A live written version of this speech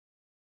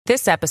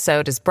This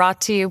episode is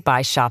brought to you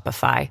by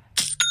Shopify.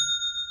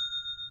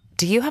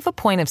 Do you have a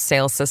point of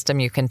sale system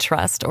you can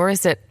trust, or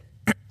is it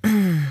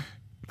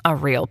a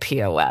real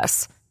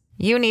POS?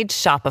 You need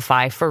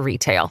Shopify for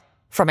retail.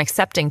 From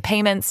accepting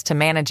payments to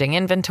managing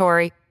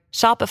inventory,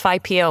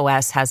 Shopify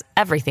POS has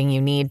everything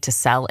you need to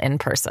sell in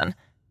person.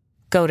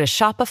 Go to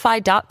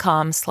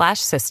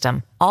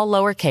shopify.com/system, all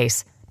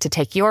lowercase, to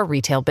take your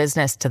retail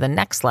business to the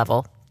next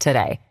level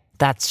today.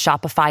 That's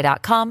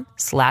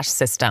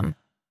shopify.com/system.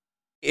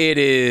 It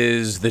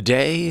is the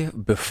day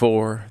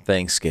before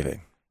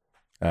Thanksgiving.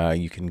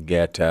 You can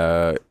get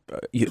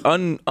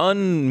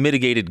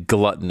unmitigated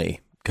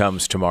gluttony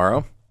comes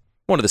tomorrow.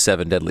 One of the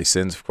 7 deadly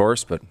sins, of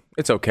course, but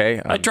it's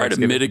okay. I try to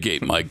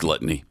mitigate my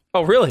gluttony.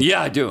 Oh, really?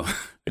 Yeah, I do.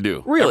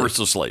 Really? Ever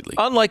so slightly.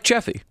 Unlike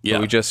Jeffy,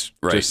 who we just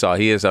saw.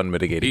 He is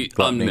unmitigated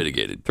gluttony.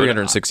 Unmitigated.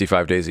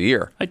 365 days a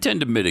year. I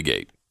tend to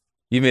mitigate.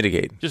 You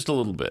mitigate. Just a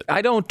little bit.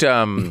 I don't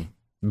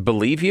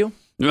believe you.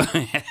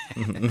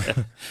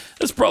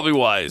 That's probably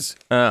wise,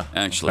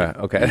 actually.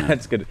 Okay,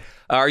 that's good.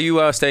 Are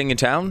you staying in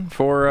town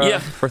for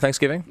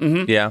Thanksgiving?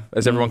 Mm-hmm. Yeah.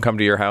 Has everyone come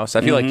to your house?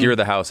 I feel like you're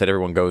the house that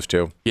everyone goes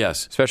to.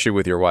 Yes. Especially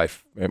with your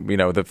wife. You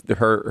know,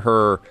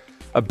 her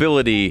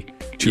ability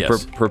to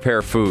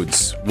prepare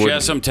foods. She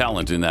has some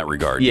talent in that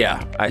regard.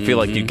 Yeah. I feel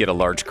like you'd get a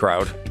large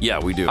crowd. Yeah,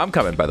 we do. I'm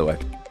coming, by the way.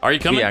 Are you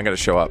coming? Yeah, I'm going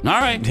to show up. All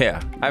right. Yeah.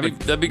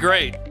 That'd be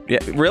great. Yeah.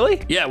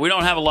 Really? Yeah, we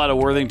don't have a lot of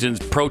Worthington's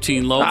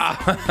protein loaf,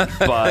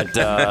 but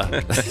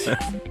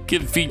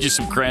feed you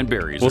some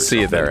cranberries. We'll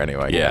see you there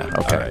anyway. Yeah.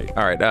 Okay.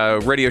 All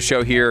right. Radio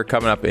show here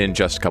coming up in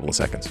just a couple of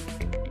seconds.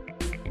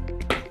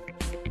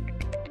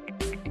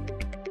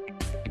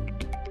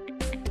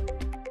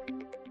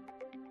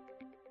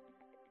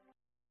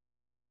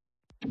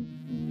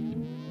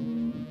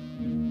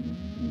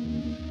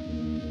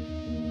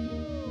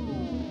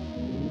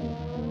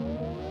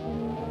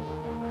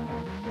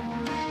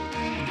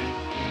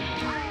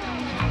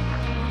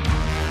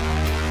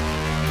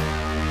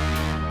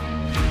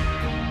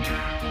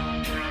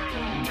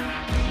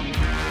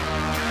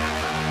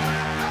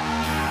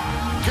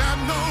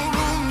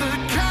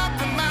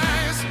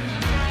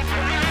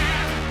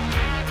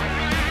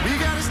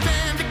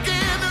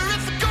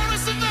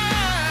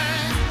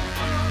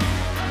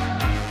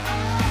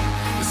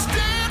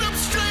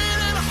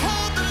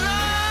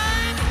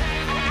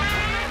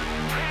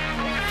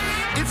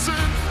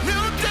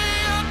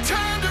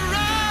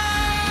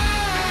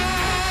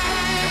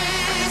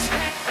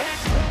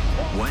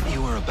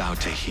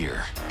 To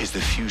hear is the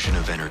fusion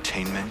of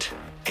entertainment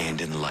and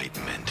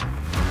enlightenment.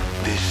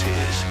 This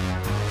is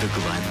the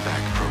Glenn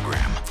Beck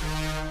Program.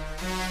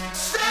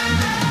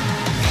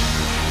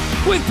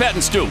 With Pat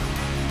and Stu.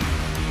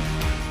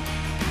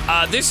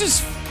 This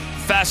is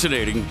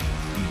fascinating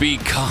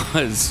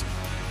because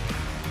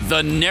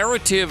the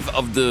narrative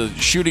of the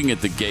shooting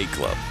at the gay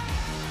club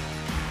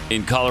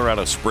in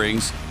Colorado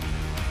Springs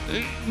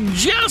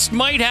just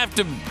might have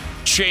to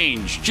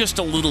change just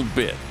a little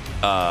bit.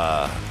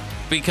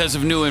 Because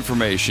of new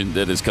information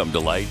that has come to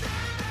light.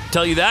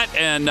 Tell you that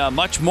and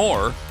much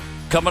more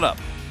coming up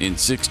in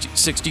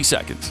 60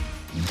 seconds.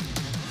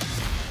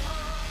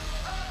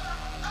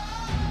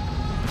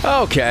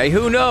 Okay,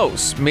 who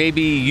knows?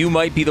 Maybe you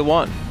might be the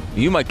one.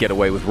 You might get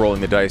away with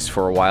rolling the dice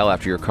for a while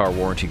after your car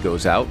warranty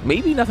goes out.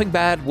 Maybe nothing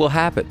bad will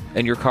happen,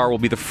 and your car will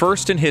be the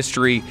first in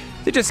history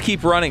to just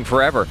keep running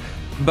forever.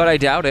 But I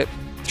doubt it.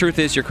 Truth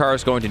is, your car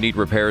is going to need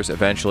repairs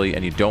eventually,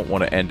 and you don't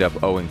want to end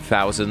up owing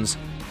thousands.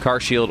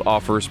 CarShield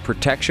offers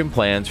protection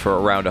plans for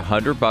around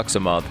 $100 a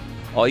month.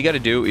 All you got to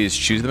do is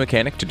choose the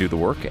mechanic to do the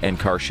work, and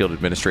CarShield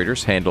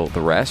administrators handle the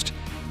rest.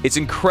 It's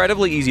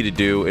incredibly easy to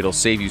do. It'll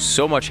save you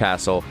so much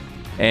hassle,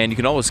 and you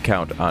can always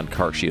count on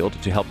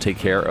CarShield to help take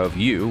care of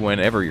you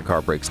whenever your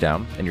car breaks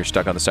down and you're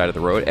stuck on the side of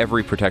the road.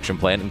 Every protection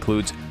plan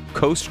includes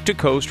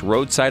coast-to-coast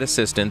roadside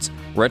assistance,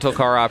 rental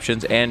car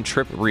options, and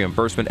trip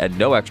reimbursement at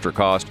no extra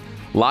cost.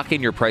 Lock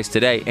in your price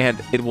today, and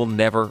it will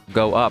never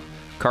go up.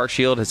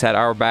 CarShield has had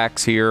our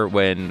backs here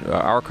when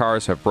our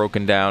cars have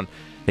broken down.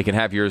 They can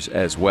have yours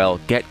as well.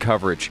 Get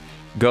coverage.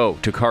 Go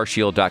to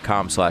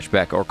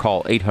carshield.com/Beck or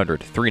call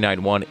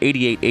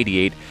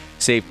 800-391-8888.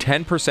 Save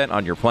 10%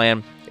 on your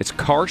plan. It's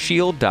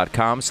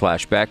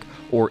carshield.com/Beck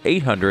or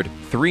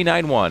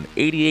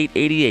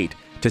 800-391-8888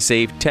 to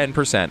save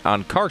 10%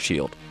 on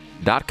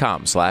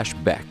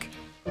carshield.com/Beck.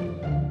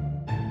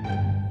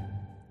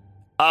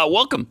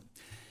 Welcome.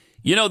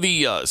 You know,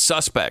 the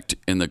suspect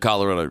in the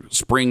Colorado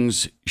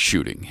Springs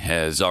shooting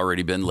has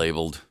already been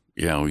labeled.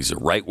 You know, he's a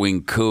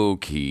right-wing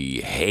kook.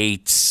 He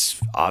hates,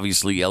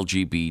 obviously,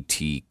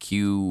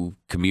 LGBTQ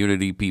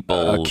community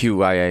people.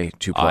 QIA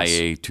 2+.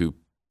 IA 2+.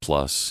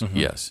 Mm-hmm.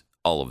 Yes,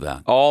 all of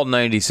that. All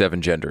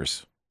 97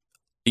 genders.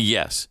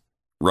 Yes,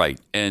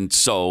 right. And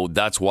so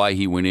that's why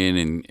he went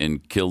in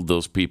and killed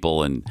those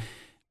people. And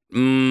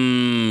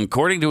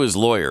according to his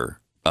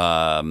lawyer,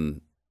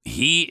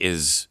 he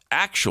is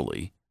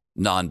actually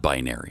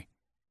non-binary.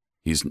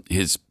 His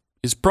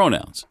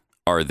pronouns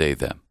are they,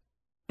 them.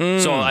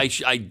 So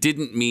I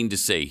didn't mean to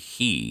say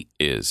he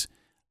is.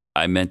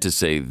 I meant to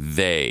say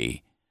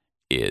they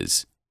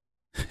is.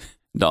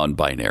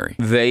 non-binary.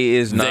 They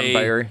is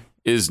non-binary?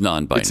 They is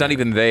non-binary. It's not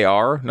even they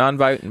are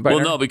non-binary? Well,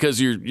 no, because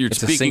you're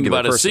speaking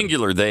about a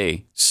singular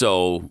they.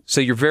 So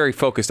you're very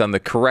focused on the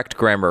correct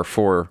grammar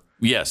for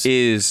yes,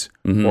 is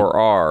or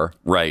are.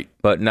 Right.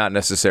 But not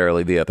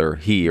necessarily the other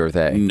he or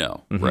they.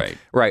 No. Right.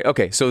 Right.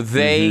 Okay. So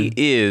they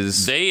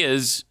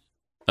is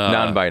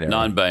non-binary.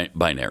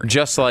 Non-binary.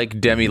 Just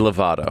like Demi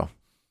Lovato,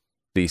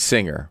 the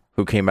singer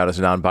who came out as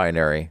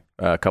non-binary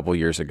a couple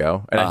years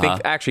ago. And I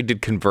think actually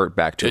did convert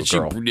back to a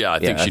girl. I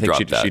think she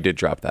dropped that. She did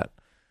drop that.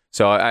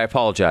 So I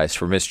apologize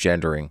for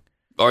misgendering.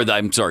 Or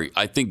I'm sorry.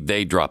 I think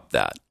they dropped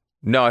that.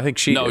 No, I think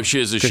she No, did.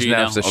 she is a she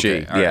now? It's a she.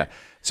 Okay, all yeah. right.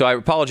 So I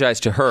apologize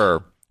to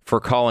her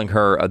for calling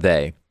her a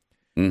they.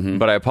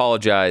 But I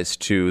apologize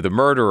to the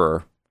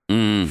murderer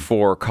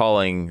for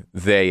calling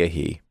they a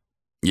he.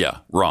 Yeah,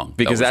 wrong.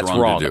 Because that's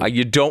wrong.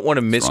 You don't want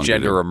to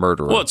misgender a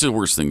murderer. Well, it's the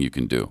worst thing you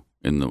can do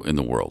in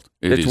the world.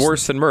 It's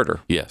worse than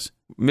murder. Yes.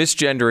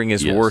 Misgendering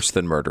is worse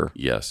than murder.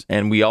 Yes.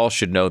 And we all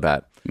should know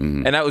that.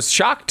 And I was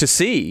shocked to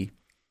see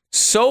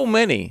so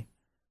many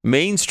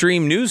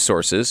mainstream news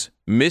sources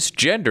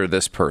misgender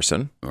this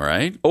person.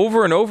 Right.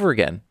 Over and over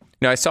again.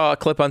 Now, I saw a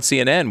clip on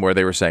CNN where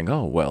they were saying,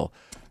 oh, well,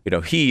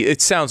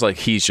 it sounds like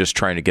he's just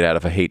trying to get out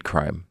of a hate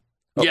crime.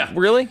 Oh, yeah.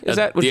 Really? Is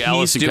that what the he's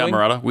Alice and doing?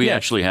 Camerata? We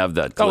actually have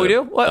that clip. Oh, we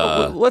do?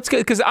 Let's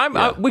get, because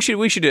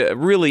we should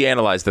really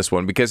analyze this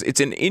one because it's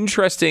an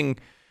interesting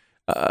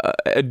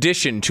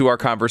addition to our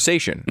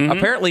conversation.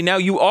 Apparently now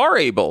you are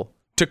able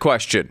to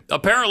question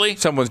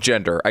someone's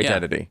gender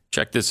identity. Yeah.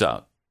 Check this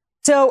out.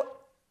 So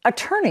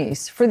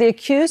attorneys for the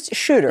accused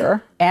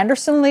shooter,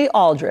 Anderson Lee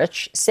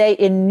Aldrich, say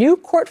in new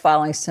court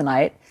filings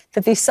tonight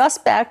that the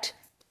suspect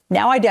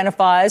now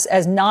identifies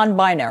as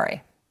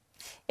non-binary.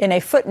 In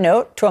a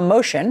footnote to a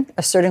motion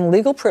asserting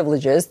legal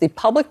privileges, the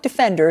public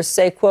defenders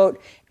say,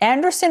 quote,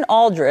 Anderson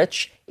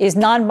Aldrich is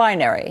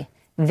non-binary.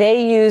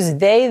 They use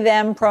they,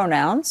 them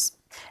pronouns,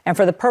 and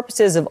for the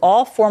purposes of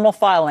all formal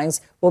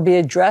filings will be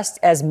addressed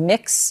as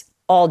Mix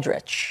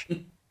Aldrich.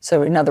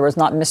 So in other words,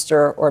 not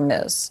Mr. or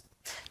Ms.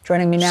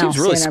 Joining me now, seems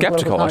really CNN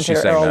skeptical political as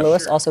she's commentator saying Errol that.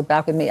 Lewis, also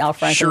back with me, Al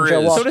Franken Sure and Joe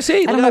is. Walsh. So does he.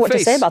 I don't Look know at what that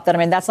to say face. about that. I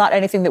mean, that's not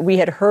anything that we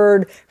had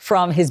heard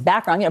from his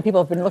background. People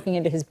have been looking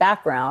into his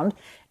background,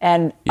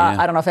 and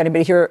I don't know if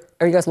anybody here,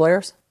 are you guys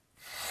lawyers?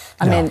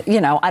 I mean,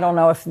 I don't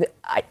know if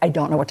I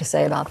don't know what to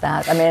say about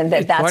that. I mean,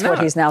 that's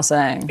what he's now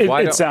saying.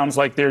 It sounds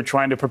like they're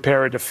trying to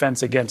prepare a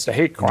defense against a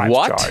hate crimes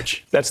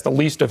charge. That's the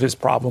least of his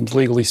problems,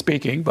 legally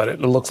speaking, but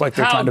it looks like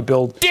they're trying to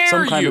build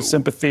some kind of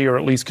sympathy or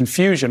at least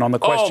confusion on the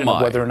question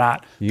of whether or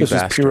not this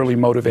is purely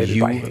motivated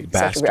by hate.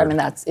 I mean,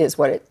 that is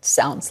what it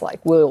sounds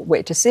like. We'll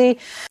wait to see.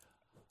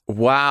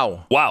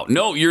 Wow.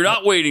 No, you're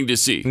not waiting to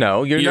see.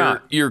 No, you're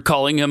not. You're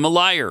calling him a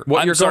liar.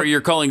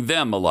 You're calling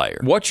them a liar.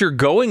 What you're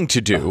going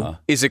to do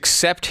is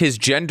accept his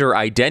gender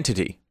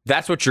identity.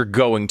 That's what you're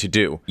going to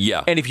do.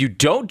 Yeah. And if you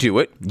don't do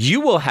it,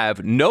 you will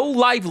have no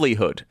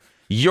livelihood.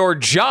 Your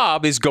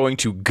job is going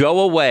to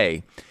go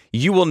away.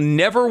 You will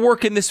never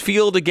work in this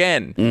field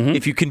again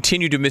if you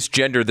continue to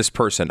misgender this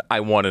person.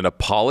 I want an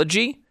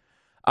apology.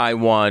 I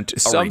want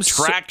a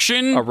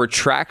retraction. A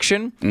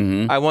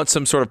retraction. I want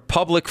some sort of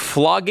public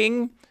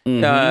flogging.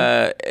 In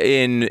the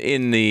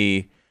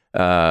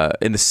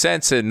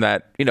sense in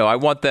that I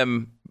want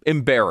them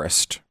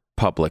embarrassed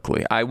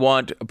publicly. I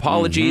want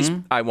apologies.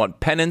 I want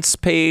penance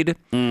paid.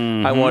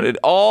 I want it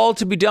all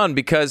to be done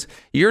because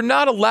you're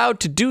not allowed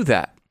to do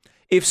that.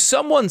 If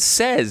someone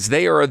says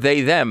they are a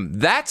they them,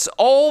 that's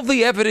all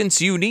the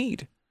evidence you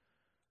need.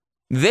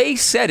 They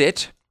said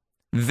it,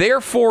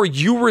 therefore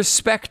you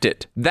respect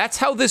it. That's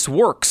how this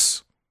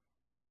works.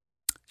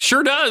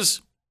 Sure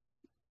does.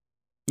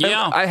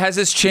 Yeah. Has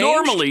this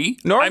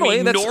changed?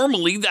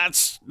 Normally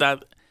that's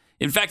that.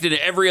 In fact, in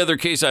every other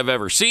case I've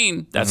ever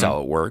seen, that's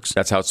how it works.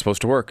 That's how it's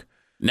supposed to work.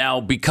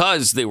 Now,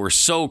 because they were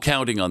so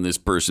counting on this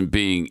person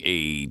being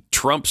a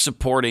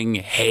Trump-supporting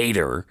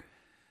hater,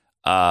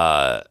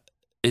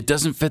 it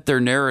doesn't fit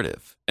their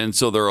narrative. And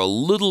so they're a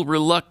little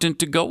reluctant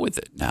to go with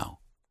it now.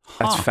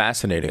 That's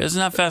fascinating. Isn't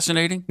that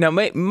fascinating? Now,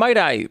 might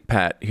I,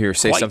 Pat, here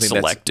say Quite something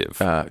selective.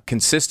 That's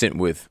consistent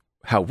with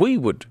how we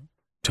would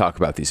talk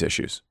about these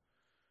issues?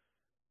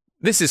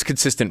 This is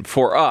consistent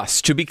for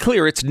us. To be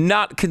clear, it's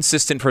not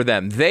consistent for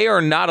them. They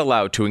are not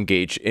allowed to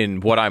engage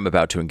in what I'm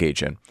about to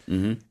engage in.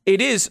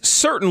 It is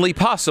certainly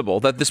possible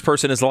that this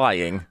person is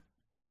lying.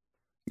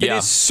 It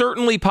is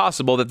certainly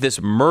possible that this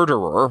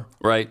murderer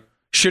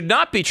should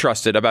not be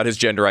trusted about his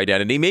gender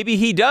identity. Maybe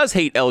he does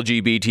hate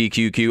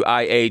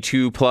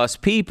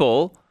LGBTQIA2+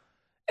 people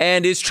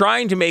and is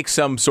trying to make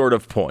some sort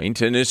of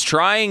point and is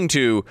trying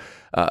to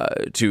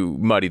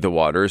muddy the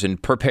waters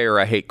and prepare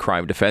a hate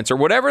crime defense or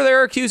whatever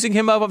they're accusing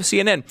him of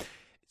CNN.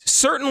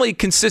 Certainly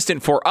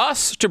consistent for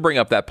us to bring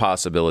up that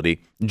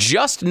possibility,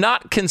 just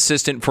not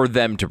consistent for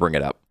them to bring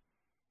it up.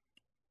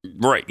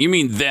 Right. You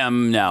mean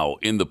them now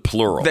in the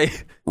plural.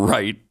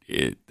 Right.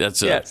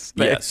 That's yes.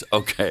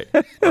 Okay.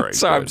 All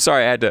right, I'm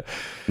sorry. I had to,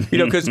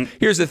 because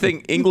here's the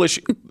thing.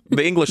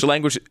 The English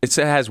language, it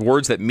has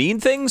words that mean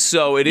things.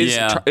 So it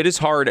is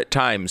hard at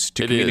times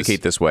to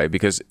communicate this way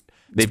because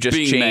They've just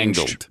being changed.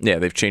 mangled. Yeah,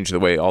 they've changed the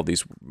way all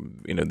these,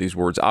 these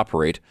words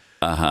operate.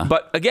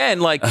 But again,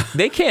 like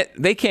they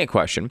can't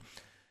question.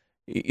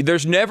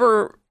 There's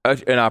never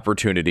an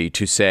opportunity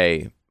to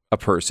say a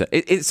person.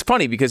 It's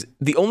funny because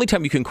the only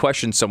time you can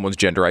question someone's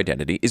gender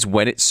identity is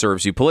when it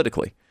serves you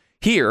politically.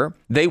 Here,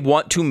 they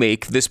want to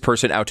make this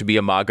person out to be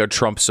a MAGA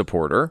Trump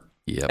supporter.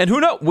 Yep. And who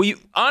knows?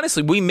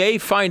 We may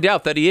find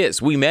out that he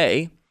is. We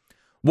may.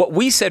 What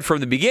we said from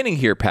the beginning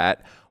here,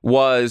 Pat,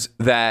 was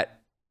that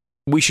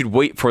we should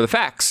wait for the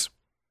facts.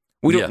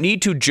 We don't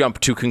need to jump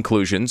to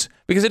conclusions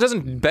because it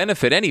doesn't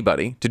benefit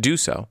anybody to do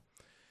so.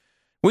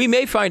 We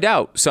may find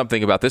out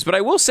something about this, but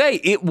I will say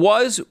it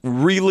was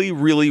really,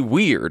 really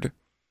weird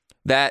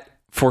that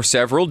for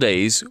several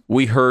days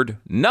we heard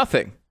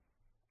nothing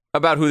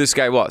about who this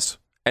guy was.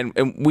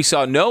 And we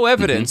saw no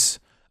evidence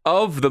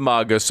of the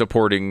MAGA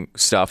supporting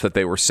stuff that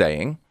they were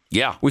saying.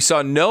 Yeah. We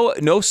saw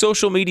no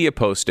social media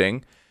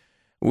posting.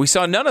 We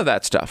saw none of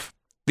that stuff.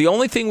 The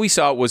only thing we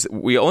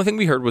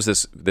heard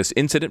was this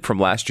incident from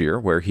last year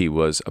where he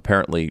was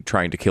apparently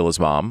trying to kill his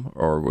mom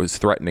or was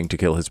threatening to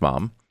kill his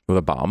mom with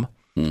a bomb.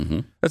 Mm-hmm.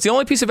 That's the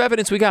only piece of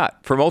evidence we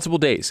got for multiple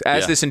days.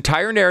 As this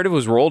entire narrative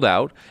was rolled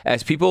out,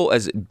 as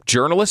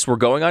journalists were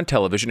going on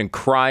television and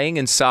crying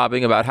and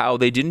sobbing about how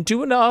they didn't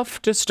do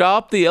enough to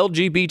stop the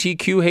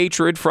LGBTQ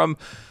hatred from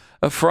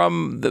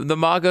the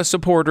MAGA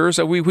supporters.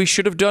 We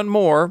should have done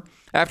more.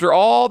 After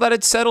all that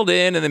had settled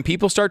in, and then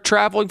people start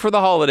traveling for the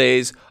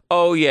holidays.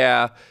 Oh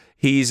yeah,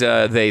 he's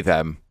they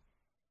them,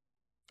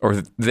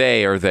 or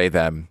they or they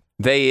them.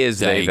 They is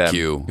they them. Thank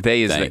you.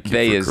 They is Thank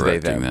they you is for they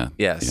correcting them. that.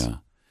 Yes. Yeah.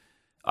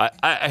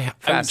 I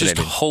just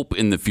hope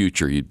in the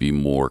future you'd be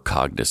more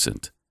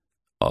cognizant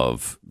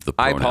of the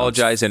pronouns. I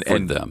apologize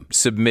and them.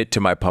 Submit to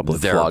my public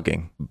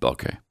flogging.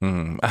 Okay.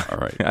 All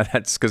right.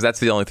 That's because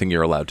that's the only thing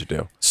you're allowed to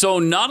do. So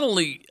not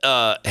only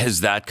has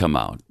that come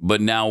out,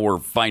 but now we're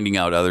finding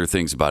out other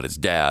things about his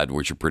dad,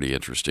 which are pretty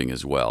interesting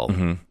as well.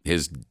 Mm-hmm.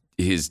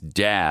 His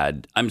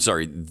dad,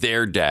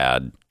 their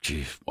dad.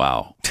 Gee,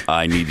 wow.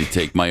 I need to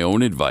take my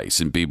own advice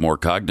and be more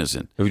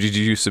cognizant. Did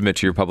you submit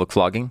to your public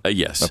flogging?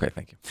 Yes. Okay,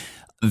 thank you.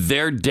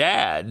 Their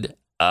dad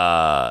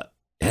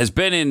has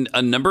been in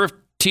a number of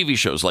TV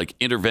shows like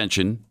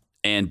Intervention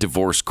and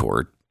Divorce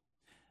Court.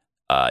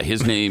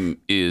 His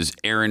name is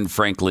Aaron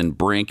Franklin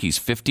Brink. He's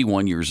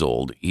 51 years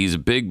old. He's a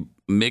big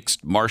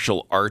mixed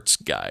martial arts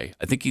guy.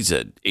 I think he's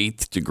an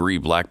 8th degree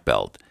black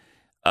belt.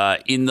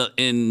 In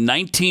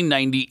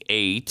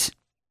 1998,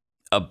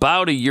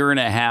 about a year and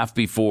a half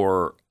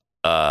before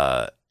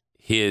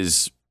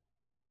his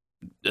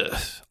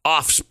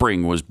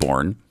offspring was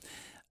born,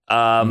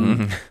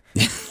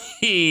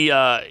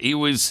 he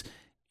was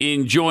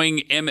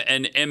enjoying an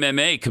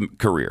MMA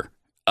career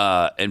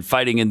and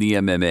fighting in the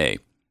MMA.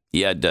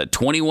 He had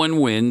 21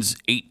 wins,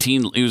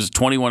 18. He was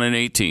 21 and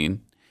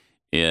 18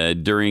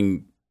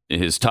 during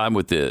his time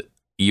with the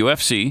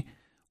UFC,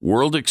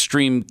 World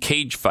Extreme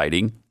Cage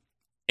Fighting,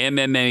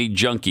 MMA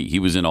Junkie. He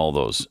was in all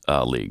those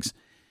leagues.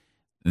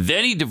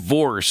 Then he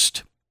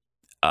divorced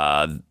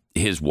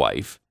his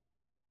wife,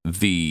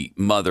 the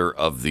mother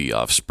of the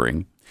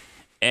offspring,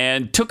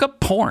 and took up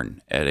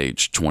porn at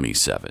age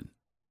 27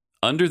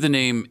 under the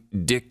name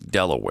Dick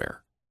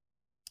Delaware,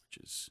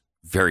 which is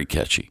very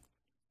catchy.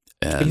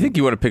 And you think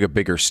you want to pick a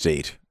bigger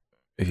state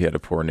if you had a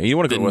porn name? You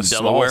want to go to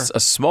a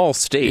small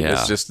state. Yeah.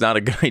 It's just not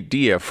a good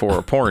idea for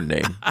a porn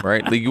name,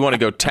 right? Like you want to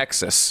go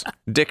Texas,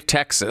 Dick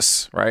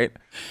Texas, right?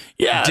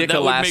 Yeah, Dick that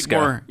Alaska.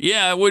 Would make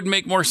it would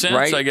make more sense,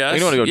 right? I guess. You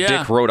don't want to go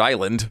Dick Rhode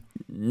Island.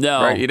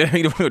 No. Right? You don't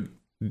want to go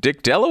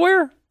Dick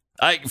Delaware?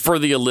 For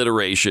the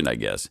alliteration, I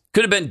guess.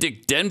 Could have been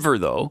Dick Denver,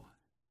 though.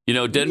 You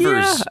know,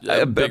 Denver's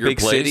a bigger big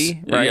place.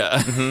 City, right? Yeah.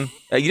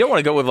 Mm-hmm. You don't want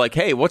to go with like,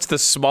 hey, what's the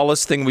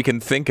smallest thing we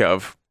can think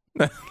of?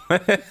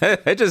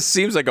 It just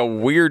seems like a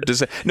weird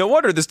decision. No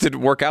wonder this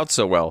didn't work out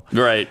so well,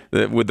 right?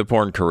 With the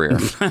porn career.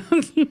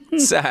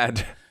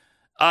 Sad.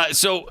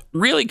 So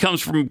really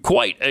comes from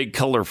quite a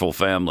colorful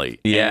family.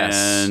 Yes.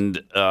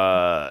 And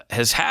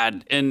has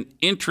had an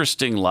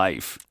interesting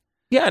life.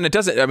 Yeah, and it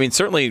doesn't, I mean,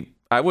 certainly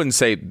I wouldn't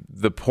say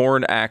the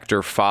porn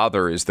actor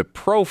father is the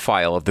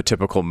profile of the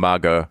typical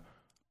MAGA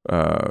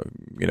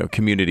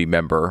community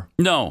member.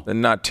 No.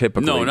 Not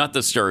typically. No, not the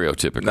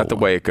stereotypical. Not the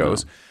way it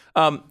goes.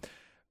 No.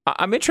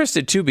 I'm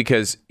interested, too,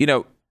 because,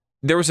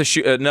 there was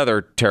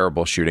another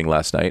terrible shooting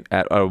last night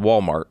at a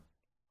Walmart,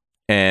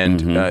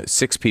 and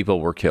 6 people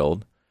were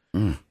killed.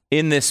 Mm.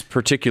 In this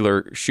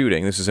particular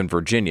shooting, this is in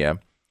Virginia,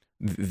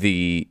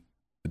 the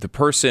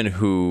person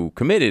who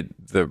committed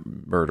the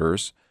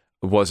murders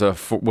was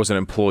an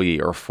employee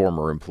or a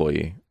former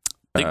employee.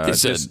 I think they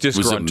said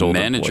disgruntled was a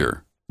manager.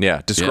 Employee.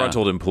 Yeah,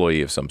 disgruntled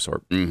employee of some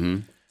sort.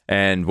 Mm-hmm.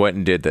 And went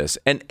and did this.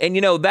 And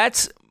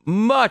that's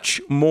much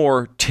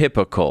more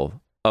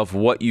typical of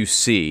what you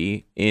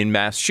see in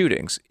mass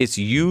shootings. It's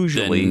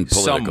usually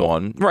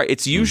someone, right?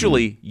 It's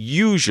usually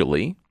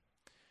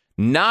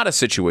not a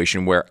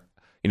situation where,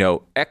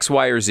 X,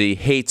 Y, or Z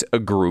hates a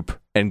group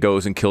and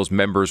goes and kills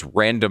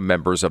random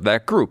members of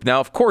that group.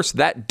 Now, of course,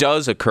 that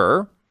does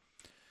occur.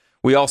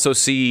 We also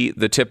see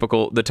the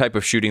type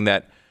of shooting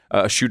that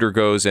a shooter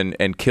goes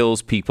and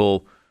kills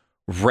people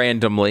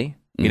randomly,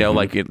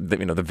 like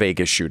the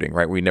Vegas shooting,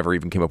 right? We never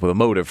even came up with a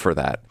motive for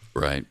that.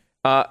 Right.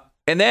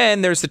 And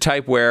then there's the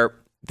type where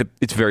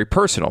it's very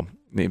personal.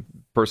 The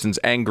person's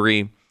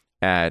angry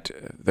at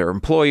their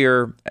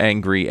employer,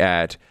 angry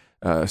at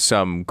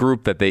some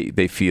group that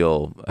they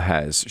feel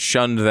has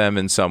shunned them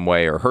in some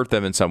way or hurt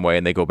them in some way,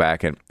 and they go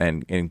back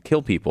and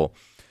kill people.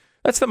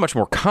 That's the much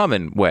more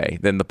common way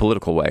than the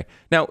political way.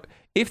 Now,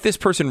 if this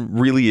person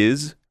really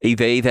is a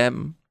they,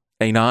 them,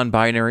 a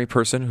non-binary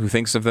person who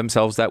thinks of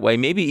themselves that way,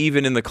 maybe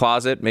even in the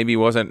closet, maybe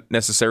wasn't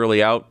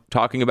necessarily out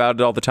talking about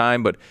it all the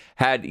time, but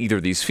had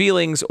either these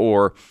feelings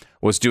or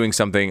was doing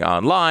something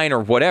online or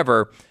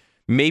whatever,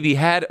 maybe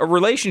had a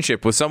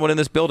relationship with someone in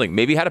this building,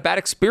 maybe had a bad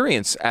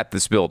experience at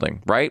this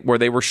building, right, where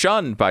they were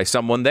shunned by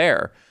someone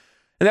there.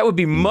 And that would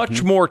be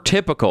much more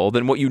typical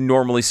than what you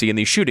normally see in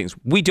these shootings.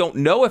 We don't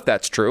know if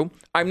that's true.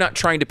 I'm not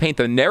trying to paint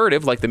the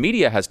narrative like the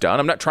media has done.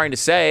 I'm not trying to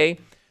say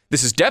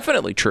this is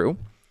definitely true.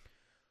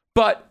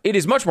 But it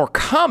is much more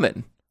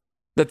common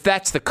that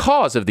that's the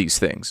cause of these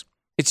things.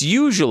 It's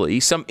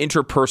usually some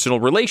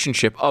interpersonal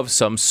relationship of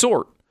some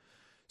sort.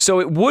 So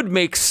it would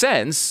make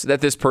sense that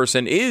this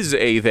person is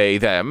a they,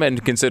 them,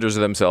 and considers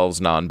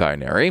themselves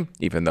non-binary,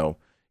 even though,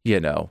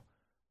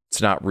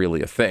 it's not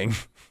really a thing.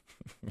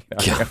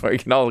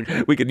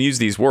 We can use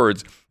these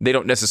words. They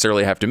don't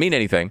necessarily have to mean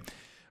anything.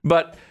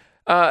 But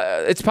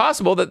it's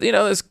possible that,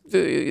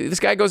 this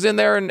guy goes in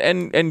there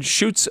and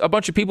shoots a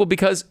bunch of people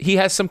because he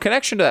has some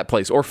connection to that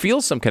place or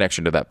feels some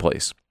connection to that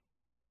place.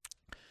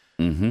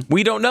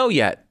 We don't know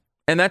yet.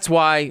 And that's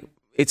why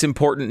it's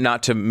important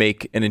not to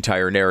make an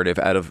entire narrative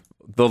out of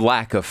the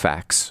lack of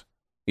facts.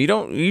 You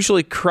don't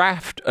usually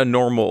craft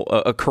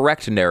a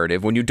correct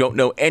narrative when you don't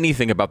know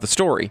anything about the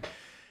story.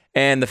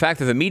 And the fact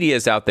that the media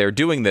is out there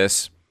doing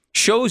this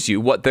shows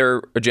you what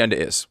their agenda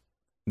is.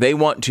 They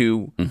want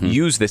to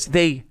use this.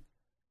 They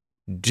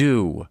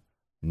do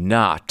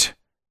not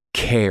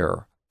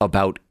care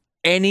about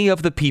any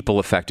of the people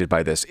affected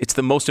by this. It's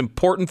the most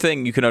important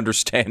thing you can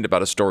understand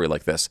about a story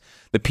like this.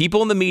 The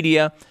people in the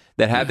media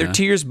that have their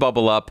tears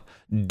bubble up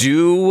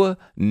do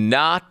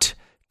not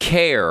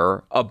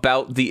care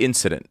about the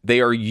incident. They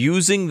are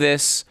using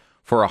this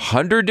for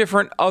 100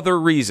 different other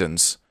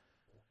reasons.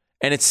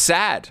 And it's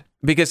sad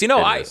because,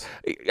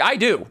 I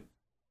do.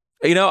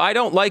 I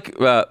don't like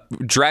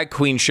drag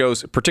queen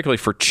shows, particularly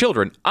for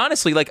children.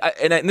 Honestly,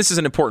 and this is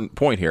an important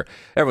point here.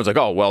 Everyone's like,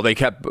 oh, well, they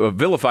kept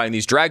vilifying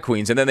these drag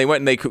queens, and then they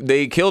went and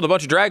they killed a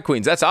bunch of drag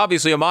queens. That's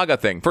obviously a MAGA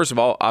thing. First of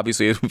all,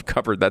 obviously, as we've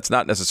covered, that's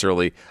not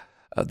necessarily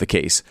the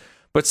case.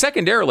 But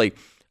secondarily,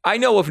 I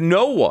know of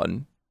no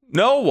one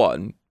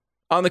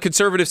on the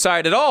conservative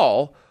side at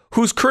all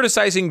who's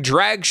criticizing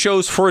drag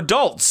shows for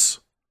adults.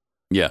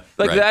 Yeah.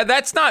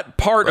 That's not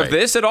part of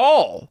this at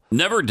all.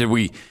 Never did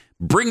we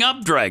bring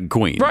up drag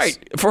queens. Right.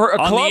 For a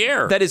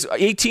club that is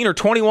 18 or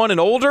 21 and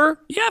older?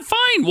 Yeah,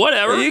 fine.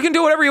 Whatever. You can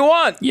do whatever you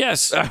want.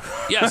 Yes.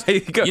 Yes.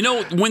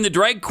 When the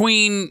drag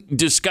queen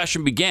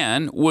discussion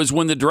began was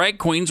when the drag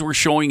queens were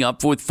showing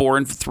up with 3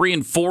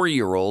 and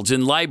 4-year-olds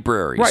in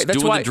libraries. Right.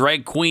 That's doing the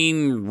drag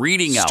queen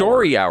reading hour.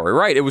 Story hour.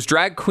 Right. It was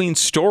drag queen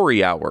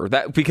story hour.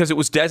 Because it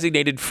was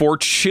designated for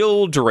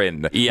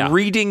children. Yeah.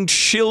 Reading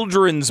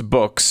children's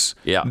books.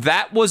 Yeah.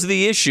 That was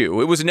the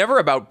issue. It was never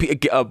about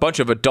a bunch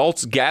of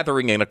adults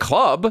gathering in a club.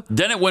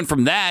 Then it went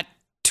from that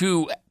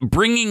to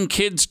bringing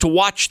kids to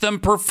watch them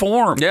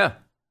perform. Yeah.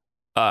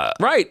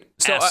 Right.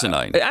 So,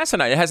 asinine.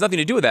 Asinine. It has nothing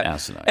to do with that.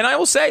 Asinine. And I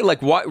will say,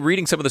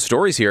 reading some of the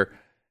stories here,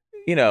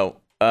 we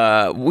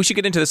should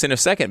get into this in a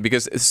second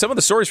because some of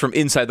the stories from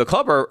inside the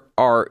club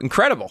are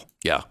incredible.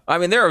 Yeah. I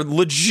mean, there are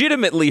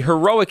legitimately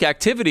heroic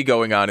activity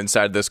going on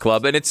inside this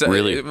club, and it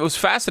was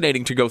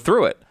fascinating to go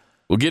through it.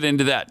 We'll get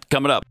into that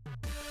coming up.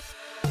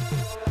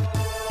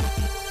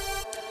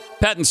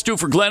 Pat and Stu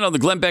for Glenn on the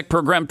Glenn Beck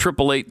program,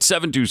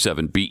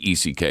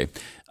 888-727-BECK.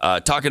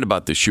 Talking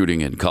about the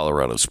shooting in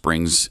Colorado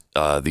Springs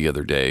the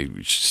other day.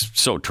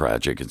 So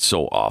tragic and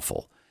so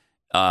awful.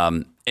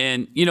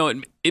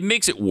 It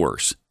makes it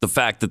worse, the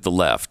fact that the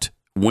left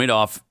went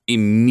off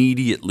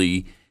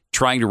immediately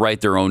trying to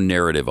write their own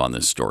narrative on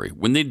this story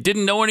when they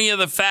didn't know any of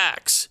the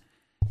facts.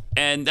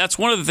 And that's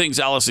one of the things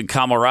Allison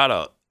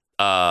Camarada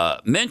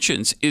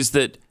mentions is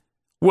that,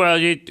 well,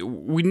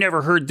 we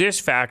never heard this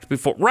fact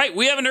before. Right,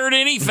 we haven't heard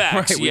any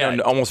facts yet. We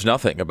know almost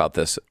nothing about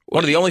this.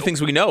 One of the only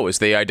things we know is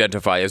they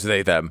identify as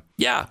they, them.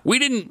 Yeah, we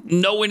didn't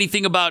know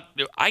anything about,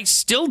 I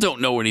still don't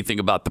know anything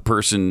about the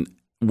person,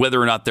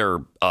 whether or not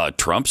they're a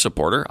Trump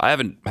supporter. I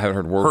haven't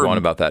heard word one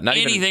about that. Not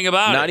anything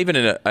about it. Not even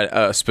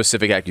a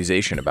specific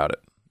accusation about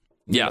it.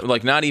 Yeah.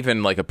 Not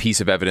even a piece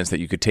of evidence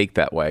that you could take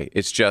that way.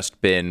 It's just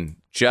been,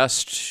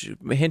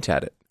 hint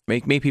at it.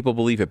 Make people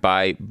believe it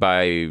by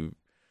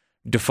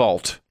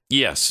default.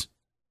 Yes,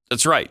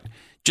 that's right.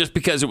 Just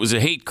because it was a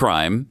hate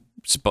crime,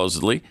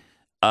 supposedly.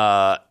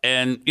 I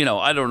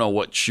don't know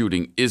what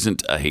shooting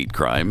isn't a hate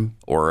crime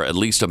or at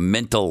least a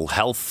mental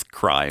health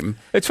crime.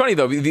 It's funny,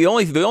 though. The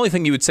only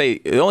thing you would say,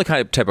 the only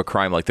kind of type of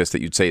crime like this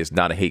that you'd say is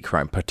not a hate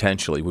crime,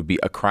 potentially, would be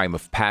a crime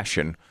of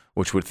passion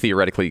which could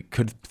theoretically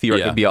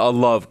be a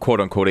love, quote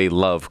unquote, a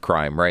love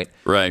crime, right?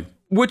 Right.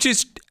 Which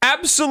is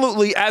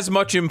absolutely as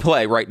much in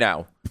play right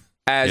now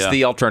as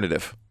the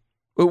alternative.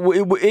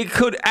 It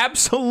could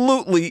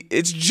absolutely,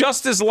 it's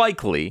just as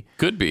likely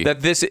could be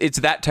that it's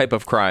that type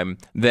of crime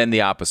than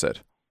the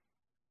opposite.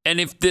 And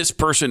if this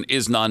person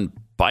is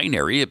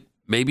non-binary, it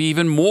may be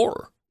even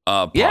more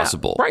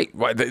possible. Yeah,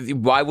 right.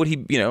 Why would he,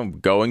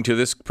 going to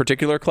this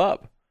particular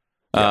club?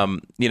 Yeah.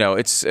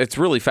 It's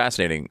really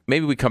fascinating.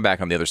 Maybe we come back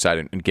on the other side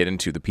and get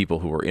into the people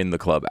who were in the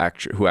club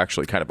who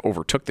actually kind of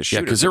overtook the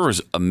shooting. Yeah, because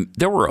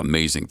there were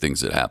amazing things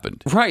that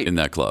happened in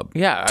that club.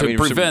 Yeah, to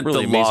prevent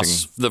really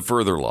the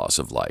further loss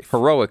of life.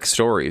 Heroic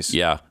stories.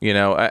 Yeah,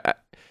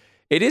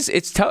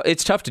 it's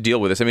tough to deal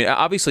with this. I mean,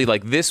 obviously,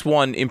 like this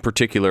one in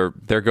particular,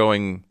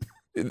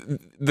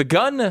 the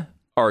gun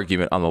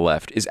argument on the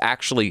left is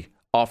actually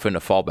often a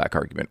fallback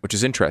argument, which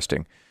is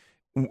interesting.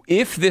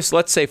 If this,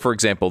 let's say, for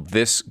example,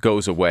 this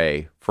goes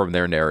away from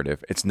their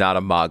narrative, it's not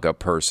a MAGA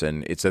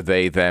person, it's a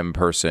they-them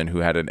person who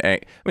had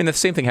the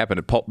same thing happened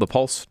at the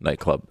Pulse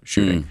nightclub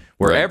shooting,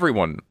 where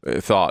everyone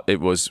thought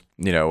it was,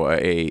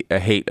 a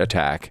hate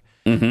attack,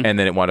 and then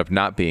it wound up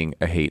not being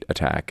a hate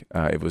attack.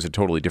 It was a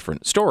totally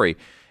different story.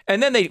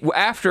 And then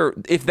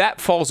if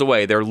that falls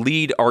away, their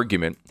lead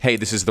argument, hey,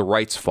 this is the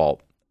right's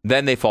fault,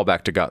 then they fall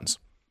back to guns.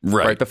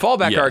 Right? The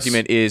fallback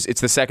argument is it's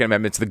the Second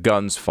Amendment, it's the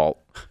guns' fault.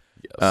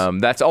 Yes.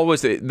 That's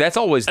always and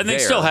they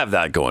still have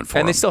that going for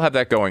them. And they still have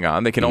that going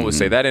on. They can always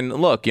say that. And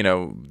look,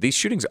 these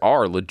shootings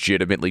are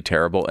legitimately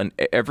terrible. And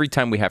every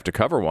time we have to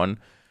cover one,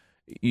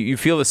 you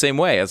feel the same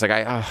way. It's like,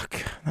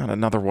 not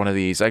another one of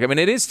these. Like, I mean,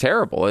 it is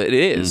terrible. It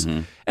is.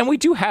 And we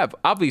do have,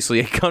 obviously,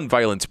 a gun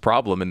violence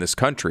problem in this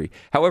country.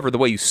 However, the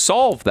way you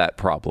solve that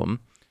problem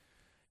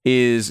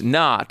is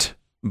not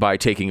by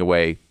taking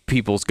away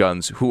people's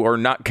guns who are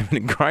not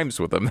committing crimes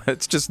with them.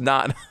 It's just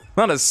not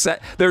a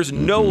set. There's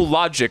no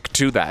logic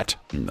to that.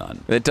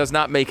 None. It does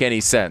not make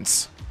any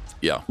sense.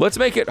 Yeah. Let's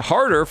make it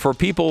harder for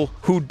people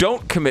who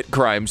don't commit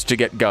crimes to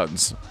get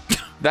guns.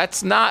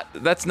 That's not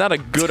a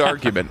good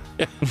argument.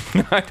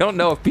 I don't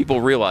know if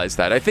people realize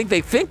that. I think they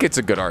think it's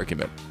a good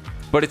argument,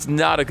 but it's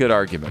not a good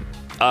argument.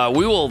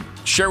 We will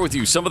share with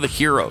you some of the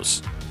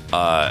heroes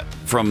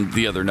from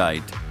the other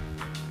night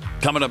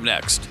coming up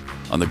next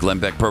on the Glenn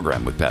Beck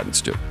program with Pat and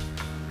Stu.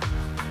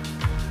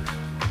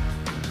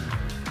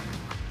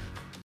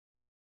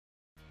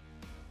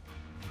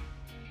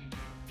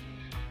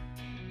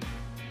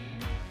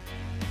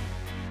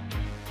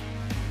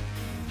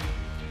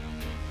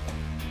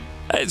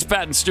 It's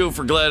Pat and Stu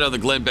for Glenn on the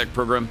Glenn Beck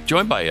program,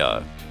 joined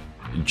by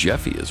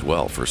Jeffy as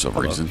well for some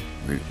reason.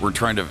 We're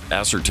trying to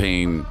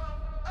ascertain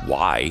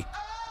why.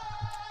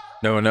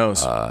 No one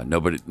knows.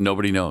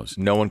 Nobody knows.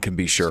 No one can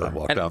be sure. So I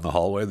walked down the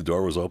hallway. The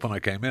door was open. I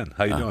came in.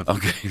 How you doing?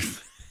 Okay.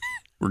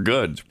 We're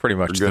good. It's pretty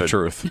much the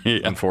truth,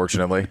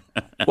 unfortunately.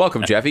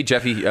 Welcome, Jeffy.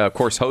 Jeffy, of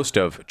course, host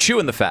of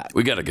Chewing the Fat.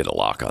 We got to get a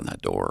lock on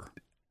that door.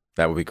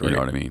 That would be great. You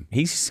know what I mean?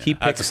 He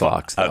picks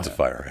locks. That's a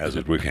fire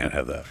hazard. We can't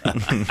have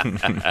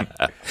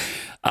that.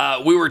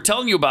 We were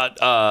telling you about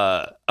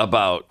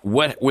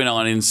what went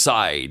on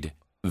inside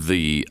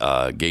the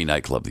gay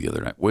nightclub the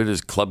other night. What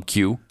is Club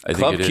Q? I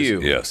think it is.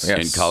 Q. Yes.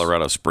 In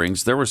Colorado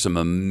Springs. There were some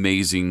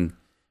amazing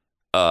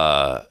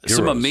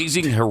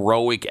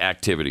heroic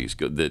activities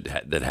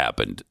that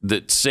happened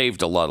that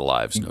saved a lot of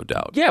lives, no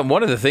doubt. Yeah,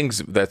 one of the things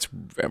that's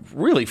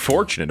really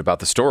fortunate about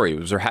the story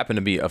was there happened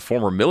to be a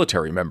former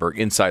military member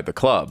inside the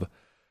club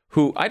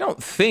who I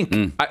don't think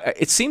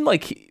it seemed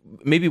like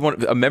maybe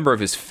a member of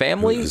his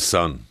family. His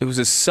son. It was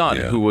his son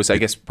who was, I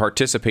guess,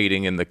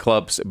 participating in the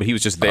clubs, but he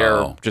was just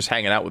there, just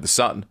hanging out with the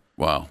son.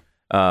 Wow.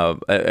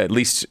 At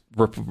least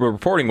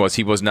reporting was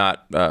he was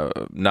not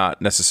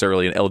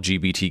necessarily an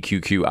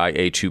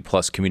LGBTQIA2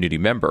 plus community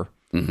member,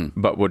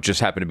 but would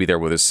just happen to be there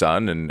with his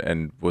son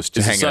and was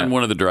just hanging out. Is his son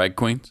one of the drag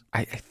queens?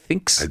 I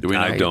think so.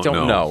 I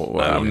don't know.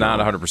 I'm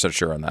not 100%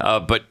 sure on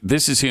that. But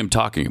this is him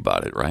talking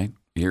about it, right?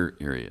 Here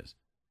he is.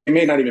 It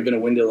may not even been a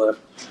window left,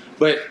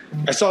 but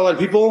I saw a lot of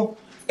people,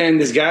 and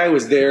this guy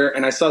was there,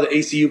 and I saw the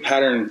ACU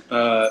pattern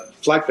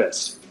flag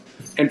vest.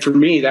 And for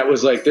me, that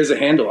was like, there's a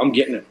handle. I'm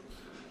getting it.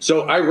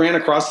 So I ran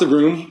across the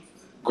room,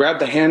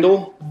 grabbed the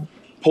handle,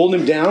 pulled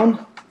him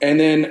down, and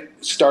then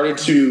started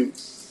to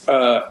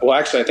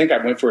I think I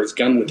went for his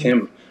gun with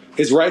him.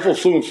 His rifle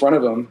flew in front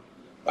of him,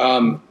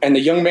 and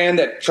the young man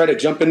that tried to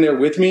jump in there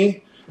with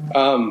me,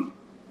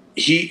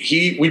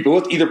 we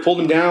both either pulled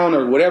him down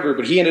or whatever,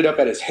 but he ended up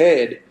at his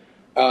head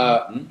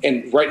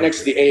and right next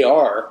to the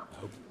AR.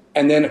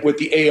 And then with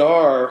the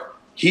AR,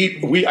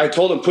 I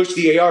told him, push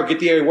the AR, get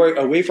the AR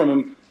away from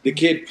him. The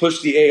kid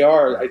pushed the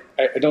AR.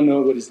 I don't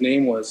know what his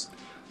name was.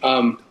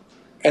 And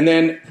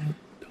then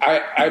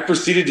I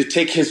proceeded to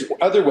take his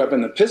other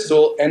weapon, the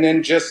pistol, and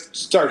then just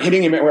start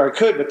hitting him where I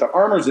could, but the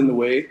armor's in the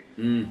way.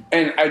 And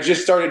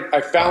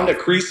I found a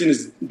crease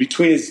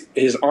between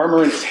his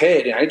armor and his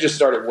head, and I just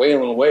started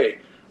wailing away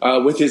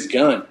with his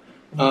gun.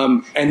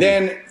 And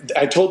then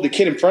I told the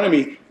kid in front of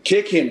me,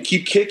 kick him,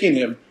 keep kicking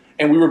him.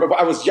 And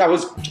I was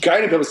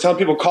guiding him. I was telling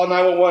people, call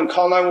 911,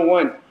 call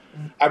 911.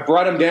 I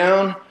brought him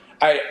down.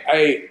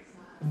 I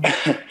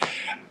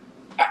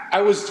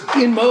I was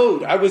in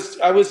mode. I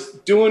was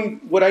doing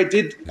what I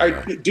did. I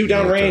do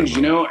downrange.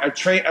 You know, I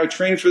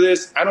trained for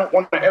this. I don't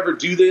want to ever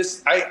do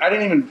this. I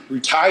didn't even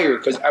retire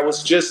because I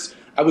was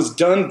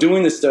done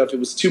doing this stuff. It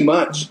was too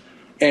much,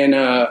 and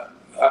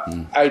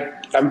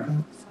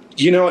I'm,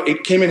 you know,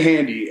 it came in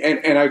handy,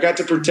 and I got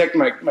to protect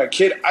my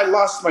kid. I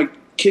lost my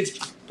kid's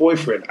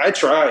boyfriend. I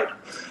tried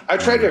to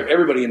have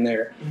everybody in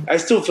there. I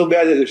still feel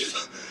bad that there's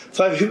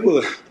 5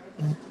 people.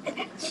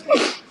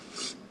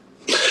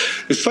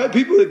 There's 5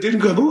 people that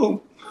didn't come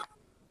home.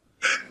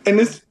 And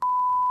this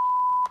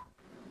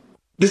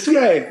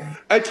guy,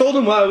 I told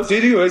him while I was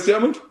hitting him, I said,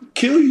 I'm going to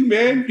kill you,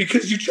 man,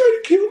 because you tried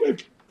to kill my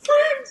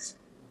friends.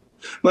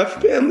 My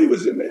family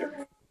was in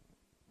there.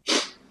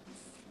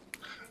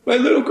 My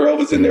little girl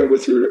was in there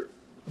with her.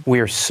 We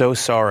are so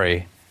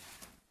sorry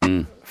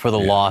for the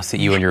loss that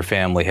you and your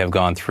family have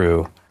gone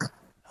through.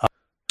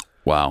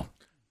 Wow.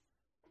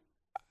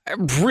 It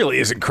really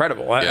is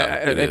incredible.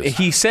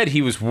 He said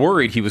he was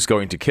worried he was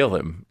going to kill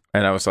him.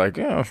 And I was like,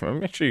 yeah,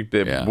 actually,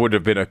 it would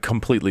have been a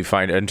completely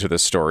fine end to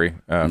this story,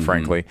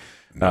 frankly.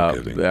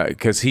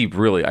 Because he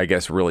really, I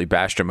guess, really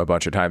bashed him a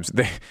bunch of times.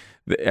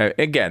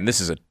 Again, this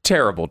is a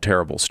terrible,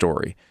 terrible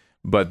story.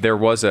 But there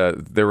was a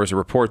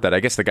report that I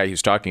guess the guy he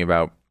was talking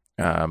about,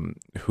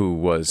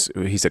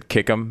 he said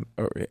kick him.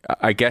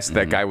 I guess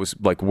that guy was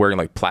like wearing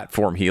like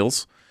platform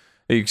heels.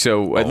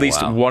 So at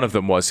least one of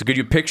them was. So could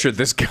you picture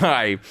this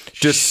guy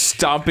just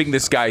stomping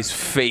this guy's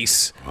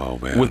face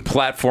with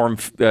platform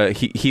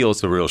heels?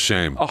 It's a real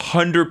shame.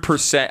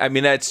 100%. I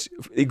mean, that's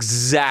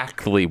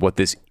exactly what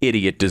this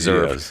idiot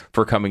deserved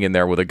for coming in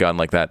there with a gun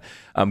like that.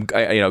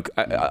 I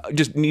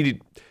just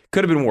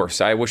could have been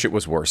worse. I wish it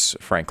was worse,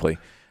 frankly.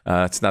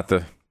 It's not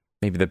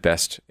maybe the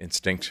best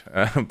instinct.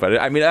 But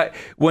I mean,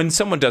 when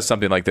someone does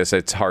something like this,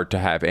 it's hard to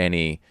have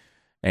any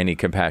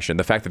compassion.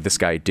 The fact that this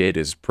guy did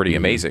is pretty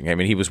amazing. I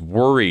mean, he was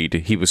worried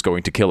he was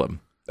going to kill him.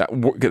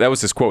 That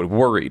was his quote,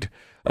 worried.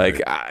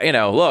 Like,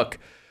 look,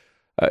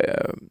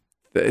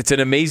 it's an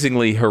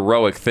amazingly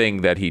heroic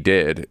thing that he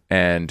did.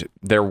 And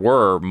there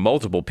were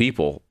multiple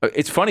people.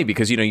 It's funny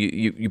because,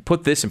 you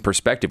put this in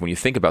perspective when you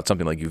think about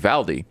something like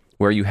Uvalde,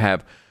 where you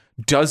have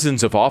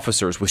dozens of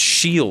officers with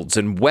shields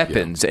and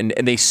weapons, and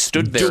they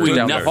stood there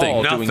doing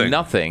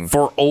nothing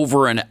for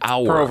over an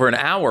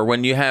hour.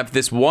 When you have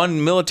this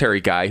one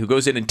military guy who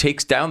goes in and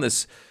takes down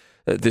this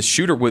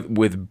shooter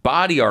with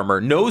body armor,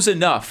 knows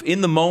enough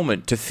in the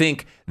moment to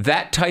think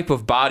that type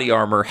of body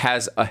armor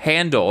has a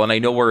handle, and I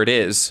know where it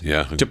is,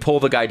 to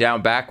pull the guy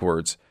down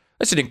backwards.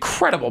 That's an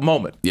incredible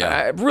moment.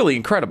 Yeah. Really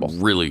incredible.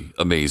 Really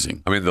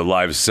amazing. I mean, the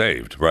lives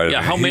saved, right?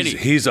 Yeah, how many?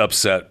 He's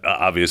upset,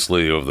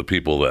 obviously, of the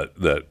people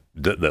that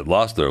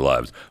lost their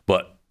lives,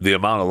 but the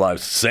amount of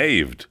lives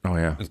saved,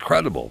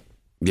 incredible.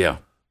 Yeah.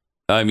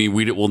 I mean,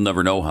 we'll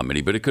never know how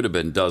many, but it could have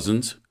been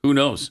dozens. Who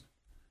knows?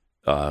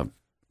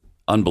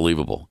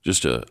 Unbelievable.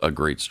 Just a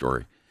great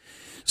story.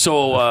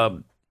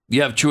 So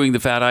you have chewing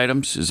the fat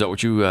items? Is that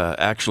what you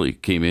actually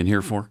came in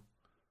here for?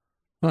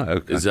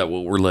 Is that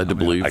what we're led to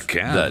believe? I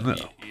can.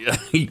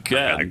 You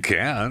can. I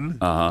can.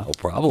 No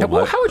problem.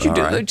 Well, how would you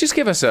do that? Just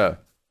give us a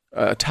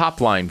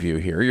top line view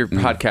here. Your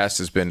podcast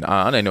has been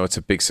on. I know it's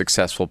a big,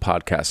 successful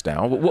podcast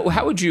now.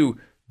 How would you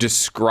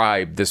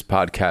describe this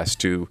podcast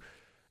to?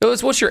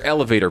 What's your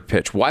elevator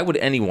pitch? Why would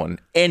anyone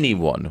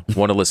want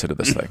to listen to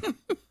this thing?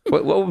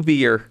 What would be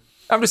your?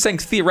 I'm just saying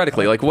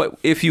theoretically, like what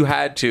if you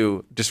had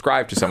to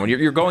describe to someone?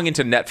 You're going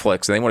into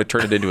Netflix and they want to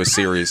turn it into a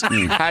series.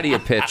 How do you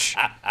pitch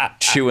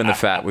Chewing the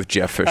Fat with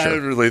Jeff Fisher? I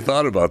hadn't really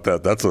thought about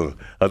that. That's an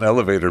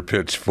elevator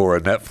pitch for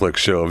a Netflix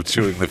show of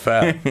Chewing the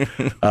Fat.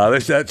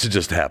 That should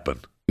just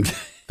happen.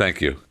 Thank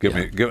you. Give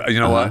me. You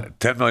know what?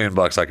 $10 million.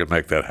 I could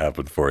make that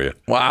happen for you.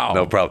 Wow.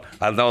 No problem.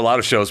 I know a lot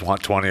of shows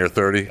want 20 or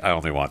 30. I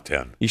only want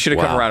 10. You should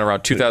have come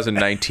around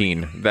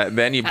 2019.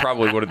 Then you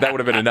probably would have. That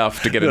would have been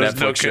enough to get a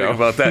Netflix show.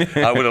 About that.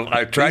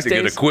 I tried to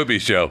get a Quibi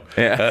show.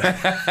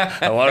 Yeah.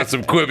 I wanted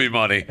some Quibi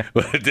money,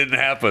 but it didn't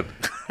happen.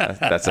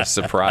 That's a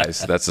surprise.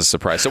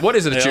 So what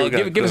is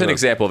it? Give us an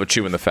example of a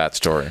Chewing the Fat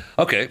story.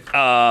 Okay.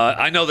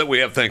 I know that we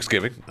have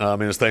Thanksgiving.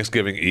 It's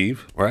Thanksgiving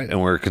Eve, right?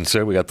 And we're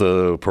concerned. We got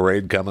the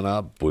parade coming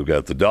up. We've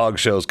got the dog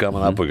shows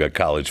coming up. We've got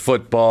college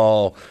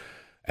football,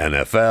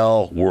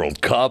 NFL,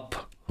 World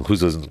Cup.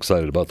 Who's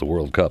excited about the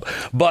World Cup?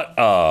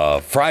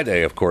 But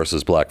Friday, of course,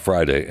 is Black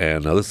Friday.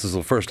 And this is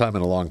the first time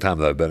in a long time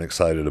that I've been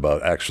excited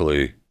about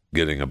actually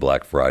getting a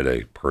Black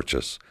Friday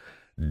purchase.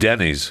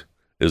 Denny's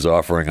is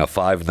offering a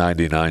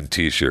 $5.99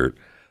 T-shirt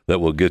that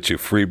will get you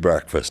free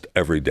breakfast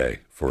every day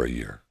for a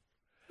year.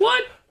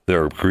 What?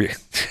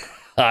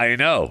 I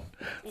know.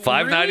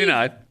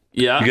 $5.99.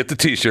 Yeah. You get the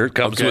T-shirt.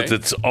 Comes with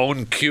its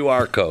own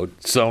QR code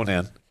sewn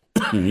in.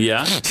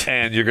 Yeah.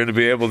 And you're going to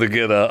be able to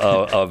get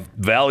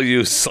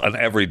an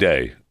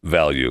everyday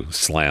value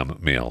slam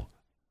meal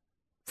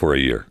for a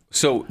year.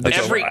 So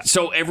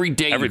every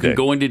day you can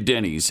go into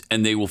Denny's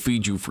and they will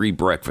feed you free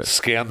breakfast.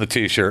 Scan the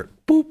T-shirt.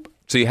 Boop.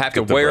 So you have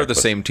to wear the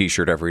same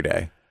T-shirt every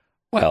day.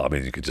 Well, I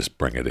mean, you could just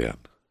bring it in.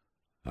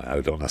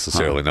 I don't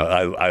necessarily know.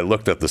 I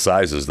looked at the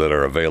sizes that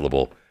are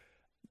available.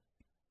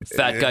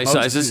 Fat guy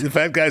sizes?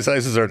 Fat guy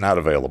sizes are not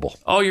available.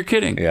 Oh, you're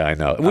kidding. Yeah, I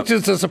know. Which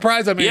is a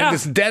surprise. I mean,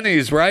 it's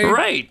Denny's, right?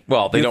 Right.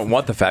 Well, they don't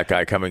want the fat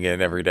guy coming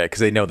in every day because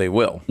they know they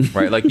will,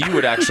 right? Like you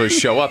would actually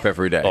show up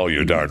every day. Oh,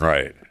 you're darn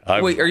right.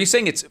 Wait, are you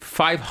saying it's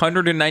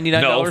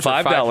 $599? No,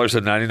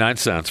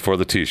 $5.99 for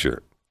the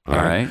T-shirt. All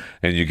right.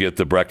 And you get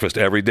the breakfast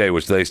every day,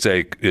 which they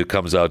say it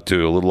comes out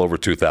to a little over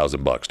 $2,000,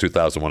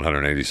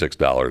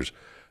 $2,186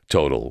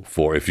 total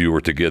for if you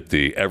were to get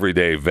the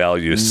everyday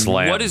value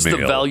slam meal. What does the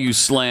value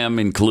slam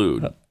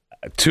include?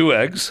 2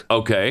 eggs.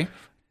 Okay.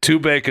 2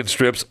 bacon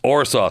strips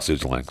or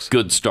sausage links.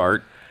 Good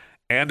start.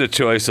 And a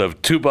choice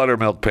of 2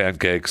 buttermilk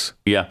pancakes.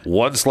 Yeah.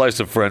 1 slice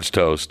of French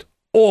toast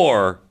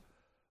or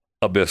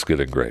a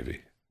biscuit and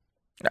gravy.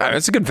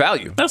 That's a good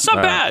value. That's not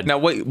bad. Now,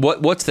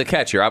 what's the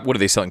catch here? What are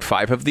they selling?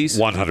 5 of these?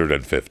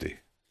 150.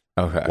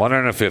 Okay.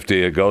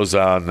 150. It goes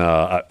on.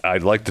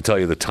 I'd like to tell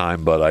you the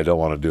time, but I don't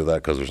want to do that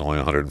because there's only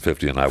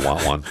 150 and I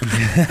want one.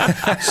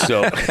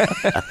 So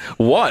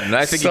one.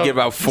 I think you get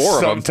about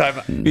 4 of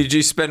them. You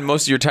just spend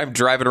most of your time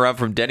driving around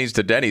from Denny's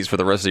to Denny's for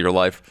the rest of your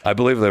life. I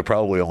believe they're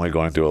probably only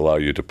going to allow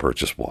you to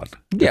purchase one.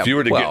 Yeah, if you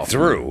were to get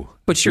through.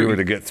 But if you were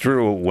to get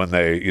through when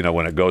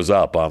when it goes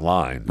up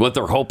online. What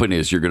they're hoping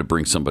is you're going to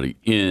bring somebody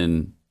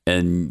in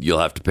and you'll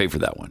have to pay for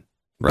that one.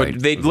 Right.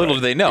 But little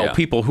do they know,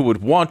 people who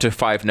would want a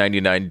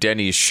 $5.99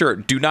 Denny's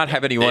shirt do not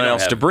have anyone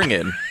else to bring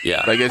in.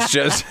 Yeah. Like it's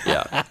just.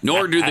 Yeah.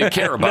 Nor do they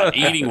care about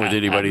eating with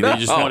anybody. They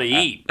just want to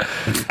eat.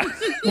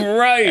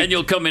 Right. And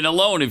you'll come in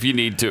alone if you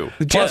need to.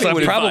 Plus, I'm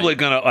probably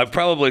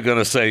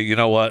gonna say, you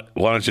know what?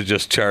 Why don't you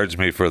just charge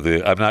me for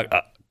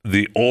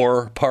the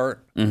or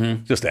part?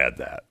 Mm-hmm. Just add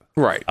that.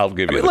 Right. I'll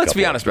give you. Let's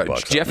be honest about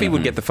it. Jeffy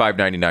would get the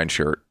 $5.99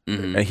 shirt,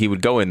 and he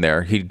would go in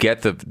there. He'd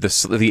get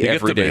the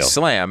everyday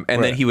slam,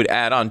 and then he would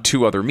add on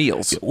 2 other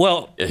meals.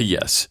 Well,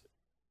 yes.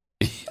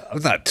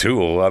 Not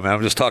 2. I mean,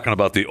 I'm just talking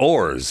about the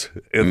ors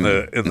in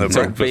the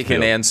breakfast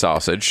bacon meal. and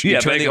sausage. Yeah,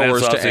 you turn bacon the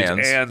ors and to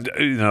sausage, ands.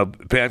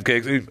 and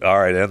pancakes. All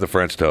right, and the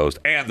French toast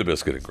and the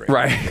biscuit and gravy.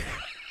 Right.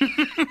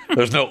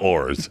 There's no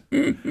ors.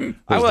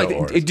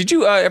 Did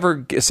you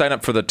ever sign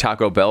up for the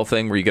Taco Bell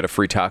thing where you get a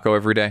free taco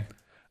every day?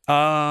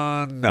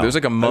 No. There's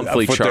like a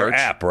monthly charge. Their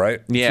app,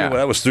 right? Yeah.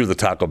 That was through the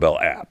Taco Bell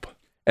app.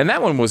 And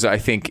that one was, I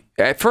think,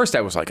 at first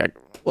I was like,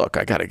 look,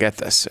 I got to get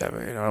this. I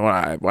mean,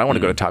 I want to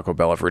go to Taco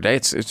Bell every day.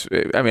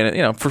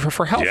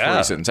 For health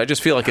reasons. I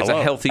just feel like it's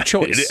a healthy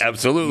choice. It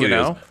absolutely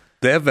is.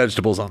 They have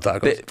vegetables on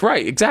tacos.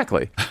 Right,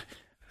 exactly.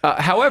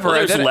 However,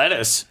 there's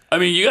lettuce. I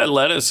mean, you got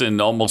lettuce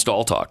in almost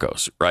all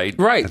tacos, right?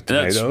 Right.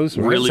 Tomatoes.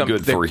 That's really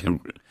good for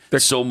you.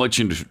 There's so much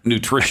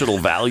nutritional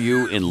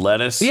value in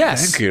lettuce.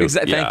 Yes. Thank you.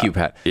 Thank you,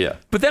 Pat. Yeah.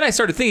 But then I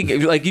started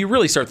thinking, you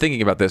really start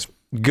thinking about this.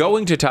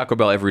 Going to Taco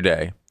Bell every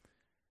day,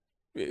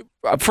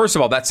 first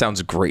of all, that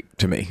sounds great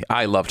to me.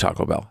 I love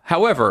Taco Bell.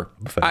 However,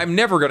 I'm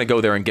never going to go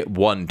there and get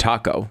one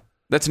taco.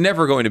 That's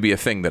never going to be a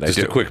thing that I do.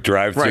 Just a quick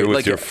drive-through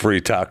with your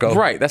free taco?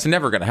 Right. That's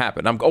never going to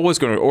happen. I'm always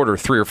going to order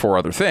 3 or 4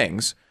 other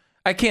things.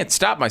 I can't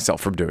stop myself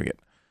from doing it.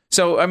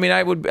 So, I mean,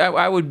 I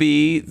would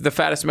be the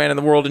fattest man in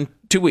the world in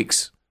 2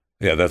 weeks.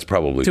 Yeah, that's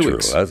probably 2 true.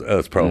 weeks.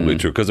 That's probably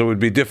true because it would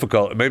be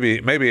difficult.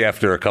 Maybe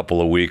after a couple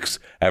of weeks,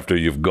 after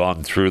you've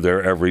gone through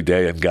there every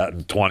day and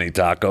gotten 20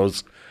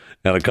 tacos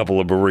and a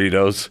couple of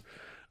burritos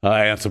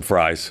and some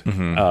fries,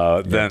 then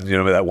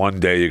that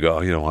one day you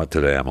go, you know what?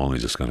 Today I'm only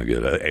just going to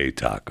get a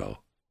taco.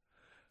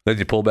 Then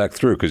you pull back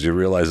through because you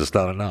realize it's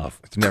not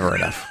enough. It's never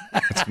enough.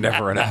 It's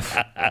never enough.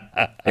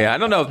 Yeah, I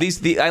don't know.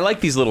 I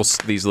like these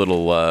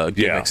little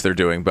gimmicks they're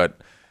doing,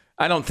 but.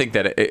 I don't think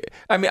that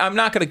I'm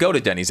not going to go to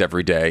Denny's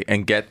every day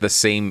and get the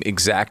same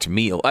exact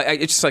meal.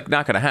 It's just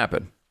not going to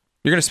happen.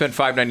 You're going to spend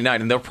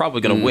 $5.99 and they're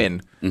probably going to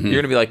win. Mm-hmm. You're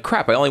going to be like,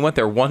 crap, I only went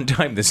there one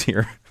time this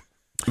year.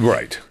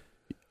 Right.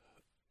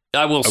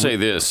 I will say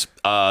this.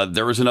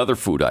 There is another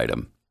food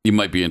item you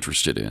might be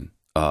interested in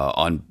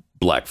on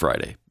Black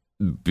Friday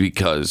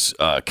because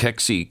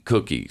Kexi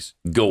cookies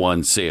go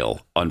on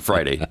sale on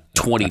Friday,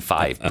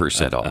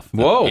 25% off.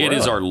 Whoa. It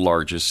is our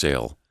largest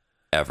sale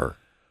ever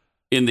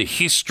in the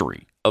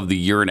history of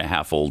the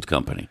 1.5-year-old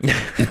company.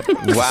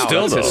 Wow,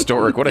 that's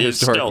historic. What a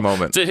historic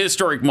moment. It's a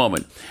historic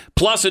moment.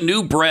 Plus a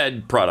new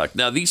bread product.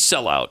 Now, these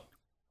sell out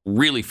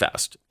really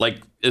fast.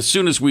 Like, as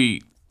soon as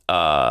we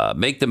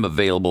make them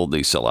available,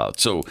 they sell out.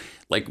 So,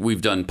 like,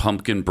 we've done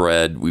pumpkin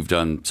bread. We've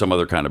done some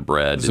other kind of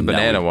bread. There's a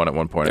banana one at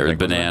one point. There's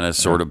banana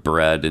sort of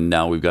bread, and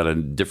now we've got a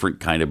different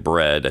kind of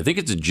bread. I think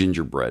it's a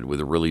gingerbread with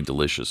a really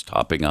delicious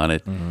topping on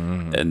it,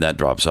 and that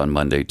drops on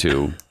Monday,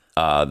 too.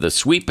 The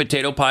sweet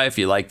potato pie, if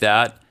you like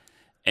that,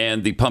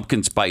 and the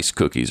pumpkin spice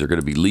cookies are going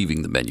to be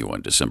leaving the menu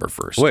on December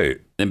 1st.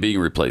 Wait. And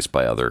being replaced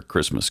by other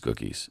Christmas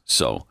cookies.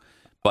 So,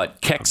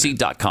 but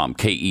Kexi.com,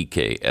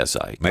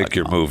 Kexi. Make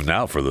your move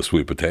now for the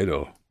sweet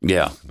potato.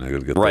 Yeah. I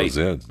got to get those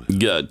in.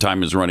 Yeah,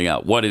 time is running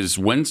out. What is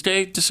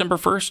Wednesday, December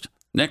 1st?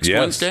 Next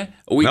Wednesday?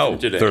 A week from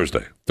today?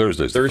 Thursday.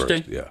 Thursday's Thursday?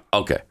 the 1st. Yeah.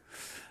 Okay.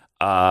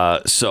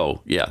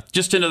 So, yeah,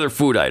 just another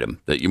food item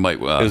that you might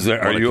Are you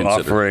consider.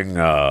 offering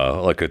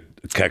like a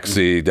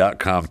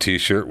Kexi.com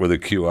T-shirt with a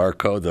QR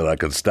code that I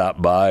can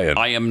stop by? And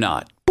I am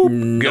not. Get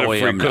a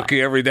free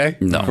cookie every day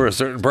for a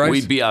certain price?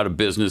 We'd be out of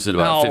business in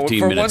about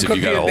 15 minutes if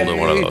you got a hold of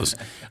one of those.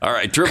 All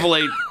right,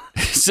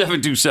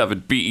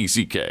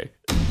 888-727-BECK.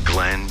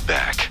 Glenn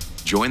Beck.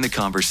 Join the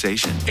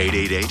conversation.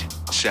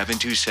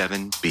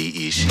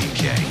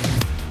 888-727-BECK.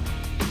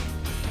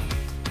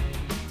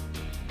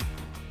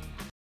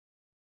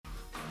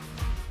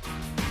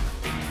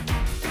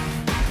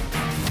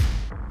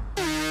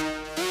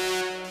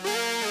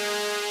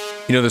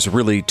 You know, there's a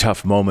really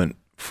tough moment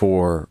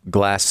for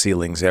glass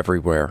ceilings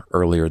everywhere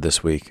earlier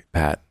this week,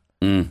 Pat,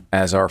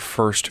 as our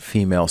first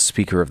female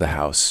Speaker of the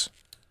House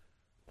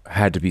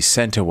had to be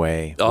sent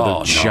away with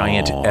a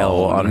giant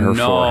L on her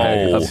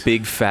forehead, a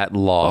big fat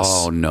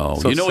loss. Oh, no.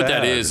 So you know sad. what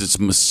that is? It's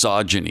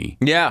misogyny.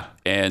 Yeah.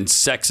 And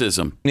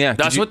sexism. Yeah.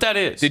 That's what that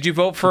is. Did you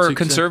vote for a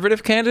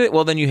conservative candidate?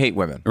 Well, then you hate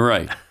women.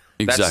 Right.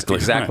 Exactly.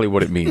 That's exactly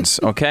what it means,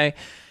 okay?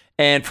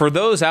 And for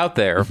those out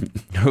there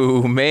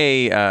who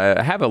may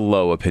have a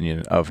low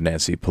opinion of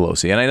Nancy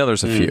Pelosi, and I know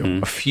there's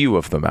a few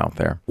of them out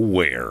there.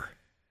 Where?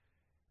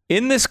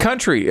 In this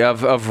country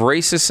of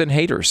racists and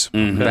haters.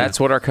 That's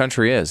what our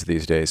country is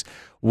these days.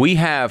 We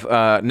have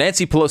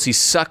Nancy Pelosi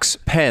Sucks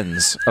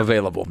pens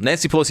available.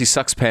 Nancy Pelosi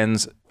Sucks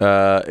pens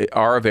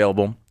are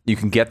available. You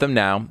can get them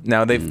now.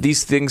 Now,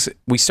 these things,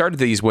 we started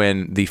these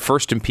when the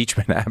first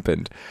impeachment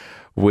happened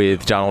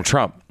with Donald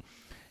Trump.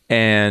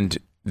 And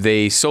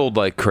they sold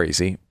like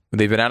crazy.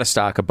 They've been out of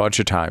stock a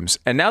bunch of times,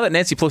 and now that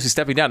Nancy Pelosi's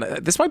stepping down,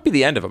 this might be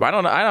the end of them. I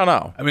don't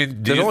know. I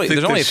mean, do you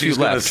think that she's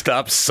going to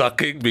stop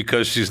sucking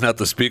because she's not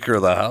the Speaker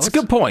of the House? That's a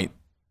good point.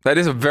 That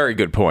is a very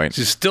good point.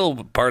 She's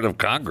still part of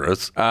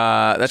Congress.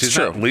 That's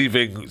true.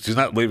 She's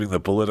not leaving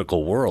the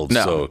political world.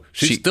 No, so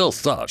she still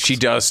sucks. She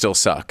does still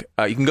suck.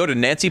 You can go to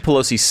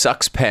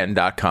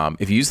NancyPelosiSucksPen.com.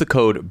 If you use the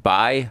code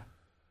buy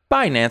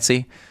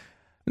Nancy.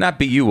 Not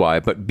B-U-Y,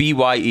 but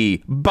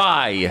B-Y-E.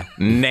 Buy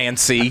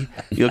Nancy.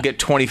 You'll get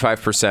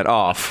 25%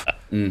 off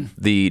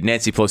the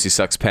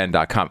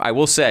NancyPelosiSucksPen.com. I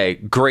will say,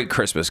 great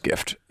Christmas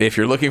gift. If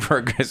you're looking for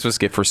a Christmas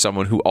gift for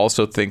someone who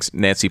also thinks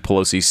Nancy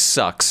Pelosi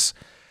sucks,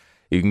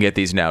 you can get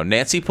these now.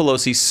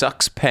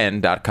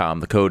 NancyPelosiSucksPen.com.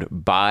 The code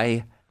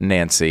buy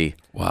Nancy.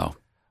 Wow.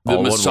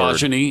 The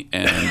misogyny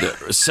and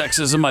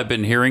sexism I've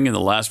been hearing in the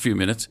last few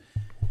minutes.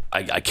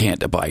 I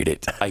can't abide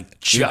it. I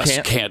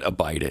just can't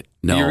abide it.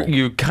 No.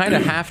 You kind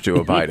of have to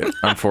abide it,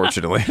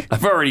 unfortunately.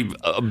 I've already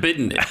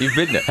bidden it. You've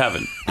bidden it.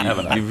 Haven't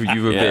I? You've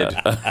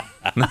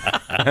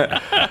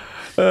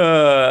bid.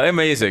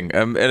 Amazing.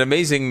 An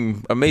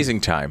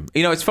amazing time.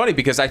 You know, it's funny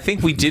because I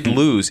think we did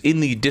lose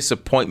in the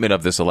disappointment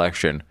of this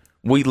election.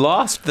 We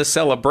lost the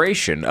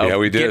celebration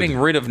of getting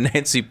rid of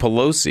Nancy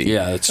Pelosi.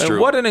 Yeah, that's true. And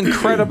what an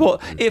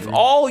incredible... If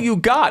all you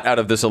got out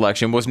of this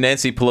election was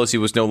Nancy Pelosi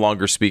was no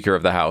longer Speaker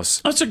of the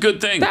House. That's a good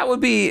thing. That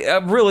would be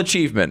a real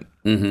achievement.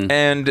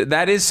 And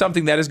that is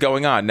something that is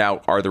going on.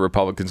 Now, are the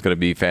Republicans going to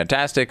be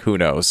fantastic? Who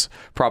knows?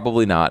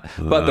 Probably not.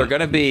 But they're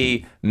going to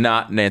be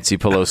not Nancy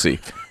Pelosi.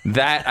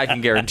 That I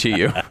can guarantee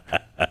you.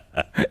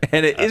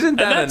 And isn't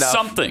that that's enough?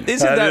 something?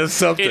 That is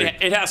something.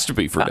 It has to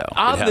be for now.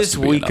 On this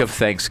week of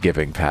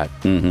Thanksgiving, Pat,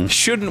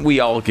 shouldn't we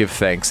all give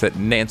thanks that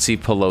Nancy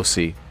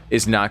Pelosi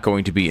is not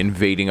going to be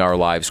invading our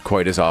lives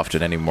quite as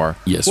often anymore?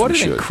 Yes, what we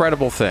an should.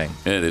 Incredible thing.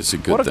 It is a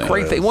good thing. What a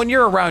great thing. When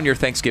you're around your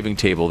Thanksgiving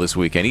table this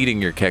weekend,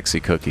 eating your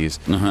Kexi cookies,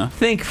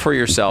 think for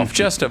yourself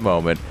just a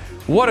moment,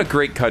 what a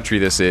great country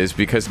this is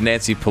because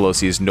Nancy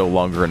Pelosi is no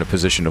longer in a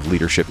position of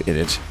leadership in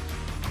it.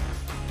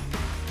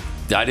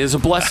 That is a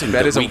blessing.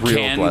 That is a we real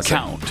can blessing.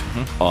 count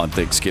on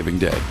Thanksgiving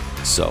Day.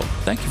 So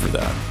thank you for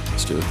that,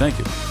 Stu. Thank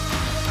you.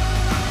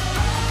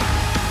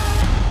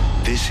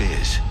 This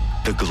is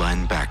the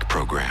Glenn Beck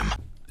Program.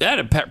 I had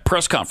a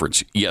press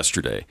conference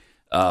yesterday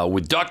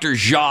with Dr.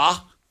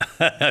 Jha.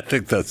 I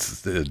think that's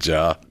the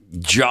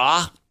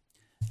Jha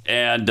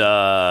and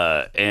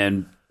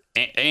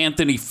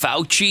Anthony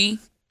Fauci.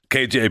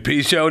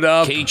 KJP showed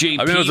up. KJP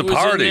I mean, it was a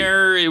party. in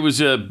there. It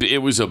was a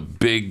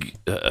big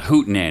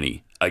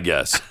hootenanny, I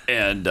guess,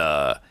 and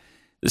the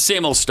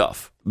same old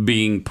stuff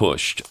being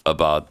pushed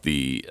about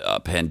the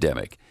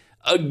pandemic.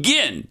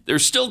 Again, they're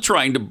still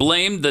trying to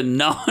blame the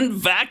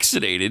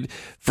non-vaccinated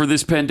for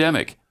this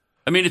pandemic.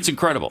 I mean, it's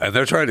incredible. And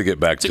they're trying to get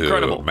back to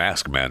incredible.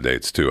 mask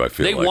mandates, too, I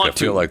feel They like. want I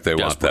feel to, like they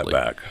want that desperately.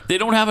 back. They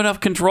don't have enough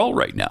control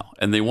right now,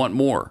 and they want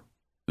more.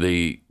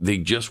 They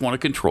just want to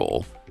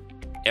control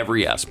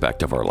every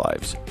aspect of our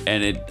lives.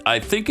 And I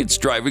think it's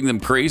driving them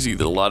crazy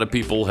that a lot of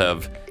people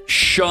have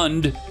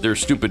shunned their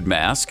stupid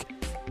mask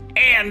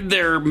and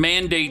their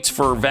mandates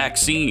for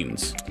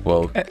vaccines.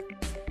 Well,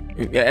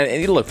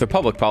 and look, the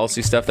public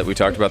policy stuff that we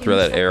talked about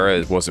throughout that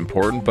era was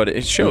important, but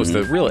it shows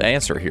the real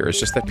answer here is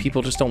just that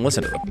people just don't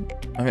listen to them.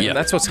 I mean,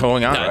 that's what's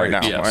going on right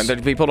now. Yes.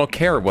 And people don't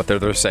care whether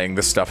they're saying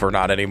this stuff or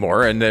not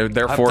anymore, and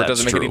therefore it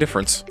doesn't make any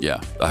difference.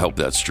 Yeah, I hope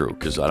that's true,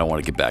 because I don't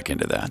want to get back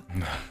into that.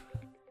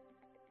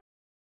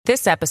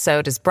 This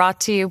episode is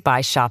brought to you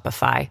by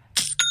Shopify.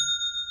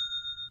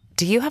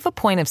 Do you have a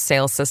point of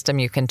sale system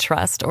you can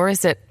trust, or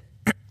is it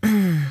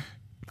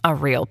a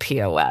real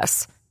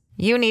POS?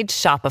 You need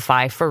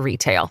Shopify for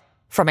retail.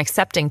 From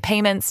accepting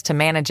payments to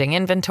managing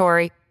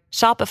inventory,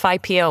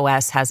 Shopify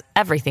POS has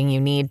everything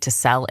you need to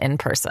sell in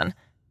person.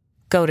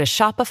 Go to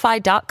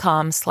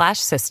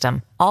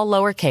shopify.com/system, all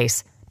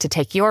lowercase, to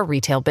take your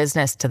retail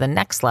business to the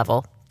next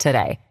level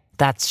today.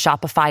 That's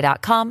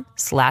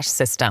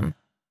shopify.com/system.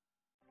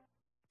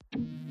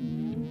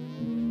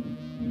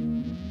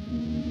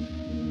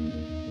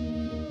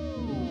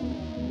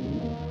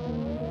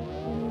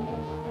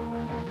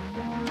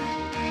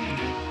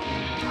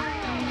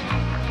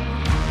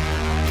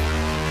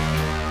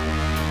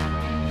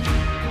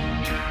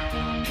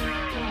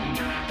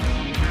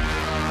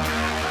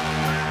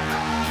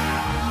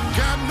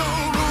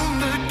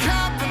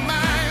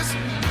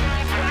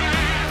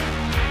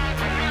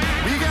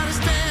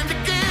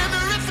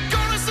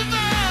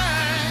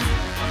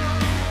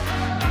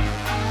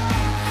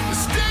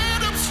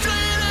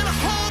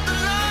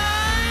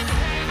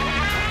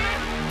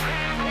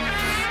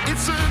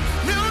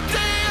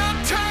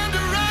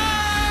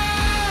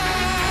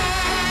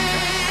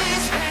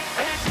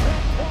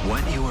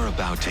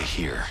 To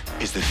hear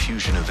is the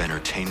fusion of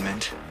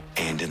entertainment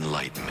and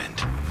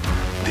enlightenment.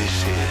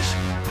 This is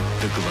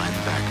the Glenn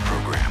Beck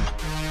Program.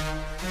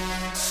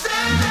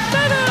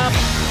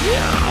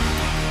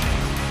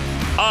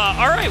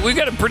 All right, we've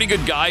got a pretty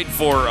good guide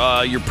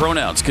for your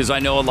pronouns, because I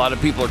know a lot of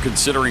people are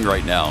considering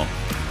right now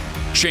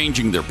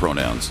changing their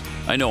pronouns.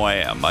 I know I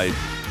am.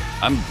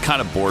 I'm kind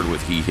of bored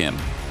with he, him.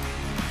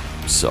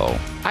 So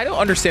I don't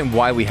understand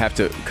why we have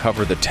to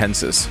cover the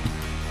tenses.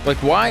 Like,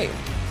 why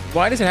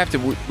does it have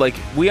to, like,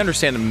 we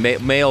understand the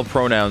male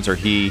pronouns are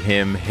he,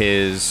 him,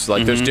 his,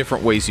 like, there's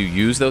different ways you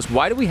use those.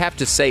 Why do we have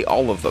to say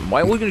all of them?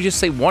 Why are we going to just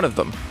say one of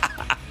them?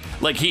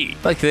 Like he.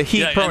 Like the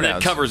he pronouns. And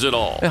that covers it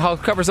all.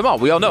 It covers them all.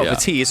 We all know if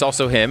it's he, it's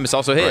also him, it's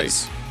also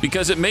his. Right.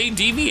 Because it may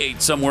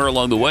deviate somewhere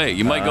along the way.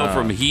 You might go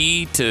from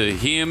he to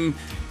him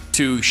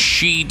to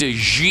she to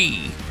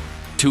she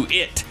to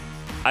it.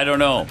 I don't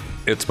know.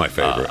 It's my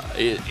favorite.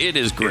 It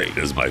is great. It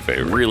is my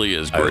favorite. It really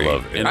is great. I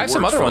love it. And I have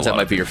some other ones that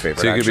might be your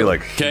favorite. So you could be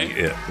like,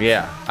 okay.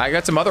 Yeah, I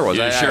got some other ones.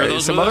 You share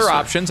those some with other us,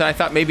 options, and I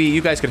thought maybe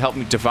you guys could help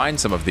me define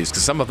some of these,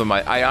 because some of them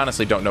I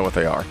honestly don't know what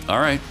they are. All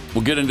right.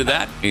 We'll get into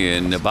that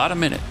in about a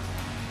minute.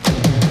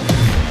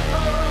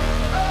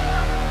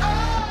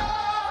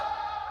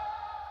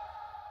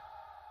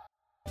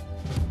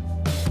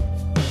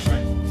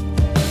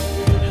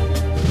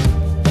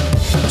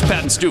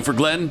 Pat and Stu for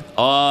Glenn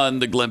on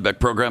the Glenn Beck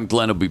program.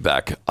 Glenn will be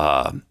back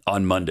on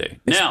Monday.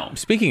 Now,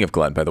 speaking of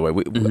Glenn, by the way,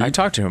 I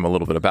talked to him a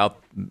little bit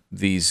about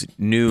these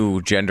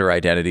new gender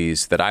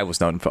identities that I was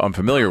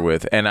unfamiliar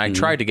with, and I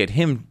tried to get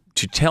him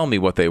to tell me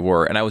what they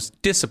were, and I was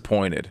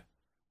disappointed.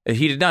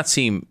 He did not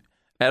seem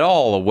at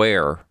all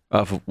aware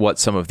of what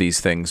some of these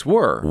things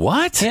were.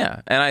 What?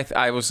 Yeah, and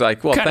I was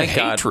like, well, thank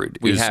God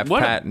we have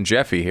Pat and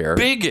Jeffy here.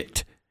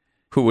 Bigot.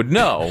 Who would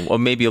know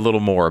maybe a little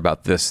more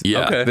about this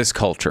this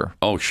culture.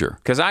 Oh, sure.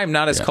 Because I'm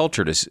not as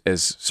cultured as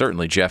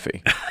certainly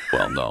Jeffy.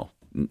 Well, no.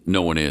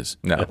 No one is.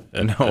 No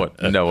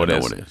one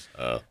is.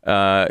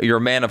 You're a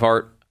man of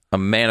art, a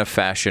man of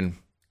fashion.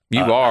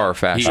 You are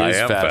fashion. I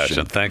am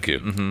fashion. Thank you.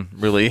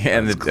 Mm-hmm. Really,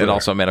 and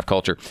also a man of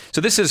culture.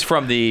 So this is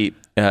from the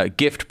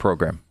GIFT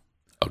program.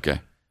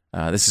 Okay.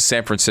 This is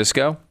San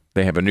Francisco.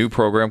 They have a new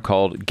program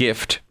called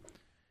GIFT.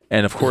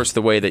 And, of course,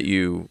 the way that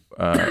you,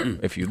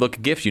 if you look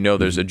at GIFT, you know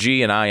there's a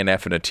G, an I, an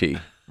F, and a T,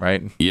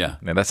 right? Yeah.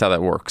 And that's how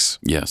that works.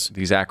 Yes.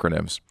 These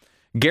acronyms.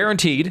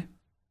 Guaranteed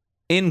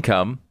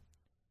income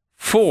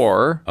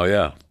for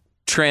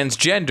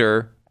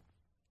transgender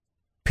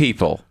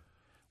people.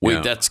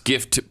 Wait, that's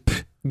GIFT.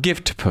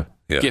 GIFT.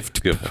 Yeah.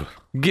 GIFT.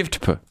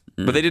 GIFT.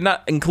 But they did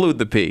not include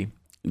the P.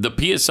 The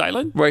P is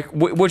silent? Right,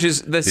 which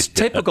is this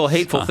typical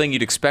hateful thing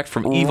you'd expect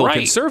from evil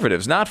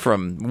conservatives, not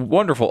from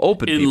wonderful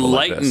open people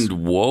like this.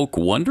 Enlightened, woke,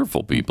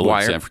 wonderful people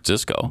in San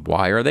Francisco.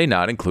 Why are they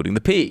not including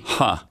the P?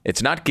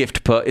 It's not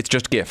gift, it's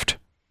just gift.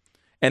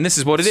 And this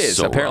is what it is.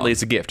 So apparently wrong.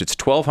 It's a gift. It's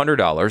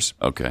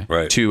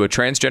 $1,200 to a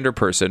transgender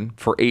person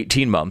for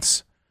 18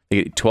 months.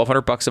 They get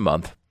 $1,200 a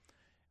month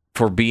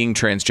for being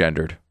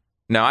transgendered.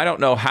 Now, I don't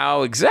know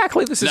how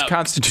exactly this is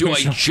constitutional.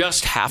 Do I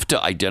just have to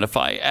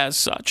identify as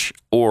such,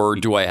 or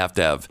do I have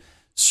to have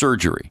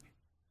surgery?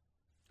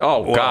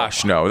 Oh,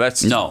 gosh, no.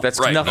 That's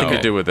nothing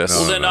to do with this.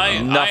 Well, then I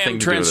am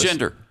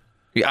transgender.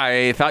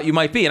 I thought you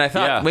might be, and I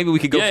thought maybe we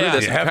could go through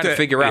this and kind of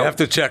figure out. You have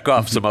to check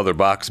off some other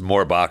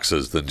more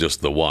boxes than just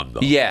the one,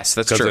 though. Yes,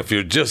 that's true.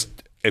 Because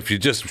if you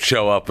just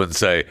show up and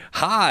say,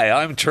 "Hi,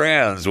 I'm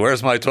trans.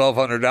 Where's my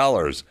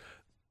 $1,200?"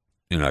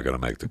 You're not going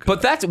to make the cut.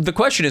 But the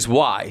question is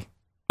why.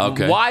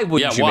 Okay. Why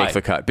wouldn't you make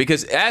the cut?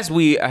 Because as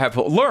we have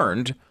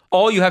learned,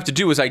 all you have to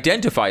do is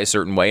identify a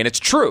certain way, and it's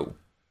true,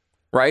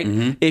 right?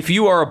 Mm-hmm. If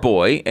you are a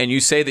boy and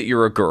you say that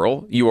you're a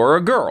girl, you are a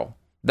girl.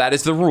 That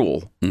is the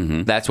rule.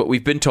 Mm-hmm. That's what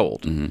we've been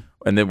told. Mm-hmm.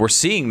 And then we're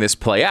seeing this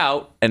play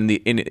out in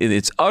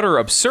its utter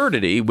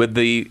absurdity with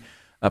the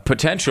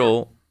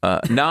potential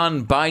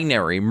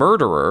non-binary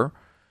murderer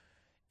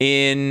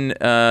in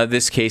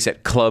this case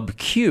at Club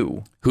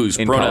Q, whose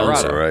in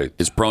pronouns Colorado.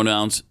 His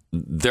pronouns,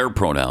 their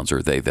pronouns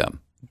are they, them.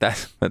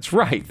 That's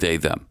right. They,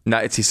 them.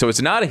 So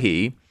it's not a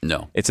he.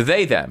 No. It's a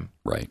they, them.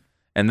 Right.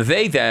 And the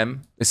they,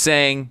 them is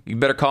saying, you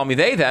better call me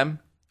they, them,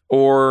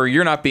 or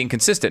you're not being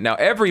consistent. Now,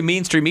 every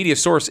mainstream media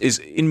source is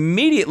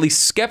immediately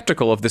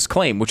skeptical of this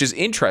claim, which is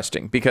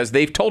interesting because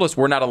they've told us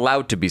we're not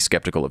allowed to be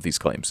skeptical of these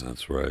claims.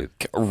 That's right.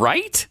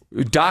 Right?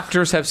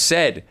 Doctors have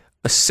said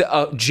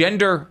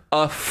gender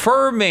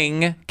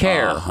affirming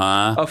care.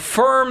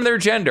 Affirm their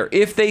gender.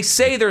 If they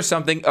say there's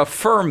something,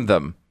 affirm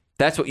them.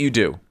 That's what you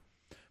do.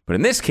 But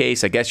in this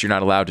case, I guess you're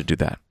not allowed to do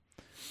that.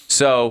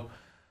 So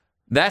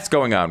that's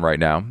going on right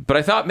now. But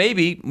I thought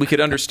maybe we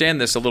could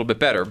understand this a little bit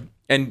better.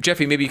 And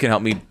Jeffy, maybe you can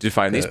help me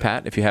define these,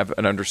 Pat, if you have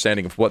an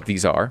understanding of what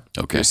these are.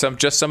 Okay. There's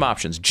just some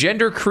options.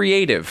 Gender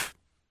creative.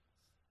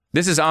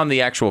 This is on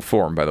the actual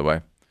form, by the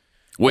way.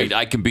 Wait,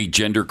 I can be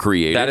gender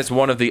creative? That is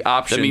one of the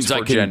options that means for I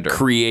can gender.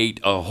 Create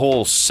a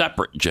whole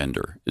separate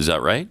gender. Is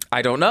that right?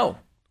 I don't know.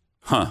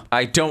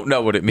 I don't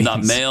know what it means.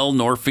 Not male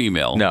nor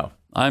female. No.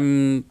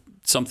 I'm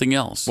something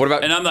else. What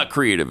about? And I'm not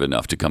creative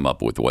enough to come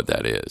up with what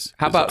that is.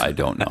 How about? I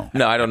don't know.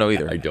 No, I don't know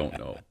either. I don't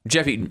know.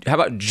 Jeffy, how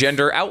about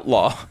gender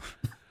outlaw?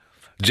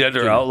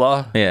 Gender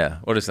outlaw? Yeah.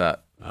 What is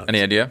that?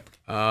 Any idea?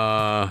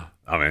 I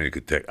mean,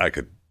 I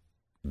could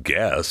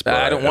guess, but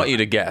I don't want you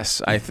to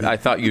guess. I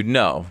thought you'd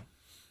know.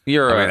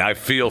 I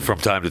feel from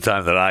time to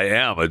time that I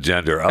am a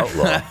gender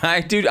outlaw.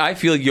 I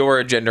feel you're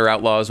a gender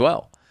outlaw as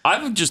well.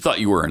 I just thought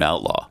you were an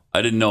outlaw.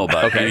 I didn't know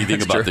about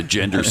anything about the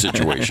gender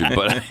situation,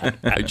 but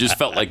I just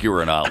felt like you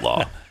were an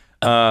outlaw.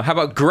 How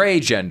about gray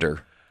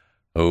gender?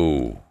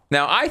 Oh.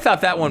 Now, I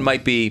thought that one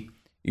might be,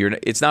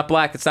 it's not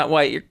black, it's not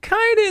white. You're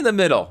kind of in the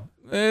middle,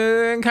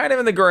 kind of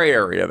in the gray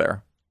area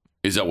there.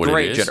 Is that what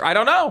gray it is? Gender. I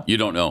don't know. You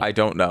don't know? I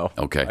don't know.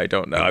 Okay. I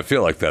don't know. I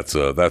feel like that's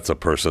a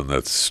person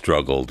that's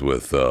struggled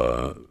with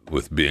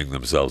being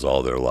themselves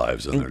all their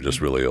lives, and they're just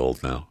really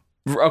old now.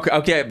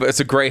 Okay, but it's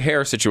a gray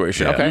hair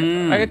situation. Yeah.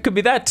 Okay, it could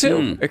be that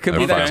too. It could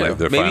be that too.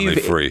 They're finally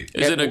free.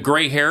 Is it a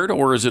gray haired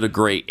or is it a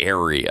gray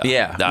area?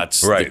 Yeah, that's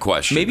the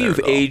question. Maybe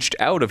you've aged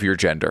out of your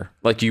gender,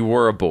 like you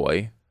were a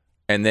boy,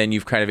 and then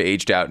you've kind of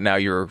aged out. Now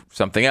you're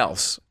something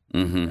else.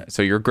 Mm-hmm.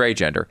 So you're gray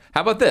gender.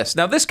 How about this?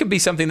 Now this could be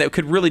something that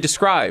could really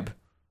describe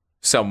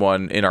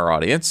someone in our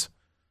audience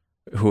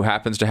who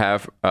happens to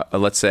have,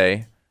 let's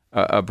say,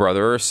 a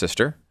brother or a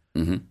sister.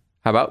 Mm-hmm.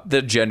 How about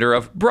the gender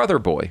of brother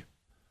boy?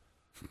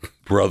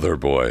 Brother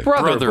boy.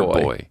 Brother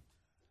boy.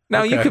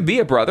 Now, you could be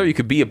a brother, you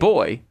could be a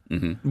boy.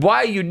 Mm-hmm.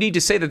 Why you need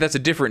to say that that's a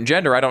different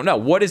gender, I don't know.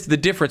 What is the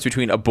difference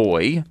between a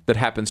boy that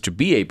happens to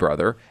be a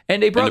brother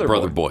and a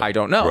brother boy? I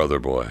don't know. Brother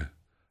boy.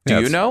 Do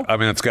you know? I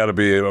mean, it's got to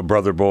be a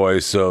brother boy,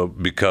 so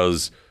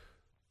because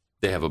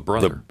they have a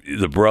brother.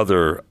 The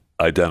brother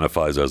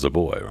identifies as a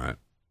boy, right?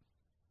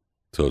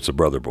 So it's a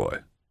brother boy.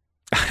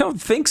 I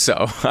don't think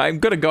so. I'm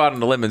going to go out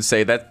on a limb and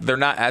say that they're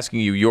not asking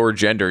you your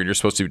gender, and you're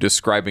supposed to be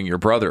describing your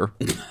brother.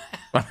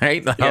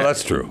 Right? Oh,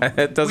 that's true.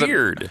 It doesn't.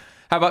 Weird.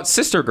 How about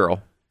sister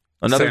girl?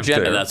 Another Same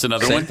gender. thing. That's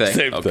another Same one? thing.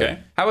 Same Okay. thing.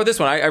 How about this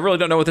one? I really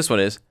don't know what this one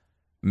is.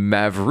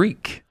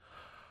 Maverick.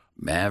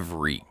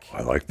 Maverick.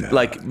 I like that.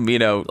 Like,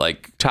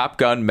 like Top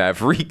Gun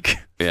Maverick.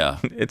 Yeah.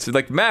 It's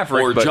like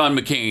Maverick. Or but John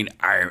McCain.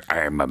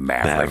 I'm a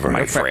maverick,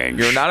 my friend.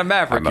 You're not a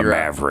maverick. I'm a you're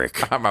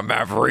maverick. I'm a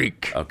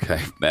maverick.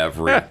 Okay,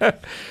 maverick.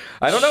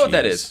 I don't know what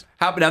that is.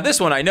 Now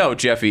this one I know,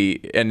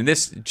 Jeffy, and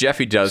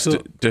Jeffy does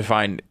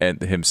define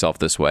himself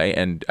this way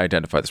and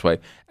identify this way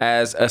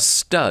as a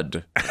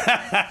stud.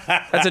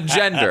 That's a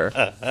gender.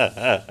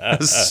 A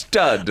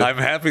stud. I'm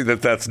happy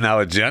that that's now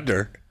a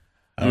gender.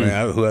 I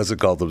mean, who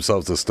hasn't called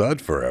themselves a stud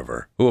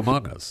forever? Who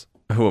among us?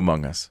 Who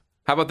among us?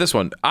 How about this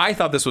one? I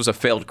thought this was a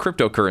failed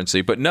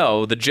cryptocurrency, but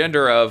no, the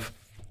gender of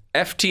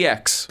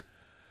FTX.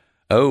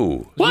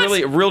 Oh, what?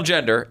 Really, real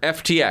gender,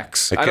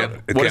 FTX.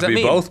 It can't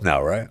be both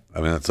now, right?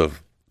 I mean, it's a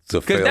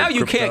because now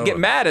you can't get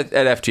mad at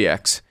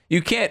FTX.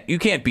 You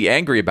can't be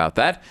angry about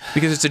that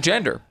because it's a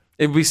gender.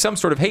 It would be some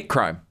sort of hate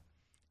crime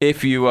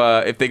if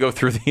they go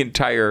through the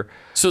entire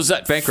is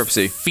that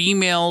bankruptcy.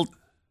 Female,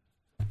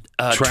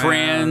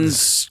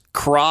 trans,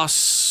 cross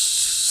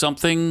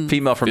something.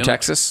 Female from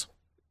Texas.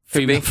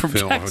 Female from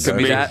Texas. Could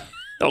be that.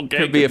 Okay,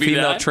 could be a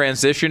female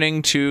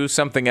transitioning to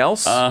something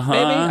else. Maybe,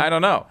 I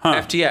don't know.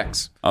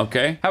 FTX.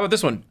 Okay. How about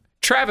this one?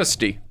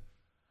 Travesty.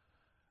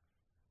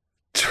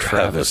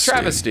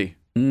 Travesty.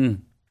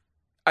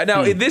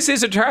 Now this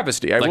is a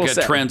travesty. I like will a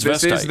say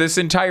transvestite. This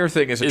entire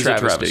thing is a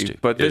travesty.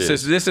 But this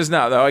is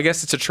not. Though I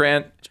guess it's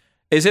a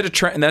Is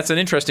it a and that's an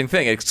interesting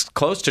thing. It's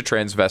close to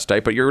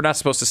transvestite, but you're not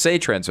supposed to say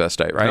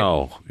transvestite, right?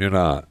 No, you're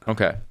not.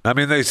 Okay. I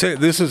mean, they say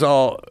this is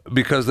all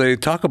because they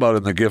talk about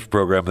in the gift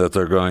program that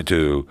they're going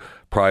to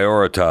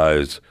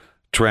prioritize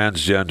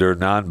transgender,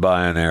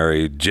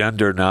 non-binary,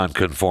 gender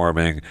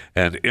non-conforming,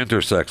 and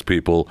intersex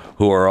people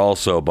who are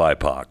also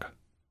BIPOC.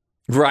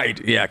 Right.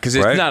 Yeah, because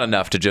it's not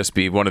enough to just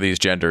be one of these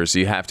genders.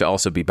 You have to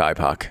also be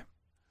BIPOC.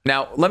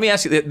 Now, let me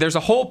ask you, there's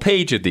a whole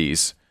page of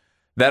these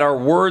that are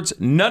words,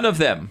 none of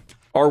them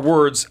are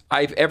words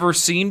I've ever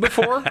seen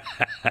before.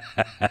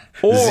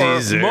 Or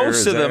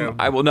most of them,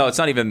 it's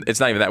not even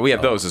that. We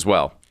have those as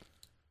well.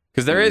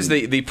 Because there is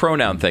the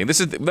pronoun thing.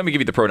 Let me give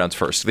you the pronouns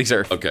first. These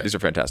are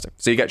fantastic.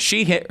 So you got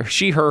she,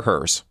 her,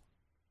 hers.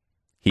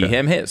 He,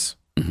 him, his.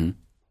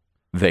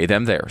 Mm-hmm. they,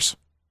 them, theirs.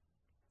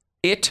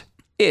 It,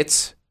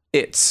 its.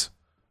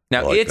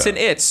 Now, like it's that. and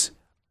its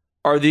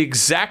are the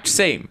exact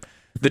same.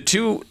 The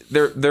two,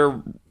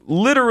 they're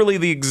literally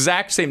the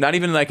exact same. Not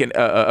even like an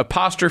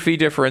apostrophe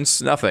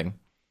difference. Nothing.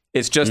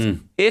 It's just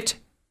it,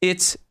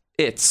 its.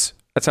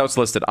 That's how it's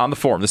listed on the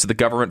form. This is the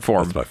government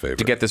form. That's my favorite.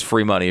 To get this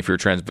free money if you're a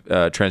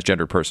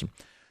transgender person.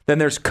 Then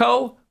there's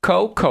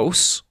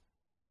kos.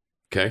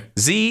 Okay.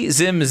 Z,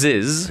 zim,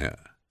 ziz. Yeah.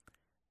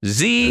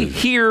 Z,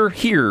 here,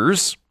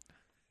 hears.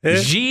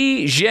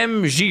 G,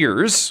 gem,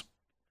 jeers.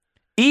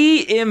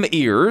 E, im,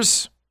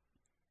 ears.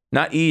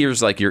 Not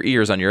ears like your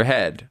ears on your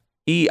head.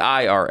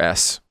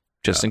 EIRS,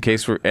 just in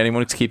case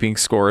anyone's keeping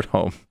score at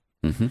home.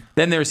 Mm-hmm.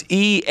 Then there's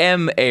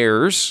EM,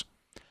 airs.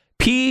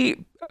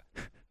 P,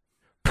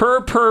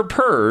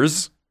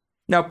 pers.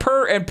 Now,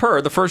 per and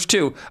per, the first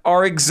two,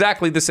 are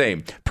exactly the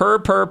same.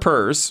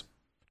 Pers.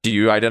 Do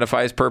you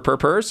identify as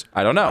pers?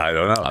 I don't know.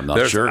 I'm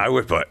not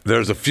sure. But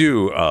there's a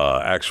few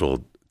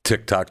actual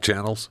TikTok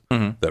channels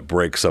that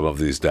break some of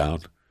these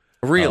down.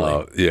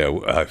 Really?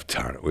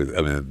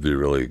 It'd be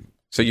really.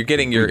 So you're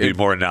getting be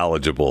more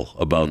knowledgeable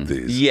about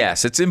these.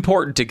 Yes, it's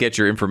important to get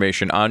your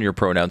information on your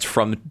pronouns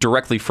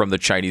directly from the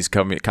Chinese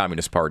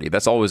Communist Party.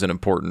 That's always an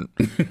important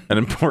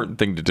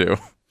thing to do.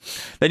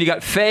 Then you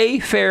got fey,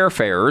 fair,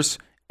 fairs,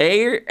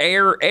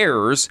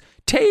 airs,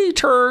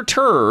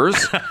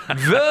 ters,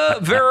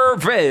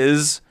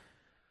 vez,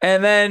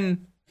 and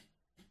then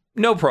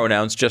no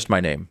pronouns, just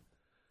my name.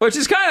 Which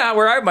is kind of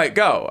where I might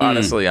go,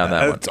 honestly, on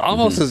that one. It's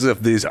almost as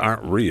if these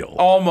aren't real.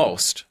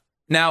 Almost.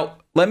 Now,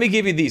 let me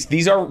give you these.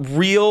 These are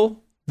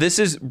real. This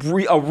is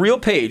a real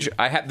page.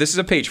 This is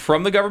a page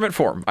from the government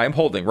form I am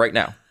holding right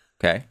now.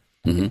 Okay?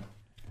 Mm-hmm.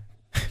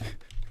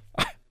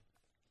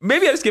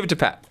 Maybe I just give it to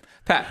Pat.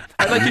 Pat,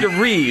 I'd like you to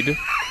read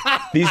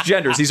these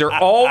genders. These are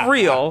all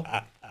real.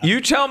 You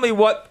tell me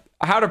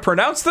how to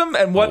pronounce them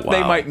and what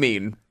they might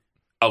mean.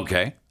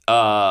 Okay.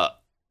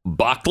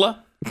 Bakla?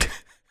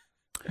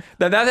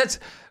 That's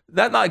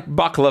not like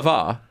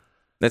baklava.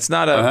 That's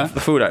not a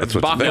food item.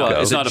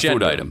 Baklava is not a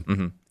food item.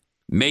 Mm-hmm.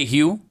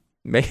 Mayhew?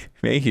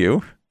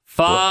 Mayhew.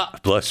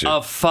 Bless you.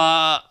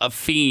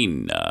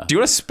 Fafine. Do you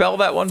want to spell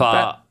that one?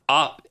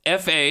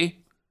 F-A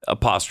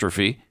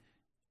apostrophe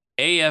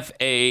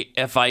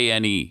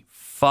A-F-A-F-I-N-E.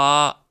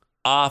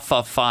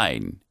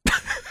 Fafine.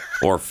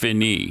 Or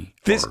fini.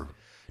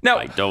 Now,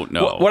 I don't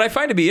know. What I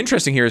find to be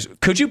interesting here is,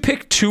 could you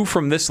pick two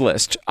from this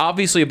list,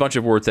 obviously a bunch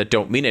of words that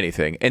don't mean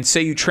anything, and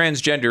say you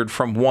transgendered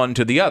from one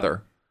to the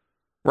other?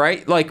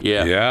 Right? Like,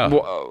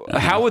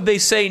 how would they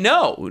say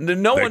no?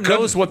 No one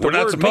knows what the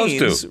word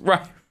means.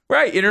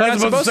 Right. You're not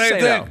supposed to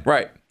say no.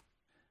 Right.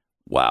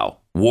 Wow.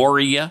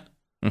 Warrior.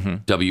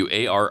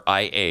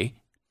 W-A-R-I-A.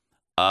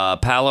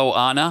 Palo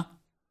Ana.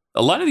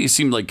 A lot of these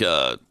seem like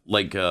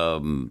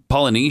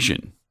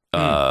Polynesian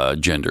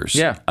genders.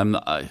 Yeah.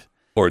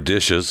 Or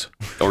dishes.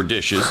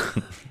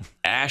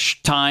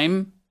 Ash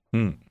time.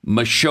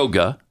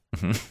 Mashoga.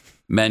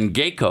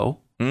 Mangeko.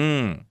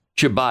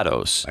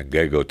 Chibatos.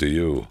 Mangeko to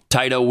you.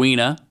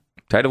 Titawina.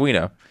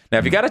 Now,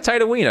 if you got a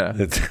Titawina,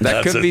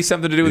 that could be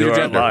something to do with your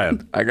gender.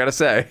 Lying. I got to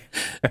say.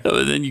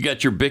 Then you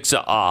got your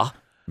Bixa-A.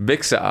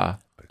 Aliha.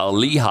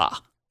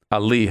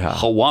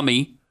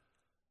 Hawami.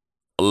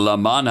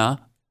 Lamana.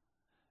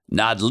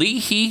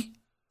 Nadlihi.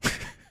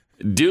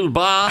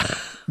 Dilba.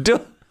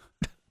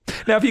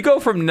 Now, if you go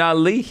from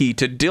Nalihi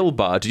to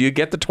Dilba, do you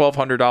get the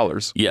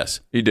 $1,200?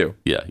 Yes. You do?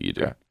 Yeah, you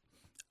do.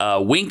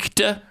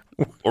 Winkta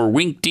or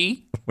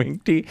Winkty.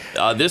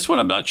 This one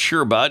I'm not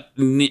sure about.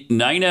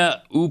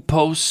 Nina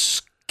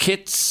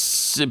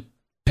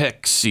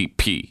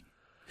Uposkitsepexipi.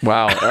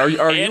 Wow. Are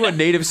you a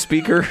native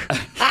speaker?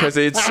 Because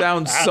it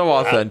sounds so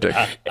authentic.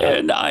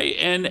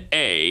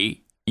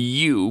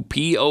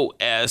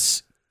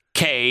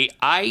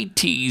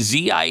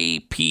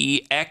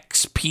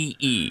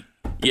 Ninauposkitzipexpe.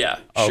 Yeah,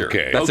 sure.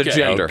 Okay. That's a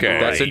gender. Okay.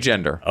 That's a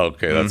gender.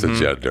 Okay, that's a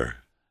gender.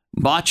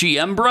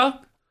 Machiembra.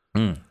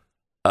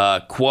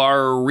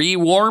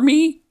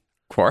 Quarrywarmy.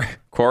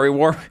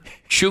 Quarrywarm.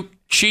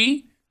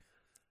 Chukchi.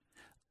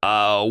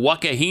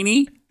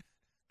 Wakahini.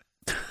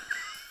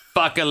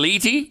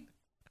 Fakaliti.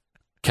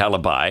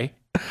 Calabai.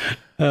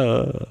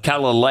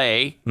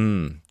 Kalalay.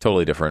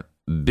 Totally different.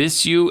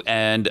 Bisu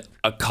and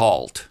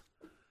occult.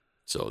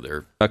 So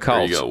there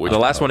cult. you go. The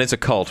last one is a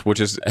cult, which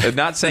is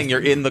not saying you're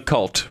in the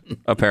cult,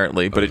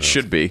 apparently, but it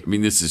should be. I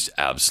mean, this is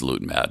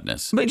absolute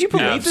madness. But do you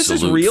believe this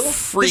is real?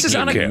 This is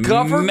on a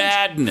government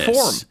madness.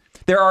 form.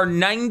 There are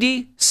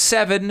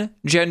 97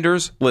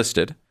 genders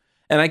listed.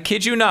 And I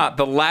kid you not,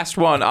 the last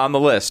one on the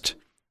list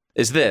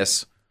is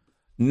this,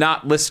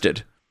 not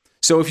listed.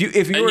 So if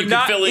you're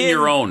not fill in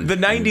your own. the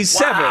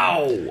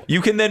 97,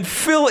 you can then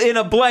fill in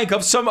a blank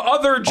of some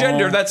other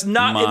gender that's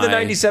not in the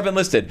 97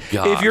 listed.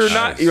 Gosh. If you're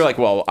not, you're like,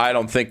 well, I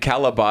don't think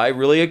Calabai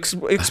really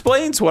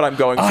explains what I'm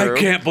going through. I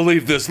can't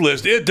believe this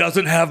list. It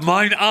doesn't have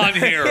mine on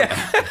here.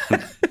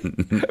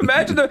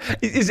 Imagine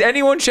is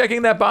anyone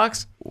checking that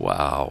box?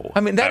 Wow.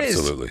 I mean,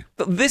 Absolutely.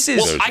 This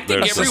is. Well, I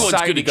think everyone's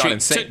going to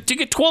change. To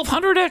get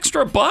 $1,200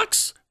 extra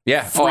bucks?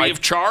 Yeah. Free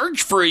of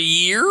charge for a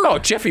year? Oh,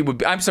 Jeffy,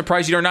 I'm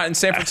surprised you're not in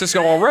San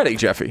Francisco already,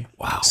 Jeffy.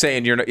 Wow.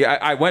 Saying you're not.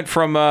 I went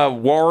from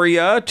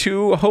Warrior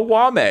to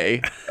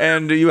Hawaii,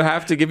 and you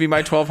have to give me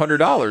my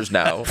 $1,200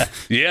 now.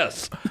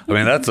 Yes. I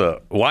mean,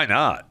 why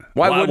not?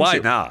 Why wouldn't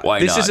you? Not? Why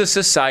this not? is a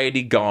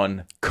society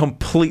gone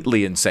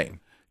completely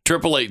insane.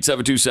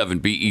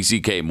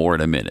 888-727-BECK. More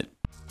in a minute.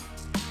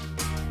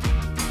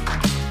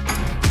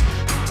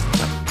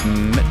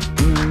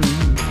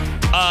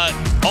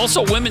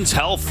 Also, Women's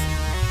Health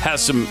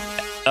has some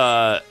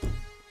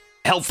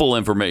helpful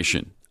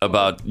information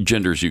about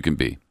genders you can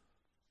be.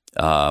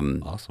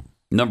 Awesome.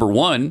 Number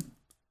one,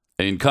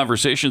 in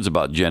conversations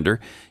about gender,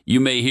 you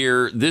may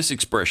hear this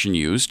expression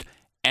used,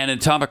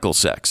 anatomical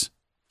sex.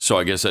 So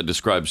I guess that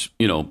describes,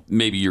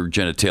 maybe your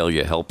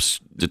genitalia helps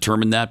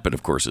determine that, but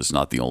of course it's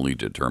not the only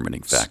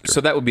determining factor. So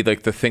that would be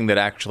like the thing that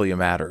actually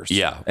matters.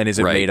 Yeah. And is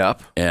it right. made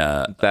up?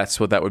 That's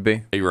what that would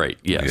be? Right,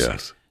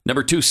 yes.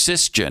 Number two,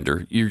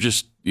 cisgender. You're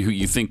just,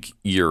 you think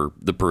you're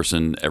the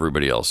person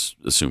everybody else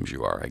assumes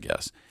you are, I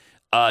guess.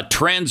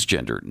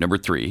 Transgender, number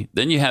three.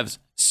 Then you have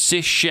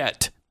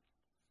cishet.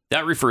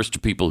 That refers to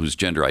people whose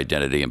gender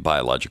identity and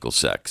biological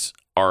sex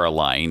are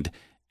aligned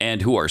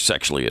and who are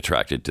sexually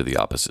attracted to the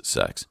opposite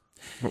sex.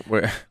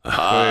 Wait.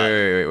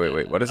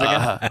 What is it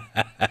again?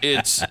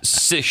 It's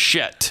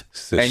cishet.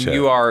 And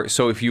you are,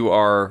 so if you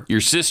are...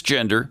 You're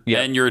cisgender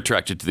and you're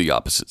attracted to the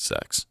opposite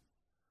sex.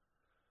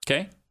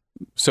 Okay?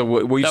 So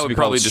we used to be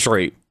called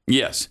straight.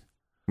 Yes.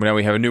 Now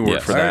we have a new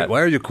word for that.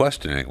 Why are you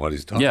questioning what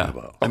he's talking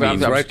about? I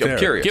mean, I'm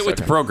curious. Get with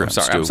the program,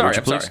 I'm sorry.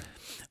 please?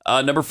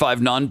 Number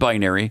five,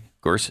 non-binary,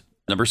 of course.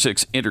 Number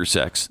six,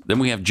 intersex. Then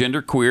we have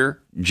genderqueer,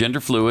 gender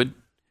fluid,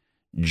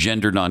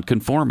 gender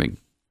non-conforming.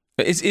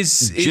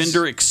 Is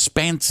gender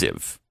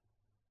expansive.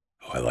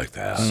 Oh, I like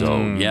that.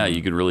 So, yeah,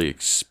 you can really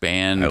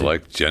expand. I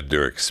like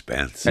gender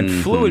expansive.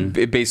 And fluid,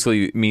 it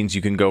basically means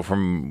you can go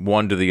from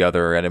one to the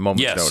other at a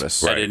moment's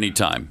notice. At any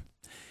time.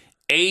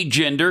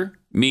 Agender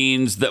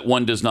means that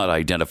one does not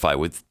identify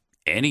with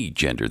any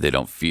gender. They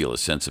don't feel a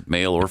sense of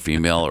male or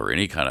female or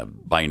any kind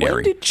of binary.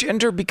 When did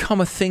gender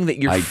become a thing that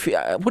you're...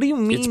 what do you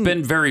mean? It's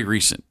been very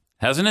recent,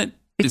 hasn't it?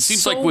 It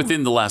seems like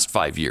within the last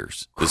 5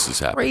 years this has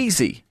happened.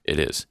 Crazy. It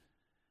is.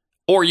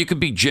 Or you could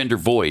be gender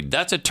void.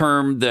 That's a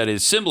term that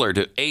is similar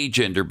to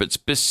agender, but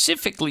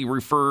specifically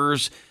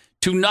refers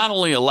to not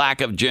only a lack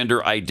of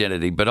gender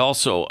identity, but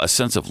also a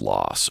sense of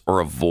loss or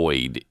a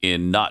void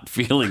in not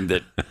feeling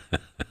that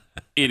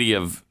any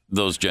of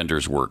those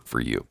genders work for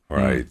you.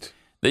 Right.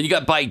 Then you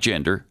got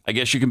bigender. I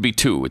guess you can be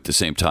two at the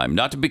same time.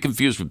 Not to be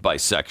confused with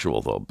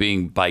bisexual, though.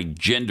 Being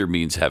bigender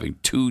means having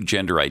two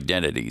gender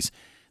identities.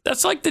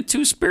 That's like the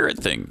two-spirit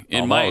thing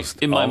in my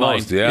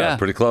mind. Yeah,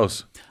 pretty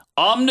close.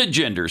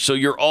 Omnigender. So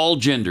you're all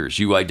genders.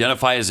 You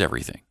identify as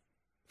everything.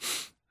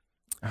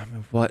 I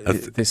mean, what?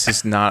 This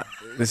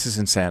is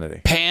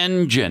insanity.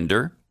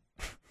 Pangender.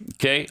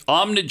 Okay.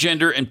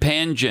 Omnigender and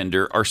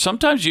pangender are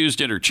sometimes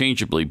used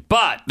interchangeably,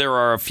 but there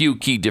are a few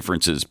key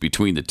differences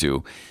between the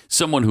two.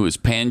 Someone who is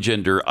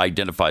pangender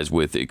identifies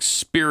with,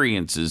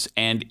 experiences,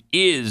 and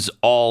is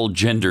all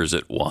genders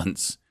at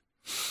once.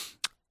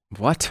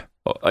 What?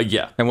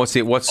 Yeah. And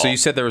so you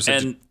said there was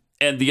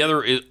and the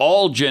other is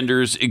all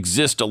genders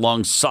exist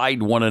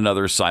alongside one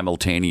another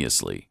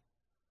simultaneously.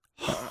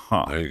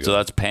 There you go. So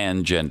that's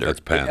pangender.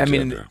 That's pangender. I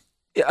mean,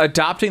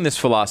 adopting this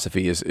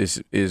philosophy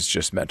is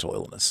just mental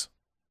illness.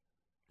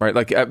 Right?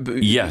 Like,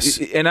 yes.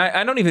 And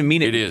I don't even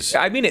mean it. It is.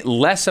 I mean it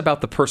less about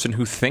the person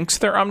who thinks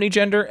they're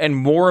omnigender and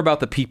more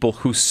about the people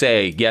who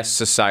say, yes,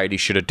 society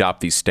should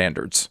adopt these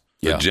standards.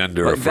 The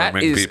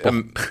gender-affirming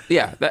people.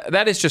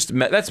 That is just,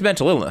 that's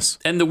mental illness.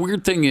 And the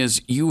weird thing is,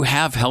 you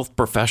have health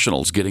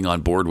professionals getting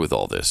on board with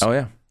all this. Oh,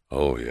 yeah.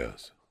 Oh,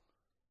 yes.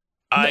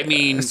 I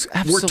mean,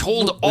 we're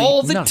told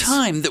all the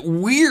time that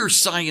we're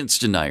science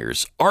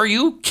deniers. Are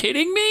you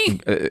kidding me?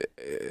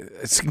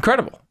 It's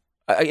incredible.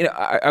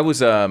 I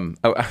was, I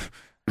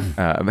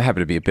happen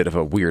to be a bit of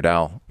a Weird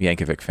Al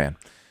Yankovic fan.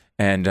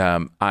 And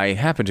I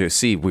happened to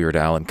see Weird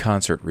Al in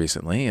concert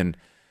recently, and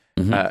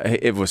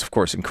it was, of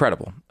course,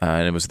 incredible,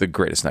 and it was the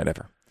greatest night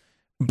ever.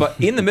 But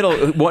in the middle,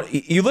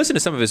 you listen to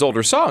some of his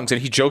older songs, and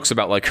he jokes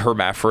about like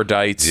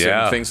hermaphrodites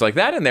and things like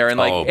that in there, and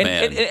like,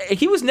 and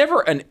he was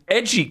never an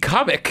edgy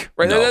comic,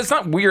 right? No. That's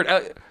not weird.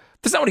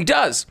 That's not what he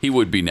does. He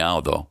would be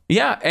now, though.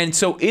 Yeah, and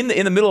so in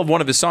the middle of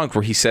one of his songs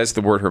where he says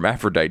the word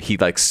hermaphrodite, he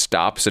like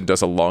stops and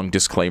does a long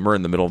disclaimer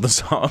in the middle of the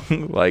song,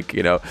 like,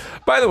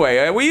 by the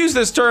way, we used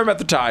this term at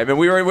the time, and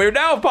we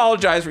now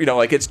apologize for,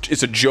 like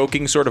it's a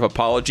joking sort of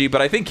apology,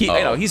 but I think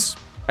he's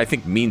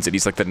means it.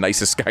 He's like the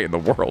nicest guy in the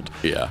world.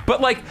 Yeah.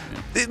 But like,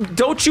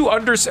 don't you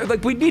understand?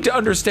 Like, we need to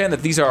understand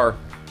that these are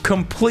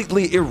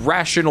completely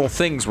irrational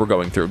things we're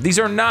going through. These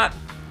are not.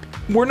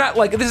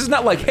 This is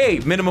not like, hey,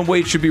 minimum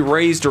wage should be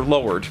raised or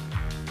lowered.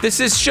 This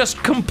is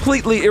just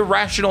completely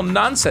irrational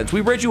nonsense.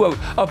 We read you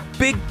a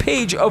big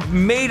page of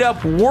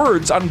made-up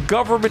words on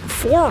government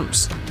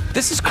forms.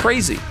 This is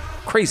crazy.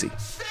 Crazy.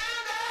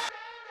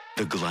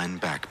 The Glenn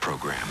Beck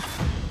Program.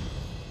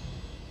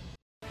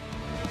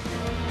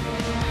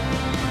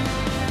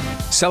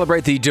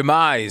 Celebrate the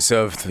demise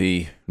of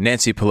the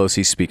Nancy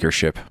Pelosi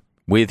speakership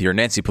with your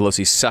Nancy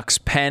Pelosi Sucks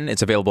pen.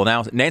 It's available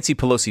now.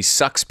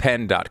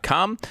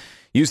 NancyPelosiSucksPen.com.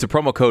 Use the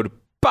promo code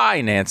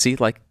BYNancy,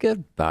 like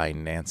goodbye,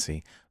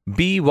 Nancy.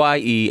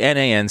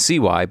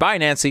 BYENANCY. Bye,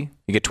 Nancy.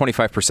 You get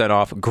 25%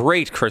 off.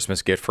 Great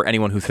Christmas gift for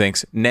anyone who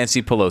thinks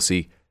Nancy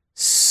Pelosi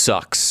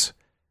sucks,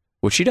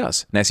 which she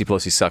does.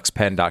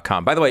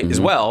 NancyPelosiSucksPen.com. By the way,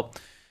 as well,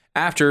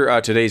 after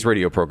today's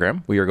radio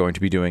program, we are going to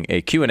be doing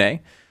a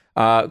Q&A,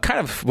 kind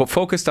of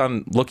focused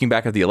on looking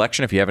back at the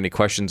election. If you have any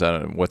questions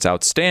on what's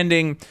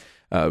outstanding,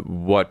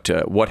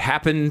 what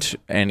happened,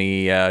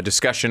 any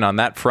discussion on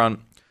that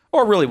front,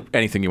 or really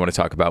anything you want to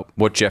talk about,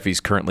 what Jeffy's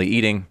currently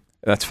eating,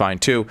 that's fine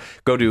too.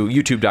 Go to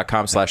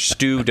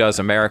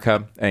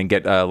youtube.com/StuDoesAmerica and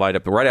get lined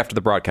up right after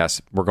the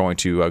broadcast. We're going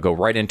to go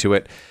right into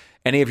it.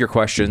 Any of your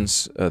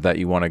questions that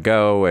you want to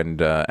go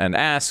and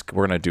ask,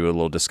 we're going to do a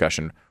little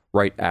discussion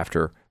right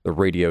after the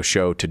radio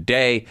show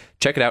today.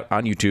 Check it out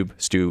on YouTube.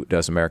 Stu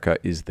Does America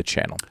is the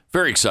channel.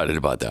 Very excited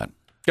about that.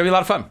 It'll be a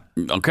lot of fun.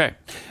 Okay.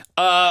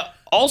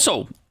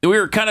 Also, we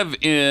were kind of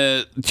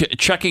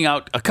checking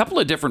out a couple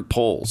of different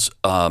polls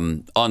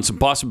on some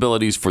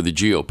possibilities for the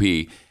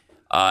GOP.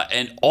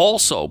 And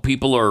also,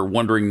 people are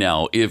wondering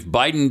now if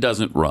Biden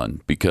doesn't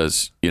run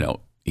because,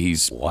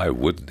 Why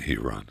wouldn't he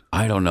run?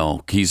 I don't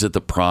know. He's at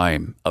the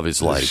prime of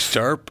his life.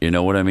 Sharp. You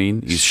know what I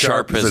mean? He's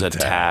sharp as a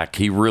tack.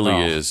 He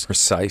really is.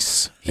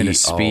 Precise in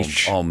his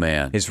speech. Oh,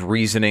 man. His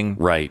reasoning.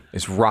 Right.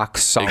 Is rock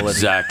solid.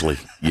 Exactly.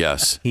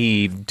 Yes.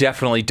 He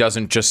definitely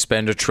doesn't just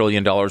spend $1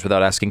 trillion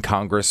without asking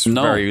Congress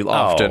very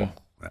often.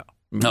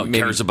 No, he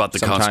cares about the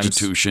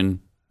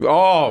Constitution.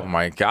 Oh,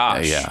 my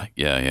gosh.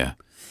 Yeah.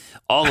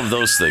 All of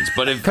those things.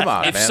 But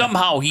if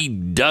somehow he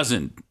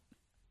doesn't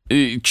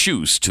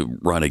choose to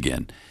run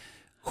again,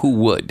 who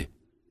would?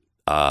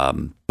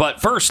 But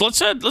first,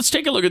 let's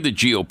take a look at the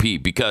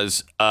GOP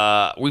because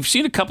we've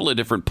seen a couple of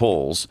different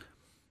polls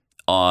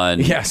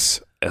on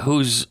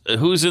who's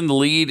in the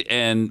lead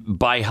and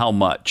by how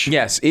much.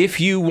 Yes, if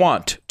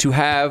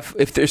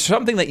there's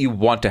something that you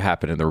want to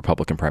happen in the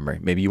Republican primary,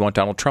 maybe you want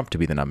Donald Trump to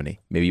be the nominee,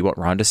 maybe you want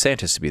Ron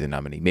DeSantis to be the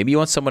nominee, maybe you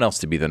want someone else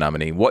to be the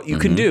nominee. What you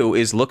can do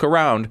is look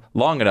around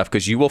long enough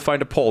because you will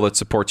find a poll that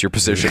supports your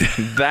position.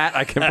 That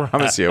I can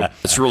promise you.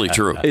 It's really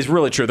true. It's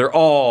really true. They're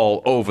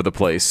all over the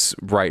place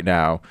right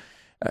now.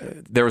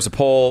 There was a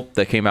poll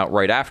that came out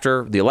right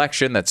after the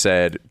election that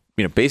said,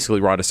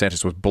 basically Ron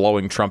DeSantis was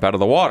blowing Trump out of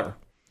the water.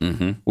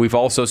 Mm-hmm. We've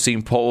also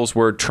seen polls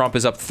where Trump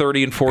is up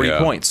 30 and 40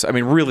 points. I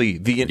mean, really,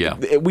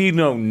 we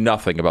know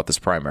nothing about this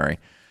primary.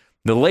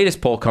 The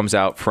latest poll comes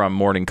out from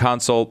Morning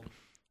Consult.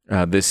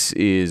 This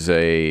is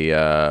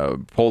a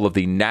poll of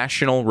the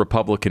National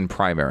Republican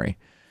Primary.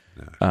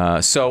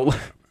 So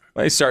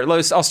I'll start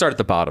at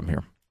the bottom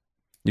here.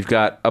 You've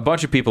got a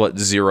bunch of people at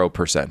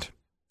 0%.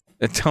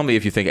 And tell me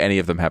if you think any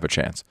of them have a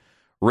chance.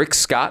 Rick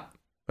Scott?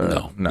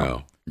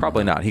 No.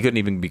 Probably not. He couldn't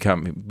even beat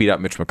up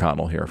Mitch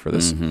McConnell here for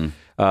this. Mm-hmm.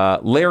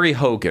 Larry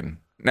Hogan.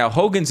 Now,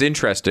 Hogan's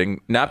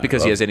interesting, not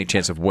because he has any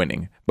chance of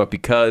winning, but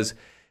because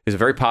he's a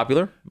very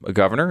popular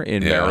governor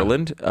in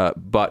Maryland,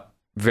 but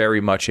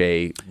very much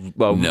a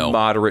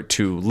moderate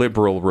to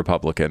liberal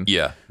Republican.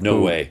 Yeah,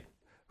 no way.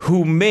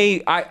 Who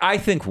may, I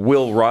think,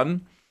 will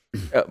run,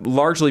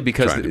 largely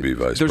because... Trying to be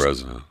vice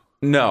president.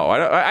 No,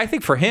 I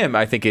think for him,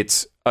 I think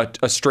it's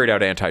a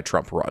straight-out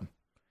anti-Trump run.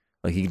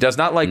 Like, he does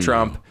not like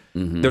Trump.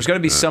 Mm-hmm. There's going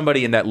to be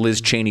somebody in that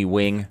Liz Cheney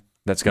wing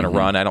that's going to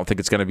run. I don't think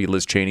it's going to be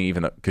Liz Cheney,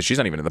 even because she's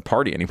not even in the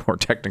party anymore,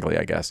 technically,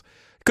 I guess.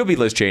 It could be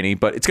Liz Cheney,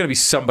 but it's going to be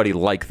somebody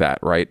like that,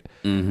 right?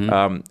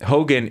 Mm-hmm.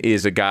 Hogan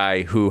is a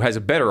guy who has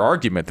a better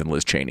argument than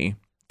Liz Cheney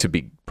to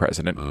be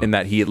president in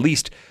that he at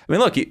least... I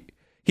mean, look,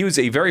 he was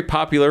a very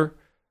popular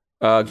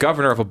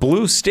governor of a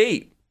blue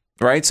state,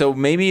 right? So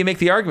maybe you make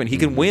the argument he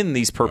can win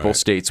these purple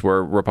states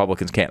where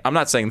Republicans can't. I'm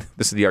not saying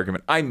this is the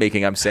argument I'm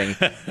making. I'm saying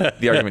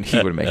the argument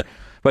he would make.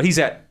 But he's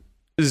at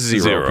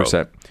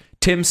 0%.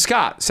 Tim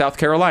Scott, South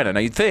Carolina. Now,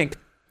 you'd think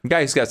the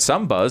guy who's got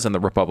some buzz on the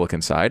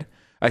Republican side.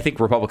 I think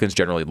Republicans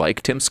generally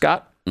like Tim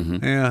Scott.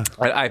 Mm-hmm. Yeah.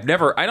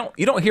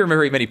 You don't hear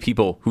very many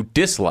people who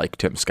dislike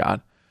Tim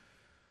Scott.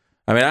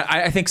 I mean,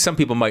 I think some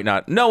people might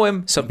not know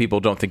him. Some people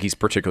don't think he's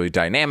particularly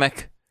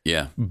dynamic.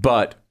 Yeah.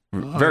 But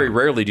very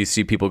rarely do you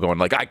see people going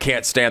like, I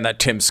can't stand that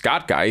Tim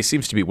Scott guy. He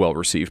seems to be well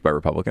received by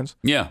Republicans.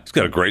 Yeah. He's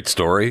got a great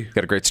story.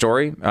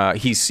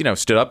 He's,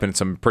 stood up in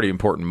some pretty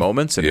important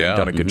moments and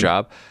done a good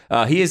job.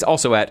 He is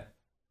also at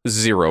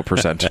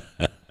 0%.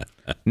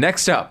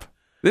 Next up,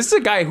 this is a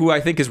guy who I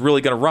think is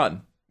really going to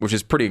run, which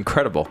is pretty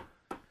incredible.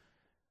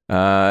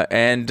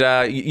 In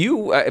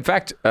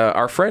fact,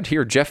 our friend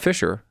here, Jeff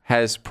Fisher,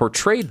 has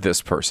portrayed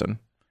this person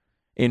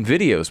in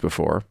videos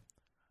before.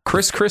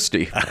 Chris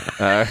Christie.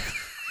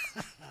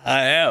 I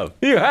have.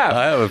 You have.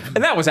 I have.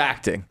 And that was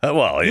acting.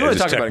 Well, you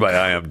just check my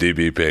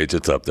IMDb page.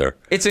 It's up there.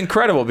 It's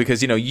incredible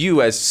because,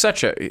 you as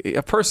such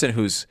a person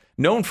who's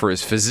known for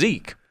his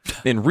physique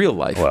in real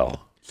life.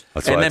 Well,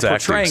 that's and what then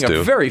portraying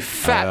a very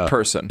fat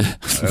person.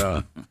 That's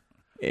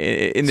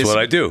what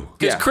I do.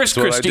 Because Chris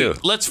Christie,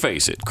 let's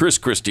face it, Chris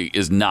Christie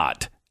is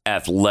not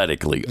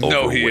athletically overweight.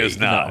 No, he is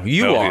not. No,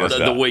 you are.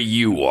 The way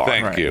you are.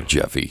 Thank you.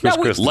 Jeffy.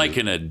 Like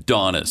an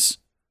Adonis,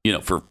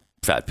 for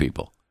fat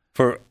people.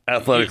 For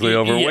athletically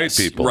overweight Yes,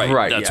 people.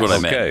 Right. That's what I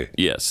meant. Okay.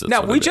 Yes.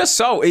 Now, we just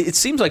saw, it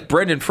seems like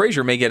Brendan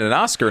Fraser may get an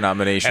Oscar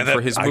nomination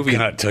for his movie, I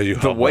cannot tell you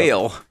The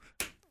Whale.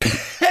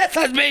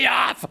 Pisses me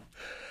off.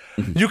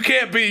 You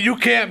have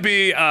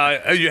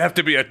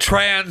to be a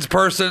trans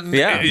person.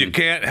 Yeah. You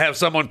can't have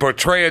someone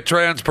portray a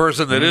trans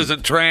person that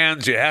isn't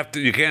trans. You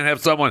can't have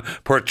someone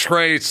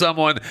portray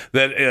someone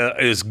that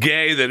is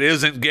gay that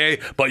isn't gay.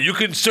 But you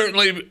can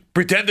certainly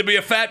pretend to be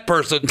a fat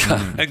person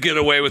and get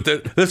away with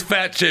it. This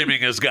fat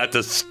shaming has got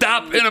to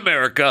stop in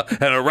America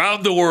and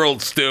around the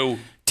world, Stu.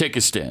 Take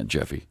a stand,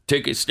 Jeffy.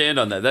 Take a stand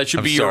on that. That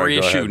should be sorry,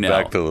 your go issue ahead. now.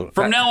 Back to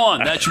From now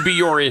on, that should be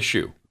your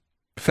issue.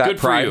 Fat Good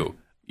pride. for you.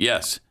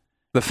 Yes.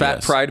 The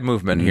fat pride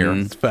movement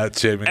here. Fat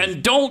shaming.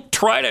 And don't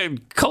try to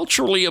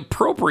culturally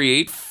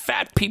appropriate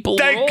fat people.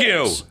 Thank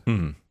roles.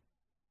 you.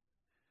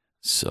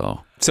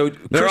 So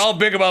they're all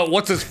big about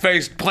what's his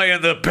face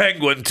playing the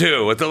Penguin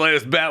too at the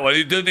latest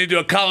Batman. Didn't he do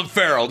a Colin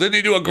Farrell? Didn't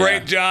he do a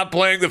great job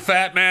playing the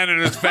fat man in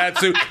his fat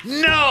suit?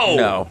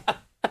 No,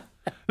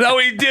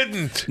 he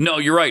didn't. No,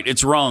 you're right.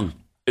 It's wrong.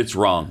 It's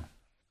wrong.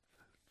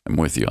 I'm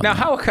with you on Now,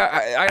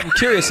 that. I'm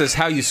curious as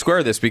how you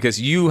square this,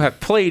 because you have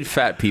played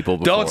fat people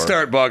before. Don't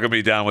start bogging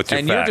me down with your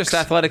and facts. you're just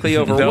athletically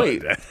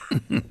overweight. I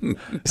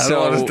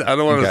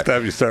don't want to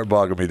have you start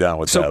bogging me down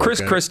with that. So Chris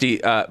Christie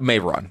may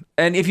run.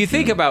 And if you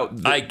think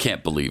about I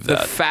can't believe the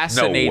that.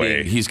 fascinating, No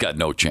way. He's got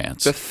no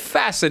chance. the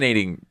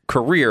fascinating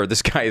career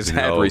this guy has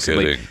had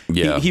recently. kidding.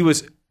 Yeah. He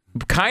was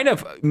kind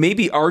of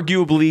maybe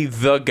arguably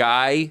the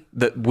guy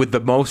that with the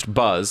most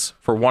buzz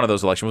for one of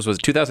those elections. Was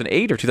it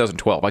 2008 or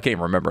 2012? I can't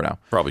even remember now.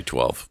 Probably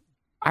 12.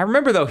 I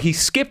remember, though, he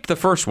skipped the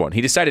first one.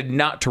 He decided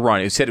not to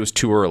run. He said it was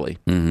too early,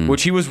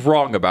 which he was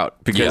wrong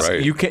about, because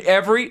you can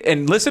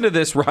and listen to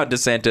this, Ron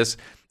DeSantis.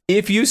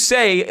 If you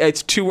say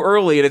it's too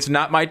early and it's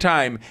not my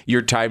time,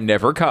 your time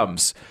never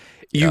comes.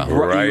 You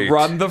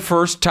run the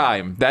first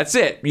time. That's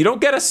it. You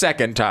don't get a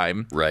second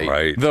time.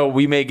 Right. Though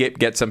we may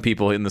get some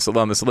people on this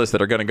list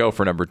that are going to go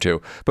for number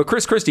 2. But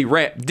Chris Christie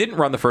didn't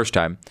run the first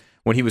time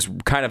when he was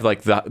kind of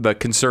like the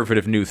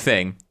conservative new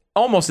thing.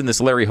 Almost in this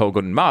Larry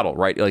Hogan model,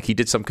 right? Like he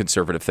did some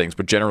conservative things,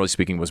 but generally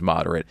speaking was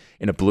moderate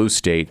in a blue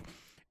state.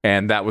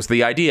 And that was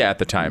the idea at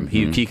the time.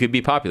 He could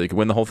be popular. He could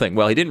win the whole thing.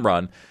 Well, he didn't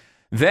run.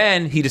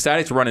 Then he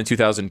decided to run in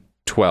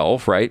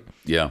 2012, right?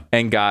 Yeah.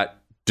 And got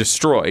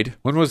destroyed.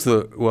 When was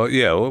the, or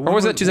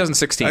was that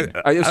 2016? It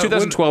was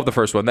 2012, the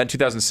first one, then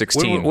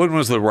 2016. When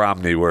was the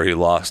Romney where he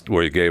lost,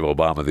 where he gave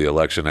Obama the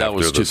election after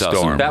was the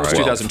storm? That was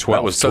 2012.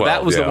 That was so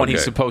that was the one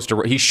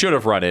okay. he should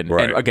have run in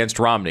and against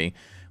Romney,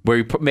 where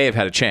he may have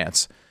had a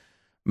chance.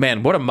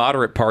 Man, what a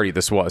moderate party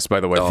this was, by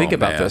the way. Think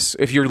about this.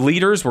 If your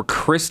leaders were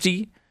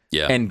Christie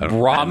and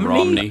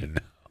Romney.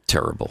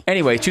 Terrible.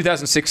 Anyway,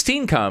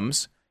 2016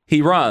 comes.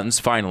 He runs,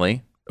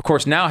 finally. Of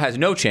course, now has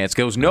no chance,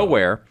 goes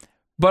nowhere.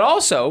 But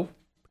also,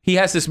 he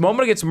has this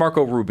moment against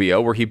Marco Rubio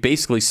where he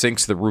basically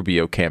sinks the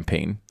Rubio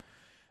campaign.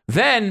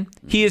 Then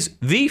he is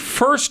the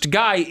first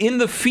guy in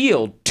the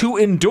field to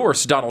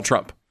endorse Donald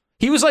Trump.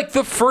 He was like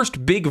the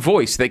first big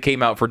voice that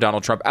came out for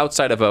Donald Trump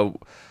outside of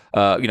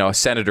a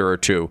senator or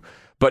two.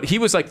 But he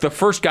was like the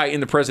first guy in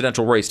the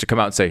presidential race to come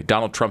out and say,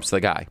 Donald Trump's the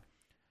guy.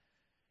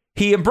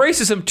 He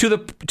embraces him to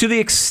the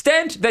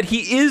extent that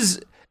he is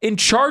in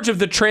charge of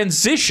the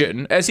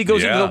transition as he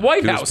goes into the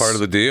White House. He was part of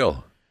the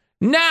deal.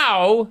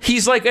 Now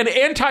he's like an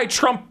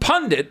anti-Trump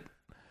pundit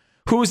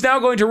who's now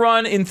going to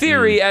run, in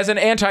theory, as an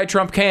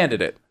anti-Trump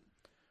candidate.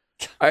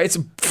 It's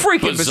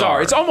freaking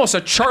bizarre. It's almost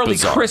a Charlie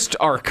Crist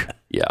arc.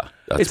 Yeah.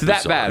 It's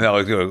that bad. No,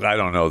 I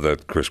don't know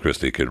that Chris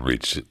Christie can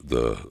reach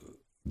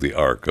the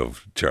arc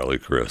of Charlie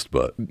Crist,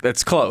 but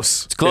that's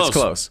close. It's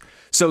close.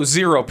 So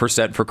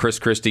 0% for Chris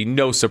Christie.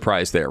 No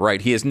surprise there,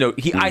 right? He has no.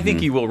 I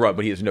think he will run,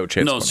 but he has no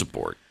chance. No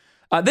support.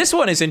 This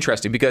one is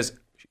interesting because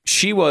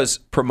she was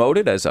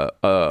promoted as a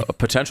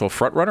potential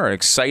frontrunner, an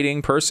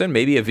exciting person,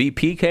 maybe a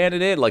VP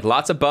candidate, like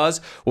lots of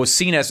buzz. Was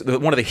seen as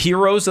one of the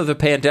heroes of the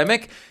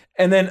pandemic,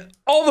 and then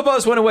all the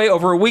buzz went away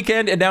over a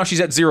weekend, and now she's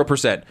at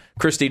 0%.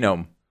 Kristi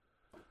Noem.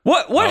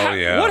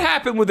 What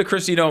happened with the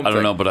Kristi Noem thing? I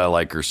don't know, but I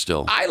like her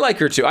still. I like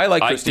her too. I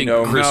like Kristi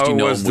Noem. Kristi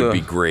Noem would be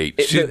great.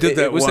 She did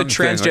that. It was one the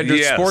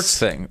transgender sports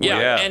thing.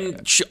 Yeah,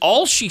 and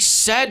all she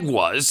said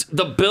was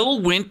the bill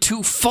went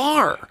too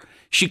far.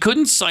 She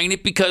couldn't sign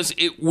it because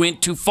it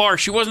went too far.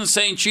 She wasn't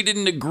saying she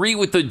didn't agree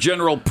with the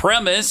general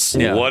premise.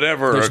 Yeah.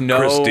 Whatever,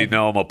 Kristi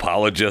Noem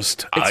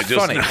apologist. It's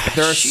funny.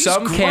 There are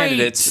some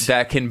candidates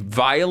that can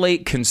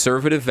violate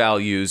conservative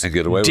values and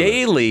get away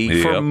daily with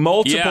it. for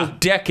multiple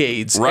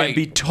decades and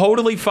be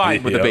totally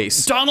fine with the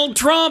base. Donald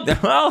Trump.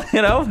 Well,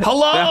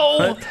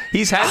 hello.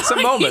 He's had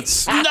some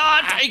moments.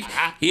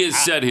 He has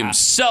said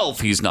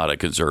himself he's not a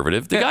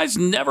conservative. The guy's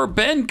never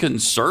been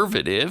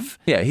conservative.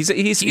 Yeah, he's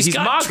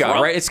MAGA,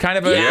 Trump. Right? It's kind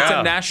of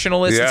a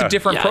nationalist. It's a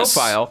different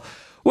profile,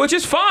 which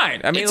is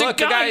fine. I mean, look,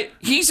 the guy.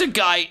 He's a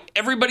guy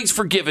everybody's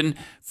forgiven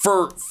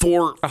for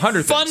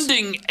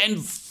funding and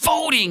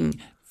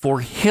voting for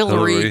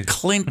Hillary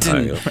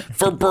Clinton,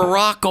 for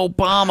Barack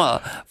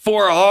Obama,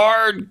 for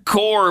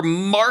hardcore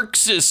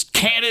Marxist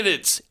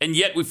candidates. And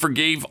yet we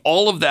forgave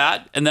all of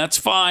that, and that's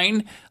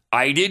fine.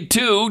 I did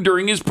too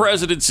during his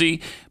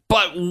presidency.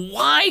 But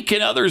why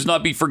can others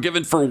not be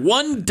forgiven for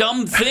one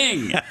dumb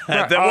thing?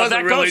 That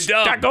wasn't really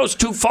dumb. That goes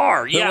too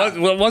far. Yeah, it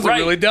wasn't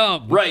really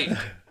dumb. Right.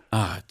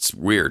 It's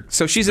weird.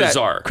 So she's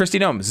bizarre. At Kristi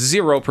Noem,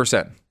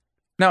 0%.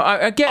 Now,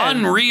 again,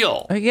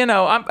 unreal.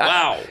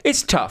 Wow.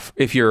 It's tough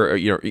if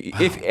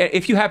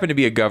if you happen to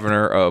be a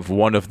governor of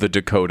one of the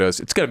Dakotas.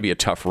 It's going to be a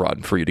tough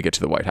run for you to get to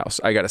the White House.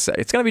 I got to say,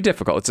 it's going to be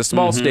difficult. It's a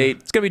small state.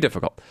 It's going to be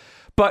difficult.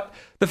 But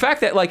the fact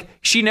that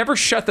she never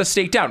shut the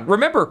state down.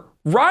 Remember,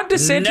 Ron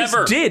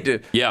DeSantis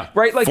did. Yeah.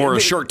 Right. For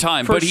a short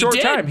time. For a short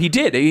time, he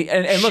did.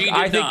 And look,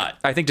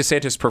 I think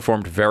DeSantis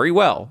performed very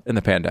well in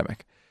the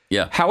pandemic.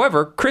 Yeah.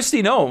 However,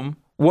 Kristi Noem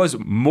was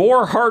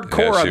more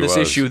hardcore on this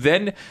issue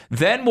than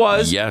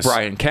was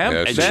Brian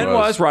Kemp, then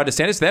was Ron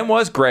DeSantis, then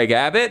was Greg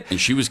Abbott.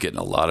 And she was getting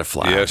a lot of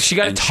flack. Yes. She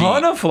got a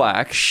ton of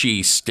flack.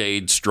 She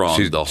stayed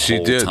strong the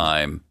whole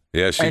time.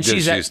 Yeah, she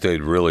did. She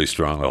stayed really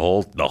strong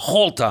the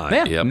whole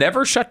time. Yeah,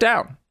 never shut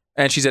down.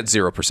 And she's at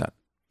 0%.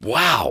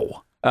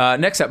 Wow.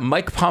 Next up,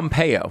 Mike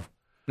Pompeo.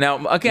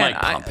 Now, again,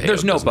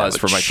 there's no buzz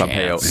for Mike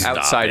Pompeo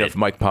outside of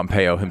Mike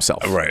Pompeo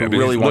himself, who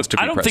really wants to be president.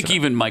 I don't think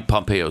even Mike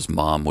Pompeo's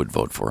mom would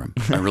vote for him.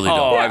 I really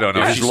don't. I don't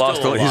know. He's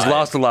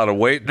lost a lot of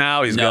weight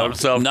now. He's got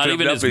himself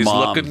trimmed up. He's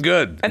looking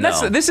good. And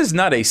this is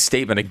not a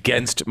statement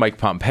against Mike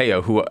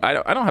Pompeo, who I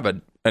don't have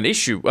an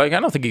issue. I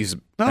don't think he's.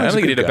 I don't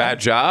think he did a bad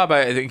job.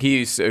 I think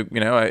he's.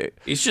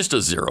 He's just a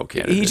zero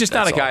candidate. He's just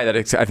not a guy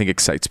that I think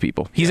excites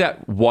people. He's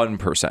at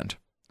 1%.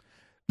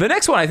 The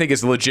next one I think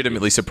is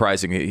legitimately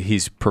surprising.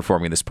 He's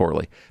performing this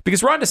poorly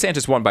because Ron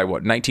DeSantis won by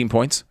what? 19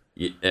 points?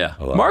 Yeah.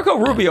 Marco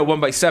Rubio won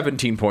by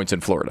 17 points in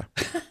Florida.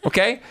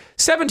 Okay?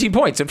 17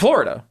 points in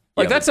Florida.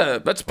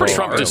 That's pretty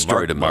Trump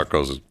destroyed him.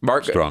 Marco's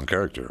a strong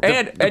character.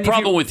 And the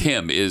problem with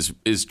him is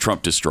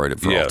Trump destroyed him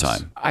for all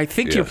time. I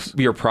think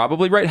you're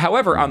probably right.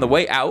 However, on the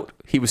way out,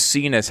 he was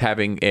seen as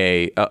having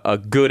a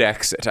good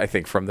exit, I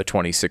think, from the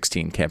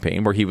 2016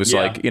 campaign, where he was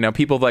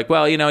people like,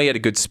 well, he had a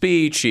good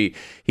speech. He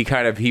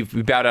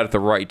bowed out at the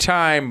right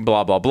time,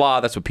 blah, blah, blah.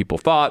 That's what people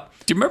thought.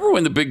 Do you remember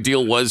when the big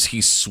deal was he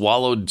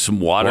swallowed some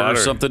water or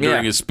something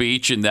during his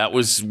speech, and that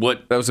was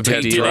a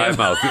big deal?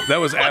 That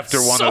was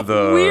after one of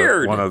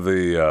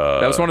the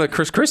that was one of the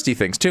Chris Christie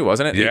things too,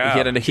 wasn't it?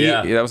 Yeah.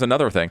 That was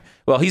another thing.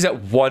 Well, he's at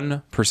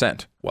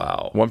 1%.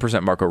 Wow.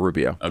 1% Marco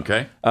Rubio.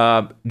 Okay.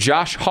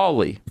 Josh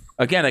Hawley.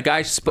 Again, a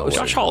guy.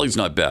 Josh Hawley's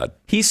not bad.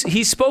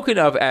 He's spoken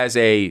of as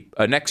a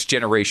next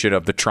generation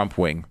of the Trump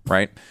wing,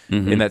 right?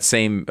 In that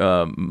same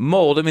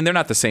mold. I mean, they're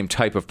not the same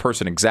type of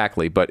person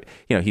exactly, but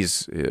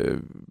he's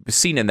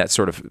seen in that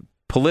sort of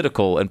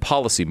political and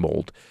policy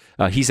mold.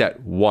 He's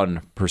at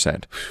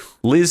 1%.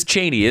 Liz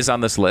Cheney is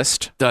on this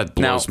list. That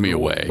blows me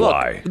away.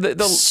 Why?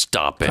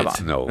 Stop it. Come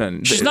on. No.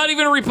 She's not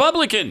even a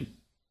Republican.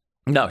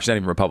 No, she's not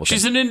even Republican.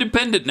 She's an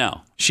independent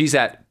now. She's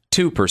at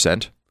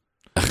 2%.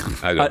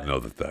 I don't know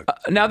that.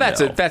 Now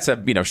that's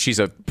a she's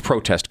a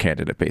protest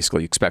candidate,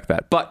 basically. You expect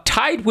that. But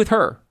tied with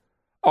her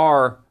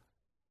are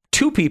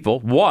two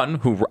people. One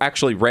who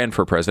actually ran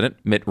for president,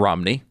 Mitt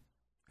Romney,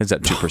 is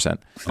at 2%.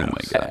 Oh my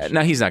gosh!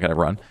 Now he's not going to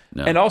run.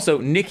 No. And also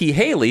Nikki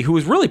Haley, who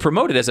was really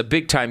promoted as a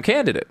big time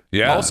candidate.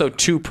 Yeah. Also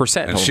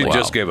 2%. And she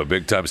just gave a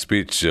big time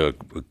speech a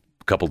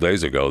couple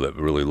days ago that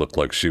really looked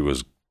like she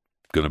was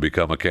going to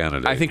become a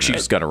candidate. I think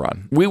she's going to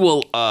run. We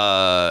will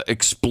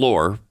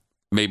explore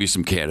maybe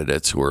some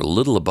candidates who are a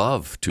little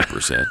above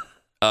 2%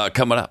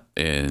 coming up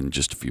in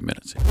just a few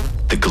minutes.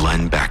 The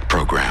Glenn Beck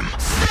Program.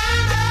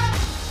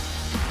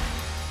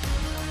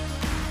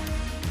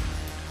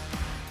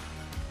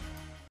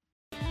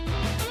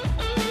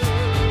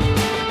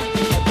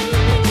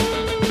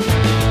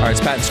 All right,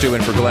 it's Pat and Stu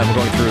in for Glenn. We're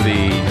going through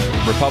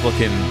the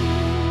Republican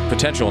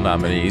potential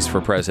nominees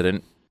for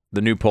president. The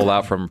new poll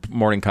out from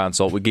Morning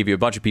Consult. We gave you a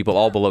bunch of people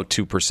all below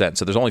 2%.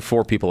 So there's only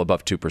 4 people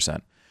above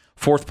 2%.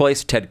 Fourth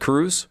place, Ted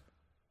Cruz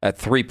at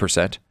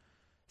 3%.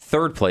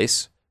 Third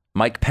place,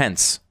 Mike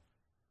Pence,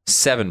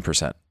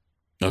 7%.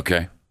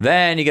 Okay.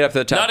 Then you get up to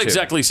the top Not two.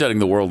 exactly setting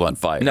the world on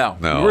fire. No.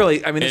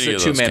 Really, I mean, this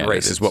is a two-man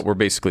race is what we're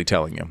basically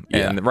telling you.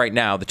 Yeah. And right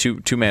now, the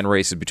two-man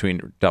race is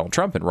between Donald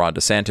Trump and Ron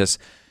DeSantis.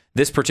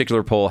 This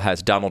particular poll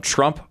has Donald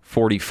Trump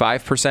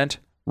 45%,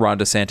 Ron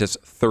DeSantis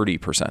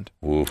 30%.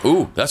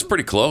 Ooh, that's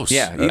pretty close.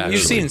 Yeah,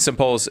 you've seen some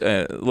polls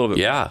a little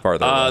bit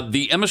farther.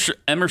 The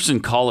Emerson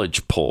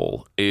College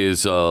poll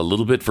is a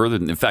little bit further.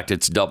 In fact,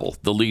 it's double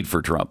the lead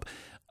for Trump.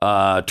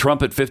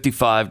 Trump at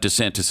 55,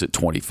 DeSantis at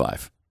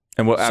 25.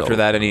 And after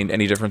that,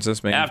 any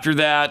differences? Maybe? After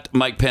that,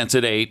 Mike Pence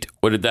at 8.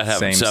 What did that have?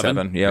 Same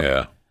 7. Yep.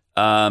 Yeah.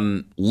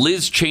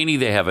 Liz Cheney,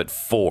 they have at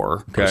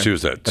 4. Okay. She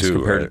was at 2. That's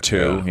compared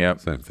to 2. Yeah.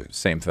 Yep.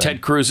 Same thing.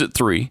 Ted Cruz at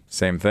 3.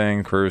 Same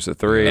thing. Cruz at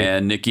 3.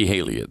 And Nikki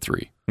Haley at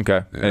 3.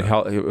 Okay. Yeah.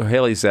 And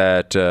Haley's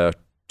at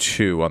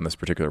 2 on this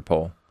particular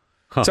poll.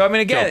 Huh. So, I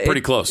mean, again,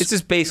 pretty close. It's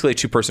just basically a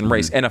two-person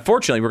race. And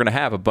unfortunately, we're going to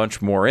have a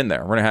bunch more in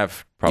there. We're going to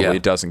have probably a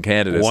dozen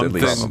candidates at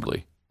least.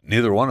 Probably.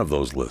 Neither one of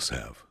those lists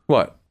have.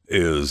 What?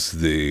 is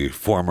the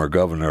former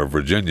governor of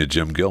Virginia,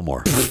 Jim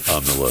Gilmore,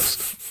 on the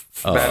list.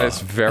 That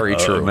is very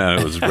true. Man,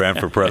 it was ran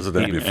for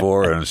president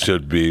before and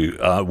should be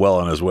well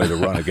on his way to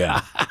run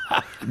again.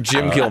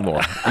 Jim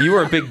Gilmore. You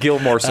were a big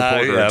Gilmore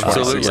supporter in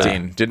absolutely.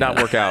 2016. Did not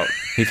work out.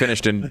 He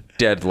finished in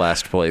dead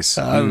last place.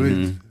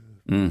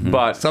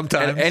 But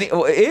sometimes,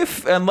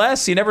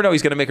 unless you never know,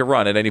 he's going to make a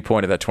run at any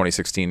point of that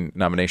 2016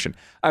 nomination.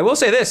 I will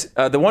say this: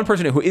 the one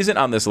person who isn't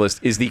on this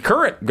list is the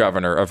current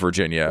governor of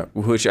Virginia,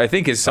 which I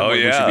think is someone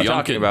we should be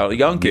talking about.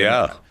 Youngkin.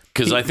 Yeah,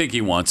 because I think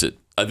he wants it.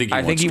 I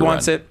think he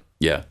wants it.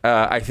 Yeah,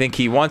 I think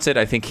he wants it.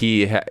 I think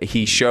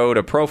he showed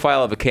a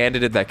profile of a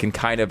candidate that can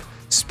kind of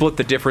split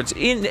the difference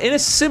in a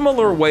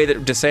similar way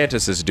that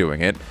DeSantis is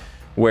doing it,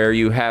 where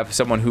you have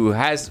someone who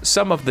has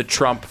some of the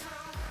Trump.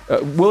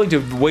 Willing to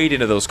wade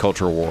into those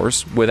culture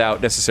wars without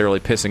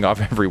necessarily pissing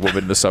off every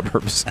woman in the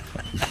suburbs.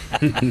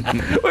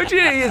 Which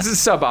is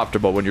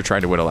suboptimal when you're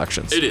trying to win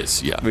elections. It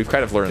is, yeah. We've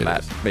kind of learned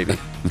that, maybe.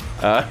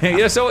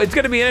 So it's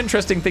going to be an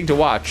interesting thing to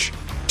watch.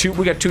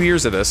 We got 2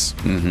 years of this.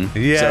 Mm-hmm. So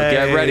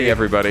get ready,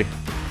 everybody.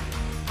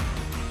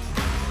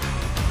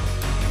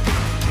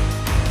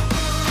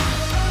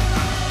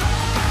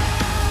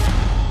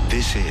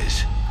 This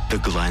is the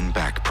Glenn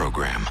Beck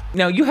Program.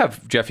 Now, you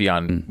have Jeffy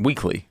on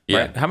weekly,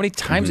 right? Yeah. How many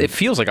times? It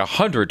feels like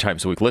 100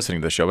 times a week listening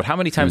to the show, but how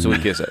many times a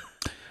week is it?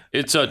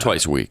 It's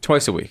twice a week.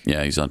 Twice a week.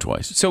 Yeah, he's on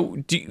twice. So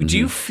do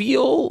you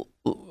feel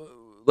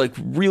like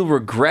real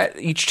regret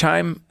each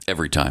time?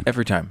 Every time.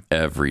 Every time.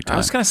 Every time. I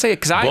was going to say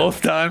it because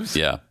both times.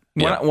 Yeah.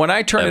 When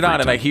I turn it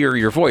on and I hear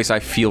your voice,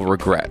 I feel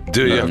regret.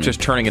 Do you? I'm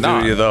just turning it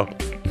on. Do you, though?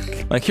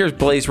 Like, here's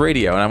Blaze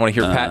Radio, and I want to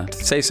hear Pat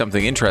say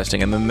something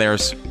interesting, and then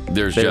there's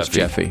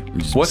Jeffy.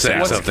 What's Keith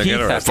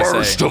have to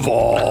First say? of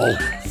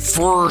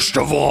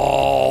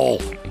all,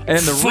 and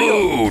the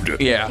food.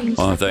 Yeah.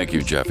 Oh, thank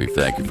you, Jeffy.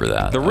 Thank you for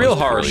that. The real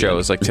horror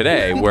shows like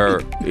today, where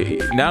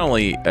not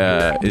only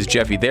is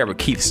Jeffy there, but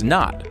Keith's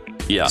not.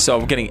 Yeah. So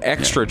I'm getting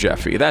extra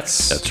Jeffy.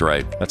 That's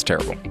right. That's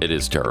terrible. It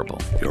is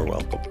terrible. You're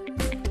welcome.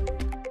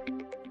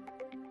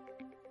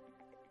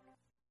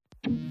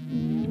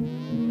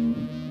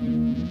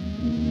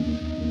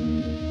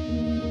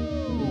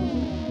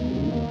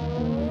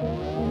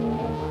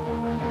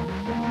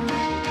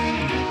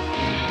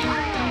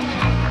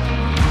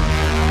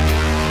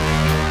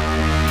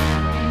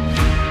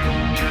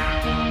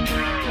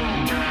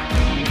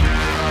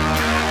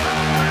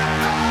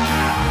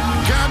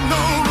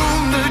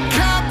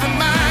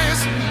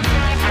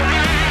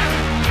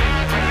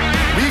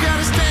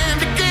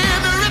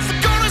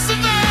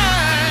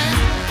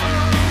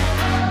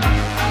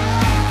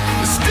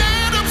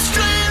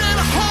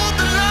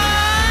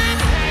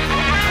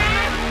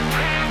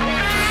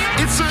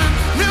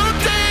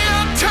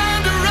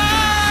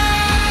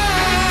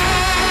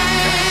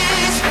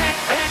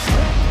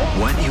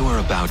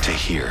 To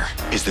hear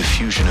is the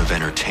fusion of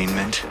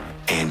entertainment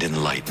and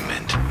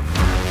enlightenment.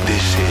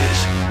 This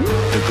is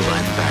the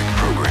Glenn Beck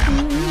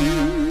Program.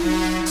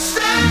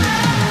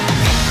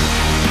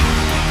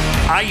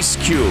 Ice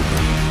Cube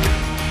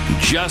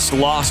just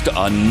lost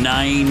a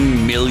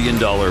 $9 million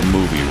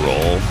movie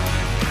role.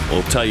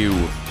 We'll tell you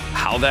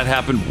how that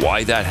happened,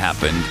 why that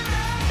happened,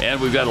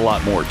 and we've got a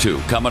lot more, too,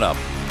 coming up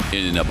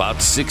in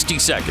about 60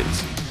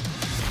 seconds.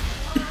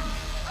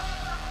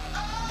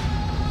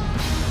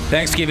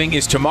 Thanksgiving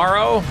is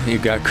tomorrow.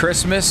 You've got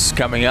Christmas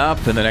coming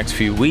up in the next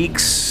few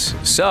weeks.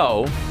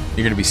 So you're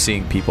going to be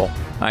seeing people.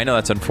 I know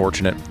that's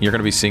unfortunate. You're going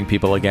to be seeing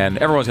people again.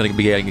 Everyone's going to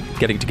be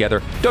getting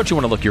together. Don't you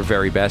want to look your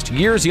very best?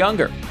 Years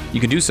younger.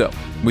 You can do so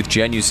with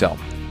Genucel,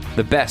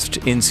 the best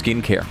in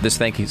skincare. This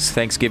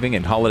Thanksgiving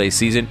and holiday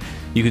season,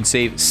 you can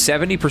save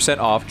 70%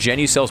 off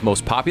Genucel's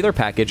most popular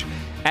package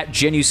at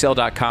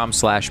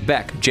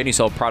Genucel.com/Beck.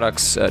 Genucel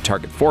products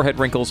target forehead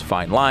wrinkles,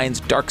 fine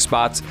lines, dark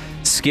spots,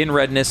 skin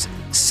redness,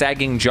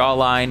 sagging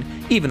jawline,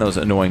 even those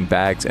annoying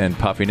bags and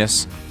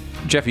puffiness.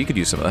 Jeff, you could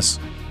use some of this.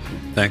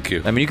 Thank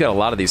you. I mean, you got a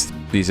lot of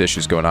these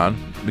issues going on.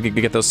 We can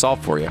get those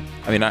solved for you.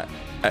 I mean,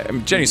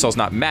 Genucel's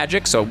not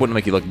magic, so it wouldn't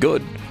make you look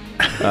good.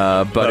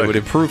 But it would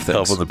improve things.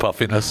 Help with the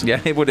puffiness? Yeah,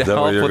 it would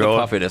help with the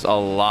puffiness. A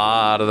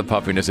lot of the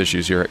puffiness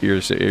issues you're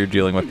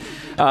dealing with.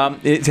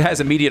 It has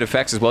immediate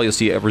effects as well. You'll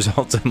see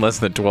results in less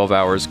than 12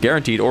 hours,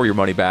 guaranteed, or your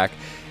money back.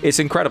 It's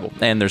incredible,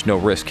 and there's no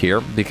risk here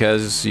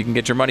because you can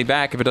get your money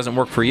back if it doesn't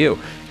work for you.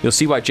 You'll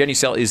see why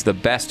Genucel is the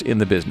best in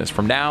the business.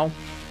 From now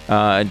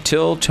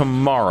until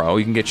tomorrow,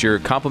 you can get your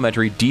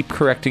complimentary deep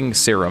correcting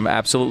serum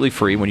absolutely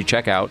free when you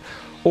check out,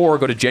 or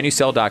go to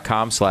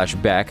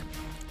Genucel.com/Beck.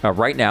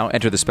 Right now,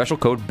 enter the special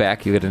code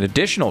BECK. You get an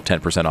additional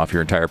 10% off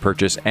your entire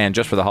purchase. And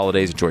just for the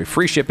holidays, enjoy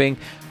free shipping,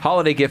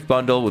 holiday gift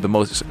bundle with the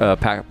most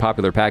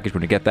popular package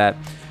when you get that.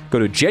 Go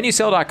to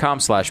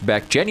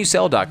Genucel.com/Beck,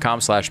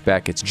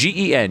 Genucel.com/Beck. It's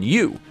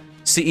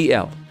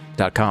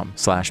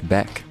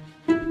GENUCEL.com/Beck.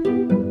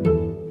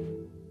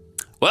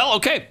 Well,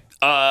 okay.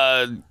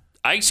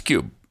 Ice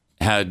Cube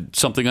had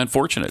something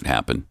unfortunate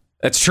happen.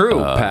 That's true,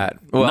 Pat.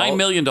 Well, $9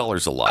 million a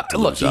lot to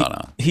lose out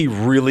on. He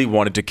really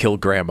wanted to kill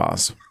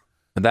grandmas.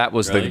 That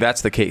was Really?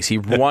 that's the case. He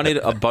wanted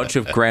a bunch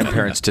of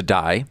grandparents to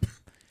die,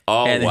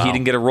 and he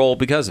didn't get a role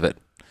because of it.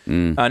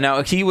 Now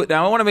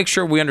I want to make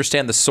sure we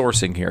understand the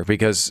sourcing here,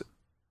 because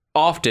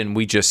often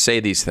we just say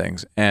these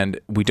things and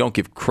we don't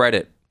give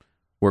credit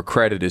where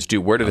credit is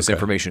due. Where did this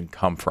information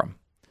come from?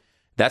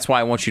 That's why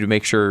I want you to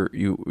make sure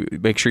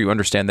you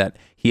understand that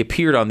he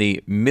appeared on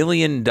the $1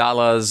 Million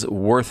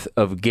Worth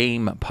of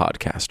Game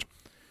podcast.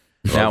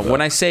 Now,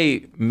 when I say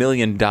 $1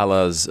 million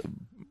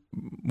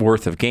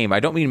worth of game, I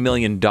don't mean $1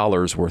 million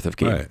worth of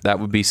game. Right. That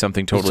would be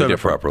something totally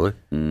different. Properly.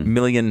 $1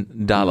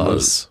 million.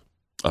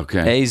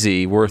 Okay.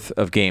 AZ worth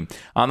of game.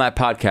 On that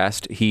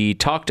podcast, he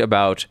talked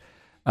about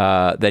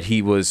that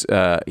he was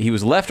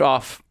left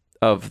off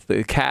of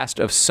the cast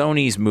of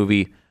Sony's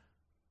movie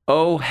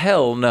Oh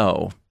Hell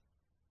No.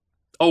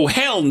 Oh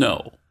hell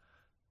no.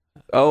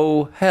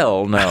 Oh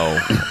hell no.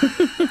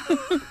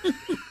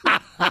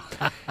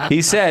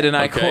 He said, and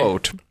I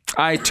quote,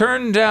 "I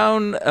turned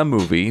down a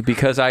movie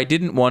because I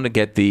didn't want to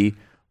get the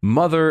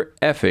mother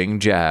effing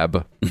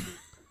jab.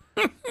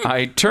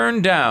 I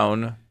turned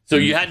down." So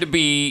you had to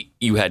be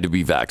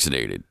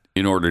vaccinated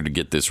in order to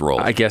get this role.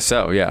 I guess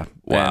so, yeah.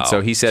 Wow. And so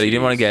he said he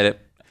didn't want to get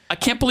it. I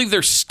can't believe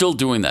they're still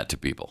doing that to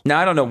people. Now,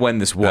 I don't know when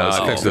this was.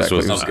 I think this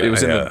was it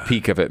was in the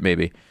peak of it,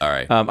 maybe. All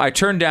right. I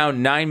turned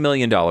down $9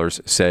 million,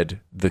 said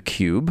The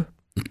Cube.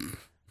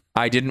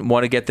 I didn't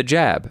want to get the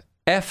jab.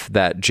 F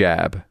that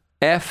jab.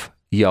 F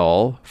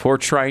y'all for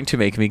trying to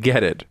make me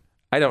get it.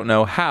 I don't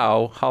know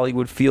how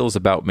Hollywood feels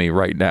about me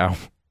right now.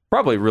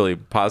 Probably really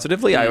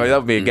positively. That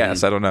would be a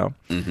guess. I don't know.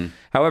 Mm-hmm.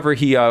 However,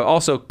 he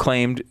also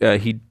claimed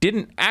he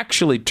didn't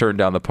actually turn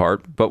down the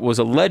part, but was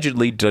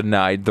allegedly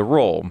denied the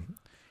role.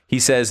 He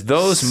says,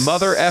 those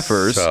mother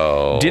effers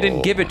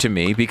didn't give it to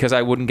me because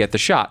I wouldn't get the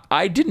shot.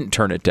 I didn't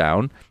turn it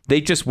down. They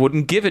just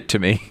wouldn't give it to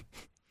me.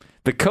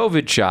 The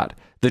COVID shot,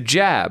 the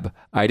jab,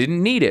 I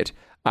didn't need it.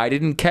 I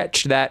didn't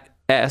catch that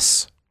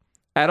S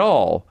at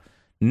all.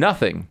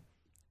 Nothing.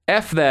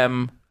 F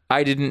them.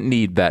 I didn't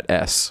need that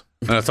S.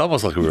 And it's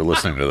almost like we were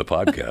listening to the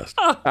podcast.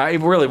 I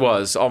really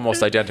was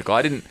almost identical.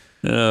 I didn't.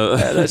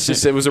 That's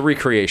just. It was a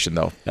recreation,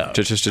 though,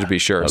 just to be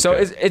sure. Okay. So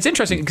it's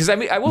interesting because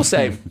I will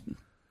say,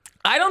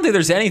 I don't think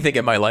there's anything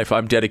in my life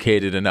I'm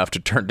dedicated enough to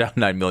turn down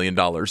 $9 million.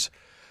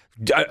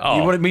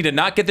 You wanted me to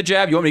not get the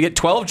jab? You want me to get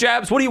 12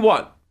 jabs? What do you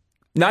want?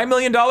 $9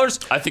 million?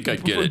 I think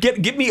I'd get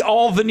it. Give me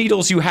all the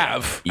needles you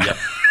have. Yep.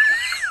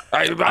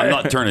 I'm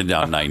not turning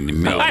down $9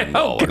 million.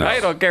 I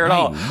don't care at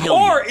all.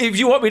 Or if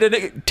you want me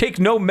to take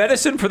no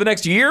medicine for the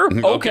next year,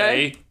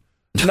 okay.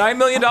 $9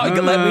 million,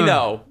 let me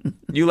know.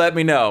 You let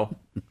me know.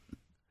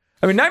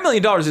 I mean, $9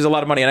 million is a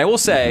lot of money. And I will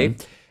say,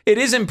 it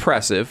is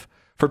impressive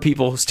for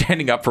people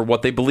standing up for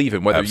what they believe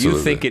in, whether you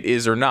think it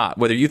is or not,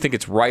 whether you think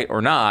it's right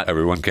or not.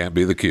 Everyone can't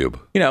be the Cube.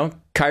 You know,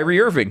 Kyrie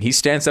Irving, he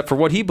stands up for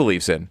what he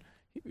believes in.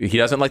 He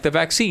doesn't like the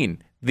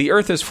vaccine. The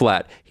earth is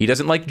flat. He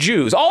doesn't like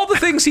Jews. All the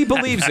things he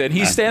believes in,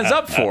 he stands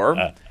up for.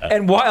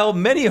 And while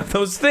many of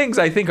those things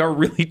I think are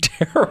really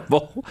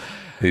terrible,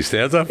 he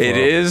stands up for it.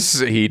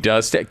 He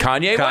does.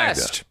 Kanye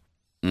West.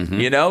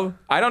 Mm-hmm. You know,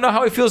 I don't know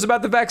how he feels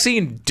about the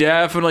vaccine.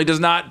 Definitely does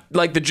not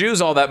like the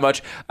Jews all that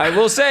much. I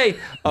will say,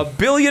 $1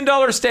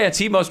 billion stance,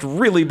 he must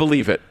really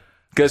believe it.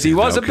 Because he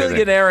was a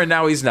billionaire and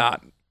now he's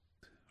not.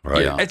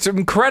 Right. Yeah. It's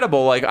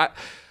incredible. Like,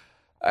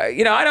 I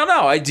don't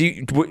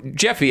know.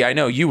 Jeffy, I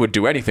know you would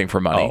do anything for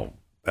money. Oh,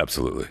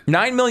 absolutely.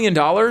 $9 million?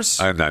 I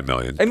have $9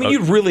 million. I mean,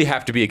 you'd really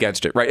have to be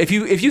against it, right? If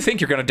you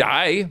think you're going to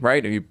die,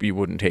 right, you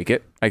wouldn't take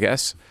it, I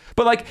guess.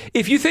 But, like,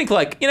 if you think,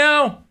 like,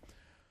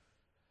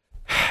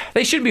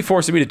 they shouldn't be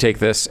forcing me to take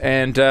this,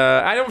 and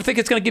I don't think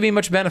it's going to give me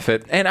much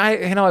benefit. And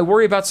I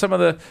worry about some of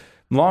the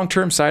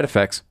long-term side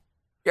effects.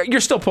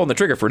 You're still pulling the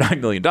trigger for $9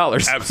 million.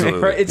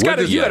 Absolutely. Right?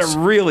 You got to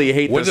really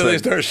hate this. When do they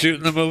start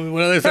shooting the movie?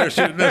 When do they start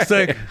shooting this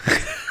thing?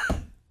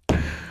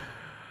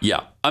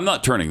 Yeah, I'm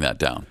not turning that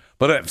down.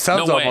 But it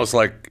sounds almost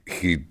like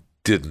he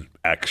didn't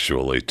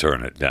actually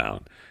turn it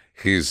down.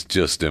 He's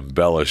just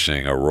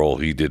embellishing a role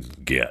he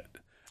didn't get.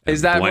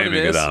 Is that blaming what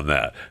it is? It on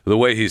that? The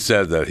way he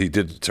said that he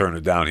didn't turn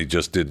it down, he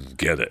just didn't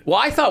get it. Well,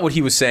 I thought what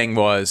he was saying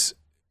was,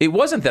 it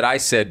wasn't that I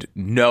said,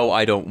 no,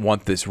 I don't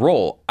want this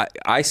role.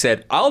 I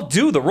said, I'll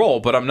do the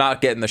role, but I'm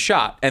not getting the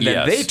shot. And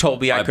then they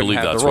told me I couldn't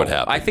have the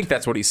role. I think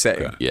that's what he's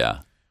saying. Okay. Yeah.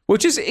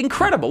 Which is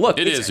incredible. Look,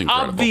 it's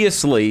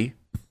incredible.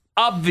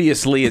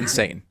 Obviously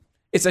insane.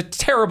 It's a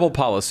terrible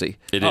policy.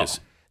 It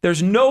is.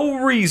 There's no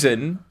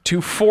reason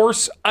to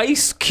force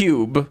Ice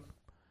Cube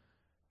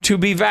to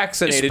be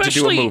vaccinated to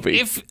do a movie.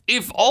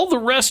 If all the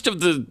rest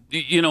of the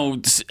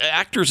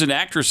actors and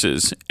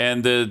actresses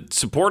and the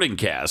supporting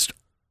cast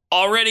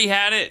already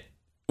had it,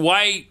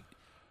 why?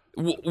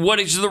 What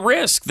is the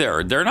risk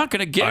there? They're not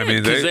going to get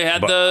it because they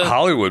had the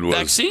Hollywood was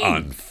vaccine.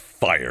 On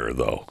fire,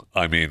 though.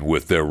 I mean,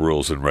 with their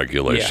rules and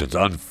regulations,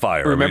 on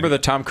fire. Remember the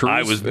Tom Cruise?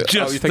 I was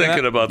just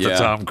thinking about the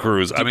Tom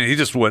Cruise. I mean, he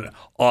just went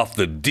off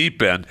the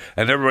deep end,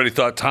 and everybody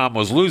thought Tom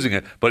was losing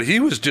it, but he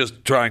was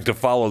just trying to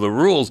follow the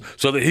rules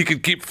so that he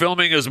could keep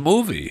filming his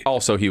movie.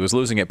 Also, he was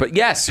losing it, but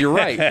yes, you're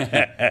right.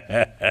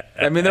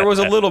 I mean, there was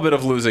a little bit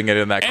of losing it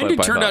in that clip. And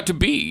it turned out to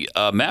be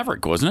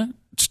Maverick, wasn't it?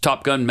 It's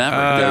Top Gun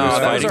Maverick.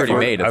 That was already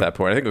made at that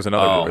point. I think it was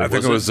another movie. I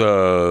think it was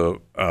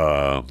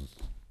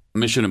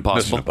Mission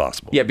Impossible.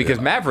 Yeah, because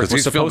Maverick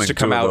was supposed to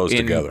come out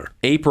in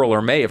April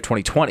or May of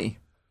 2020.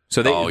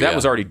 So that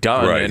was already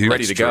done and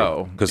ready to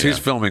go. Because he's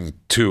filming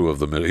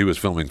he was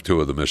filming 2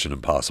 of the Mission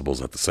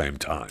Impossibles at the same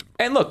time.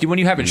 And look, when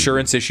you have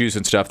insurance issues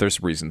and stuff,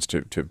 there's reasons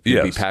to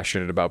be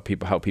passionate about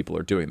how people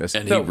are doing this.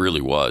 And he really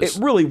was. It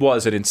really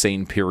was an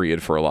insane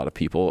period for a lot of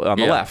people on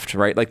the left,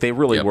 right? Like they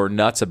really were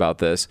nuts about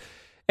this.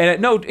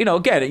 And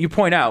again, you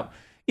point out,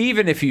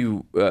 even if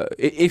you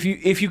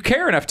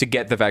care enough to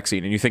get the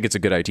vaccine and you think it's a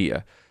good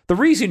idea, the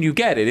reason you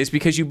get it is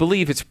because you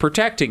believe it's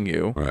protecting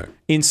you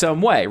in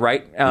some way,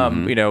 right?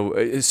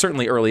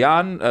 Certainly early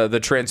on, the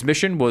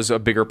transmission was a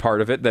bigger part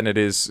of it than it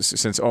is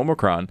since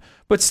Omicron.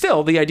 But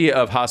still, the idea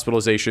of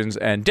hospitalizations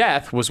and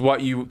death was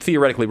what you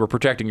theoretically were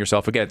protecting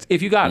yourself against.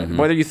 If you got it,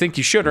 whether you think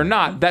you should or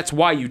not, that's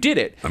why you did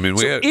it. I mean,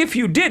 if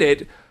you did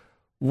it,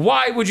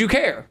 why would you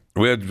care?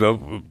 We had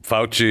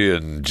Fauci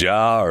and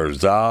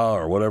Za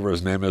or whatever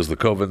his name is, the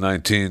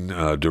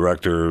COVID-19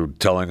 director,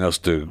 telling us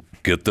to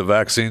get the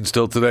vaccine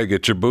still today.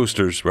 Get your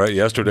boosters, right?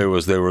 Yesterday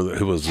was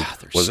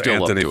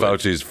Anthony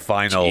Fauci's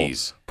final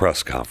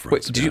press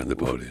conference behind the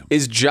podium.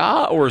 Is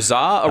Za or Za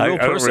a real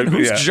person?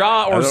 Who's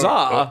Za or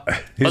Za?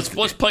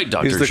 Let's play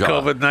Dr. He's the Za.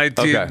 COVID-19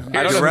 director.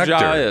 I don't know who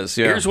Za is.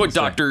 Yeah. Here's what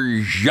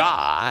Dr.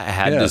 Za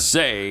had to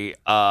say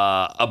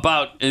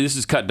about, and this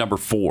is cut number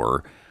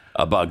 4,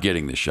 about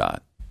getting the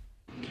shot.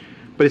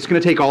 But it's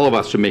going to take all of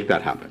us to make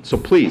that happen. So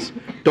please,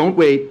 don't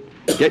wait.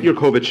 Get your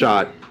COVID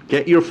shot.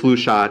 Get your flu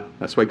shot.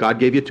 That's why God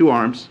gave you 2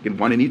 arms. Get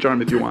one in each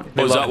arm if you want.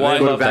 Is that why?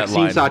 Go to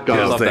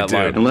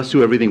vaccines.gov. And let's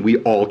do everything we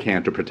all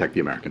can to protect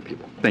the American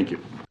people. Thank you.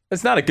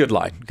 It's not a good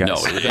line,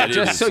 guys. No,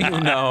 just so you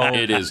know.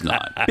 It is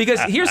not. Because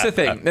here's the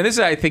thing, and this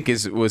I think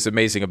was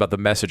amazing about the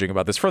messaging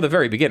about this from the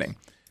very beginning.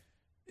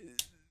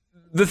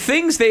 The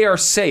things they are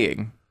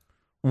saying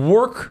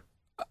work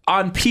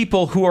on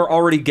people who are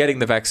already getting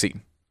the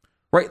vaccine.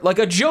 Right? Like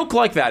a joke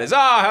like that is,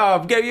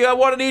 I'll give you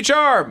one in each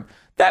arm.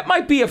 That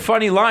might be a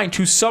funny line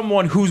to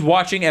someone who's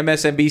watching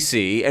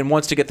MSNBC and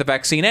wants to get the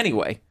vaccine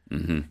anyway.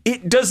 Mm-hmm.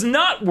 It does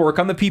not work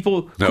on the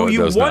people who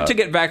you want to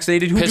get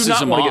vaccinated who do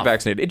not want to get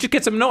vaccinated. It just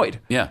gets them annoyed.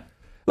 Yeah.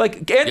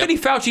 Like Anthony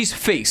Fauci's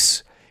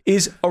face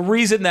is a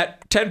reason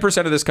that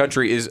 10% of this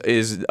country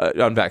is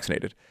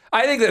unvaccinated.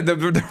 I think that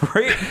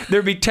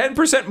there'd be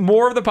 10%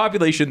 more of the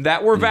population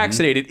that were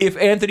vaccinated if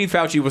Anthony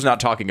Fauci was not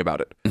talking about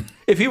it.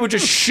 If he would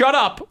just shut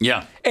up.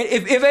 Yeah. And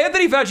if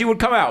Anthony Fauci would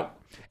come out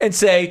and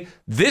say,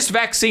 this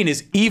vaccine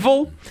is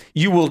evil.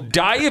 You will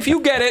die if you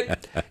get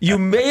it. You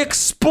may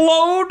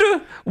explode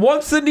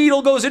once the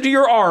needle goes into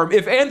your arm.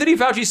 If Anthony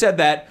Fauci said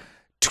that,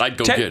 I'd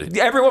go get it.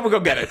 Everyone would go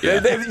get it. Yeah.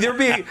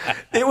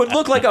 It would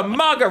look like a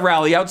MAGA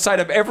rally outside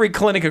of every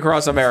clinic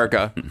across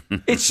America.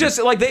 It's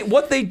just like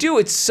what they do.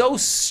 It's so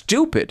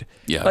stupid.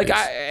 Yeah, like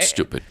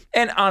stupid.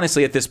 And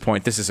honestly, at this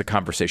point, this is a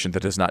conversation that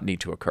does not need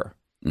to occur.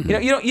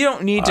 Mm-hmm. You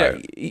don't need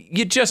to.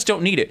 You just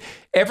don't need it.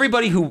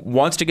 Everybody who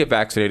wants to get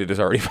vaccinated is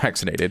already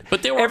vaccinated.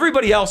 But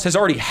everybody else has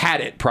already had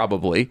it,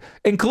 probably,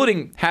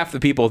 including half the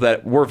people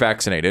that were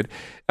vaccinated.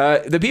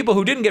 The people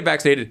who didn't get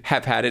vaccinated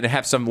have had it and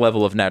have some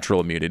level of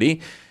natural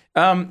immunity.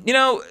 There's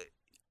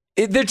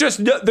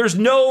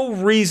no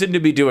reason to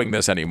be doing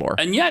this anymore.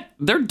 And yet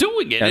they're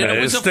doing it. And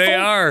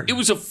it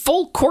was a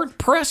full court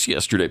press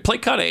yesterday. Play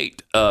cut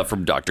 8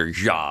 from Dr.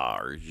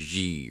 Jar.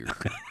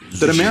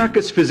 That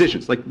America's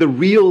physicians, like the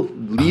real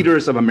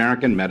leaders of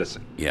American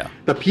medicine,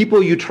 the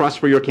people you trust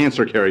for your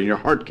cancer care and your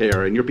heart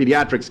care and your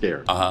pediatrics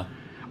care,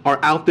 are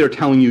out there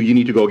telling you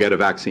need to go get a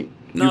vaccine.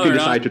 No, you can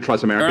decide to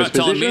trust America's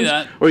physicians,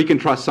 that. or you can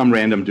trust some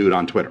random dude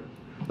on Twitter.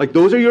 Like,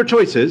 those are your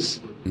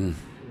choices.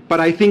 But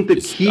I think the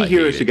key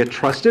here is to get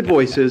trusted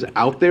voices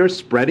out there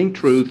spreading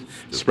truth,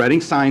 spreading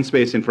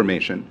science-based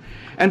information.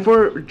 And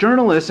for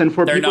journalists and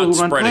for people who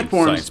run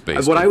platforms,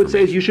 what I would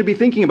say is you should be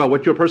thinking about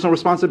what your personal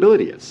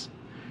responsibility is.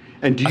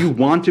 And do you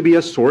want to be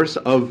a source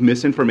of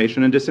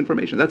misinformation and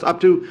disinformation? That's up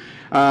to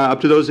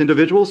those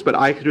individuals, but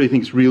I really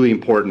think it's really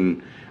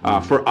important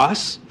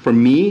for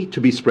me, to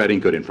be spreading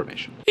good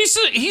information. He's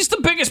the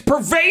biggest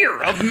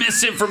purveyor of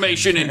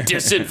misinformation and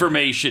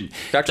disinformation.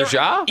 Dr.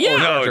 Jha? Yeah.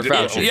 No, Dr.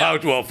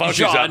 Fauci. Well,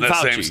 Fauci's on the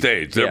same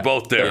stage. They're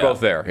both there. They're both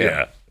there.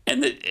 Yeah.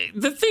 And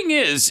the thing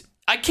is,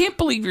 I can't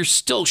believe you're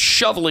still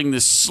shoveling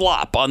this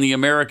slop on the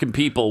American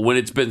people when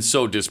it's been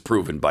so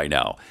disproven by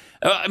now.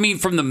 I mean,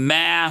 from the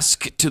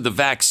mask to the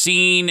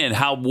vaccine and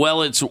how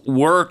well it's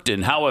worked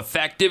and how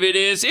effective it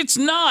is, it's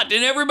not.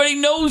 And everybody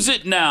knows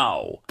it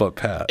now. But,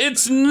 Pat,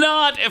 it's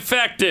not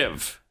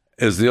effective.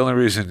 Is the only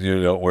reason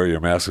you don't wear your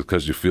mask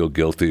because you feel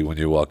guilty when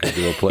you walk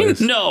into a place?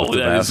 No,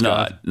 that is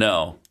not.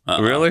 No.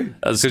 Really?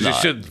 Because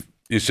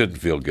you shouldn't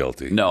feel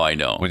guilty. No, I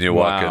know. When you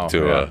walk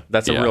into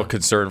that's a real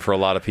concern for a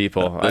lot of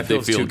people. I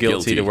feel too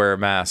guilty to wear a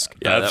mask.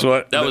 Yeah,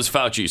 that was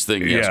Fauci's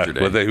thing yesterday.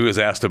 But he was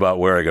asked about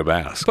wearing a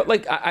mask. But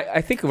like, I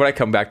think what I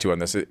come back to on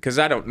this, because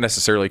I don't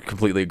necessarily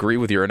completely agree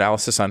with your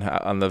analysis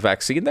on the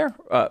vaccine there,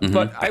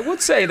 but I would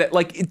say that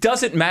like it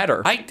doesn't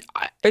matter.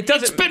 It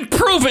doesn't. It's been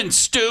proven,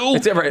 Stu.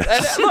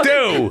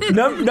 Stu.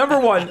 Number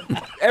one,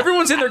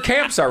 everyone's in their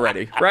camps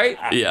already, right?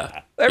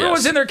 Yeah.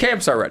 Everyone's in their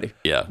camps already.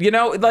 Yeah.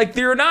 Like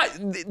they're not.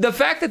 The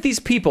fact that these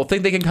people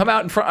think they can come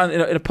out in front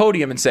in a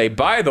podium and say,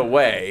 by the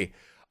way,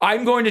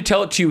 I'm going to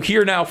tell it to you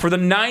here now for the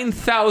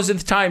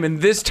 9,000th time,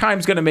 and this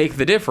time's going to make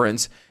the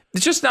difference.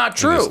 It's just not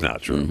true. It's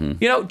not true.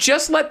 Mm-hmm.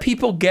 Just let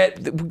people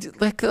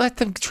let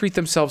them treat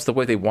themselves the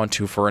way they want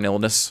to for an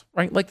illness,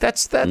 right? Like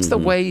that's the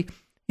way.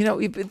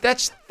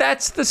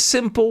 That's the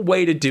simple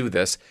way to do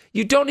this.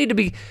 You don't need to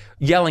be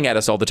yelling at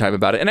us all the time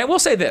about it. And I will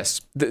say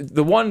this: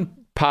 the one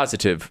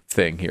positive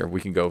thing here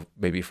we can go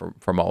maybe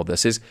from all of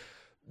this is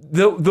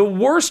the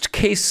worst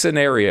case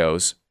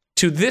scenarios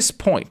to this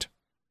point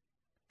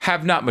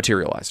have not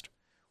materialized.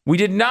 We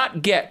did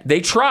not get.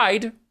 They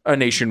tried a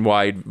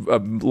nationwide,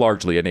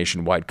 largely a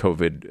nationwide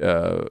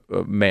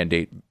COVID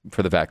mandate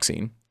for the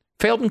vaccine.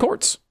 Failed in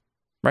courts,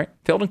 right?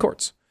 Failed in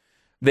courts.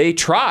 They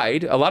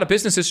tried, a lot of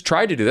businesses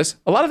tried to do this.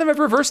 A lot of them have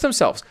reversed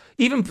themselves.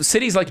 Even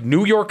cities like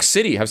New York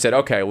City have said,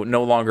 okay,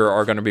 no longer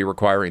are going to be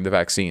requiring the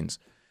vaccines.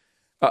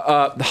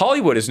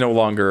 Hollywood is no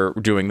longer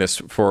doing this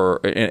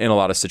in a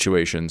lot of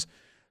situations.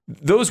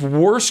 Those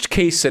worst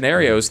case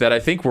scenarios that I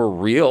think were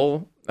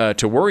real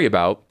to worry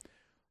about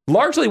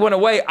largely went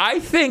away, I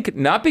think,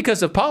 not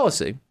because of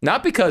policy,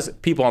 not because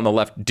people on the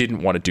left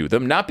didn't want to do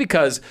them, not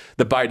because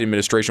the Biden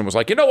administration was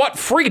like, you know what,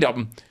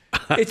 freedom.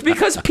 It's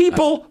because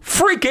people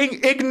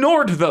freaking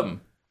ignored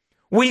them.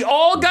 We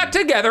all got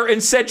together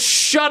and said,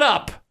 shut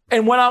up,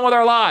 and went on with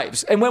our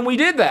lives. And when we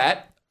did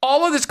that,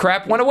 all of this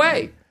crap went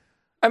away.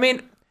 I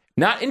mean,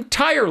 not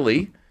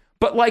entirely,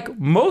 but like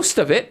most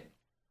of it,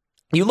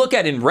 you look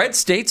at in red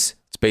states,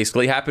 it's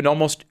basically happened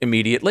almost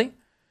immediately.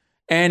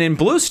 And in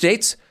blue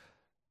states,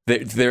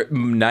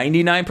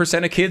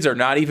 99% of kids are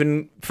not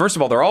even, first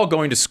of all, they're all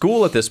going to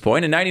school at this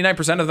point, and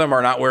 99% of them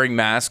are not wearing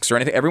masks or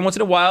anything. Every once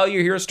in a while,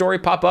 you hear a story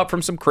pop up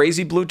from some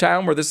crazy blue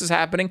town where this is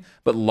happening,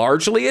 but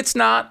largely it's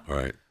not.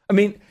 Right. I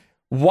mean,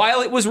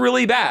 while it was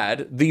really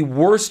bad, the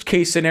worst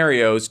case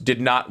scenarios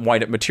did not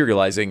wind up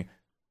materializing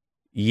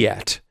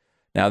yet.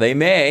 Now, they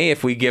may,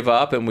 if we give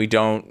up and we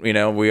don't,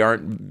 we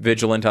aren't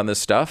vigilant on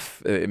this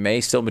stuff, it may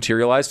still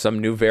materialize. Some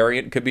new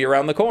variant could be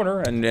around the corner,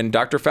 and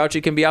Dr.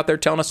 Fauci can be out there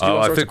telling us to do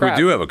all sorts of crap. I think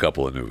we do have a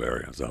couple of new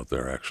variants out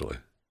there, actually.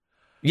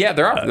 Yeah,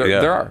 there are.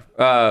 There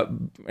are.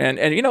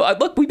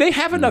 Look, we may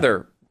have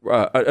another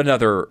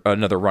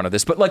run of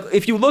this. But like,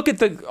 if you look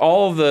at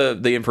all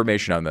of the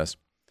information on this,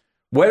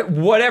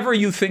 whatever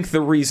you think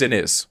the reason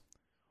is,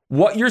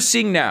 what you're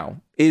seeing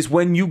now is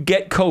when you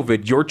get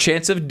COVID, your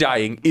chance of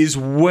dying is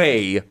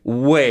way,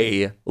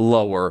 way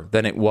lower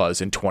than it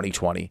was in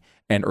 2020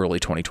 and early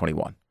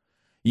 2021.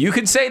 You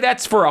can say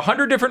that's for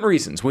 100 different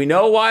reasons. We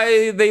know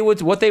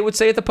what they would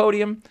say at the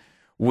podium.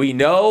 We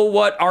know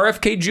what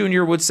RFK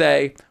Jr. would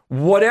say.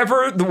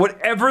 Whatever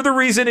the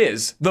reason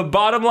is, the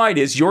bottom line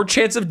is your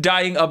chance of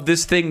dying of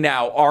this thing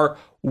now are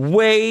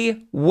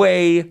way,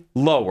 way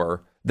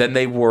lower than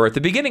they were at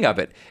the beginning of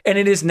it. And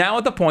it is now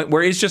at the point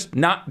where it's just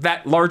not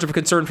that large of a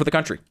concern for the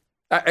country.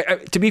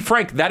 To be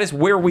frank, that is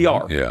where we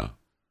are. Yeah.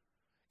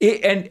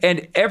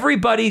 And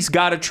everybody's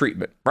got a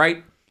treatment,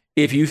 right?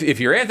 If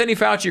you're Anthony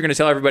Fauci, you're going to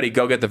tell everybody,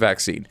 go get the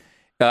vaccine.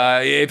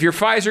 If you're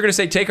Pfizer, you're going to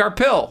say, take our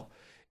pill.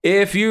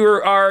 If you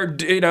are,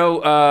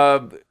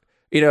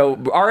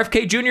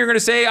 RFK Jr., you're going to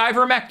say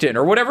ivermectin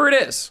or whatever it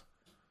is.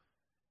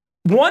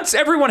 Once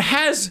everyone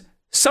has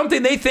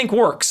something they think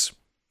works,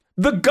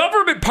 the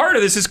government part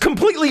of this is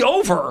completely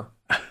over,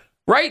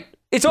 right?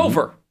 It's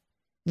over.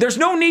 There's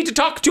no need to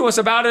talk to us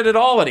about it at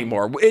all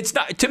anymore. It's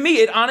not, to me,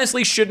 it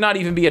honestly should not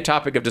even be a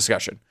topic of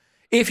discussion.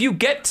 If you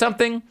get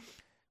something,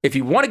 if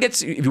you want to get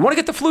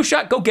the flu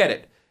shot, go get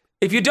it.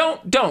 If you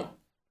don't.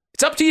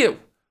 It's up to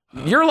you.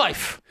 Your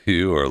life.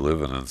 You are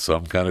living in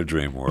some kind of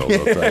dream world,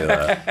 I'll tell you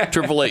that.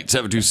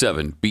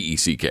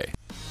 888-727-BECK.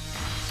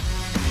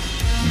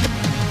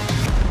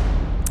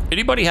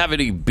 Anybody have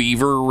any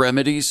beaver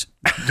remedies?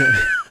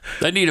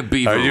 I need a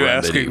beaver remedy. Are you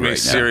asking me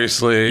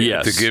seriously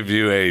to give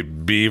you a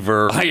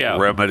beaver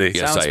remedy?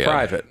 Yes, sounds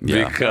private.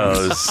 Yeah.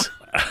 Because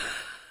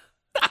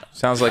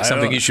sounds like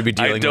something you should be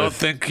dealing with. I don't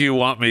think you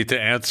want me to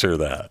answer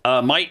that.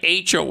 My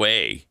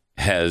HOA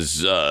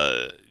has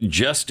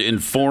just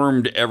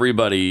informed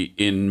everybody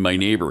in my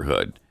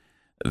neighborhood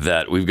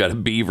that we've got a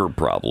beaver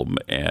problem,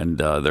 and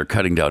they're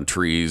cutting down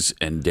trees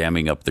and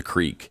damming up the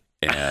creek.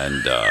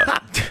 And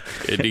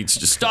it needs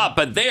to stop,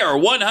 but they are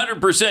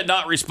 100%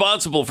 not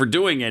responsible for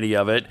doing any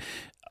of it.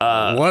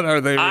 What are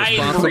they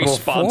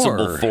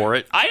responsible for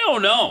it? I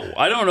don't know.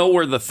 I don't know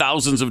where the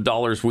thousands of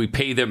dollars we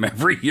pay them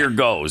every year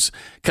goes,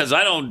 because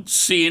I don't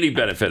see any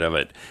benefit of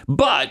it.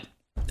 But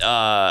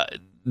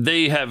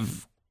they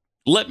have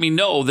let me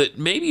know that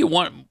maybe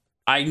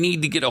I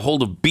need to get a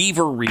hold of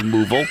beaver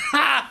removal.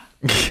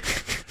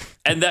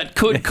 And that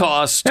could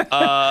cost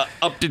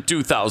up to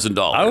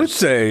 $2,000. I would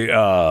say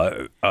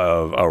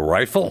a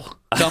rifle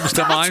comes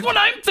to mind. That's what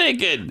I'm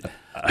thinking.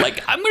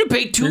 Like, I'm going to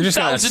pay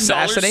 $2,000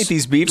 assassinate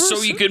these beavers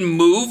so you can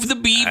move the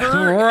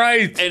beaver,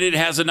 Right. And it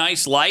has a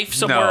nice life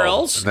somewhere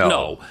else.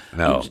 No.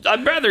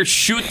 I'd rather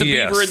shoot the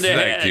beaver in the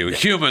head. Thank you.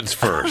 Humans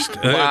first.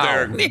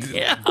 Wow.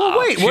 Well,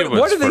 wait.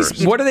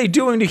 What are they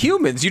doing to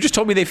humans? You just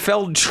told me they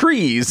felled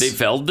trees. They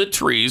felled the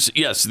trees.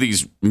 Yes,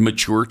 these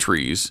mature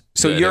trees.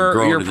 So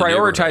you're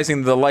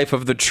prioritizing the life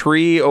of the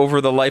tree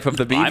over the life of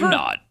the beaver? I'm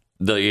not.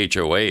 The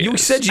HOA is. You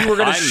said you were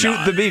going to shoot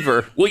the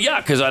beaver. Well,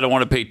 yeah, because I don't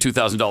want to pay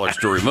 $2,000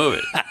 to remove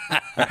it.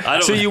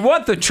 So you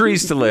want the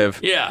trees to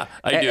live. Yeah,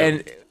 I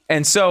do.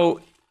 And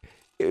so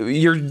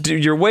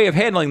your way of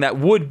handling that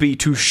would be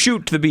to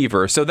shoot the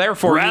beaver. So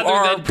therefore, rather you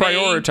are than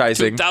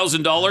prioritizing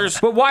 $2,000.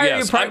 But why are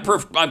you? I'm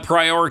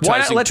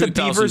prioritizing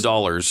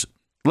 $2,000.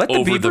 Let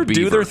the beaver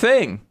do their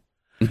thing.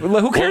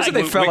 Who cares if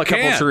they fell a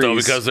couple trees? Though,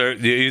 because you're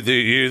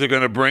either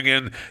going to bring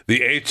in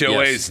the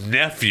HOA's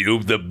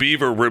nephew, the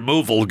beaver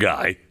removal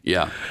guy.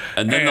 Yeah.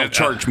 And then they'll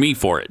charge me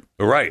for it.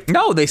 Right.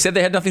 No, they said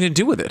they had nothing to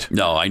do with it.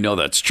 No, I know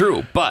that's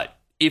true. But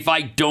if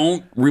I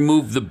don't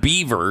remove the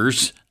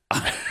beavers,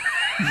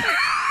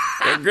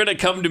 they're going to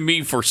come to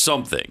me for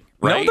something.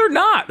 Right? No, they're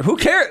not. Who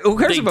cares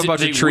if a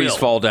bunch of trees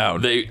fall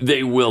down?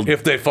 They will.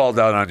 If they fall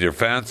down on your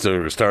fence,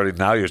 you're starting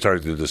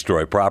to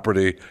destroy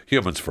property.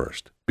 Humans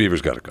first.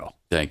 Beavers got to go.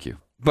 Thank you.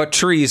 But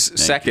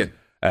trees second.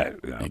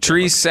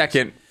 Trees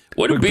second.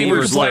 What do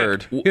beavers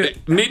third?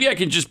 Maybe I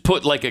can just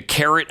put like a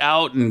carrot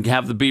out and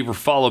have the beaver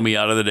follow me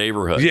out of the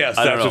neighborhood. Yes,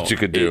 that's what you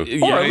could do.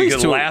 Or at least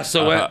you can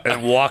lasso it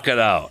and walk it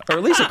out. Or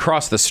at least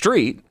across the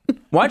street.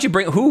 Why don't you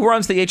who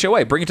runs the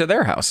HOA? Bring it to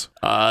their house.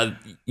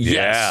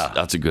 Yes,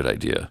 that's a good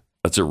idea.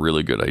 That's a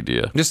really good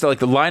idea. Just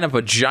like line up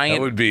a giant.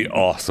 That would be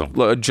awesome.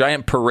 A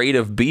giant parade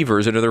of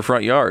beavers into their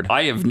front yard.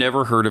 I have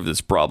never heard of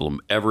this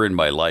problem ever in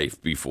my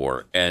life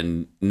before.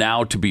 And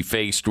now to be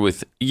faced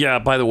with,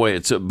 by the way,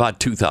 it's about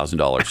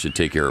 $2,000 to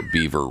take care of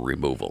beaver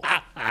removal.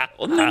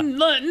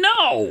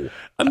 No,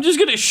 I'm just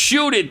going to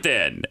shoot it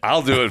then.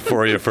 I'll do it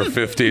for you for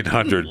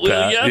 $1,500,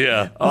 Pat.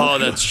 Yeah. Oh,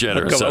 that's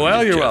generous.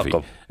 Well, you're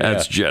welcome.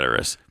 That's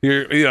generous.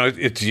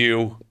 It's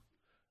you.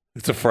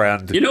 It's a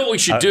friend. You know what we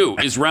should do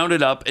is round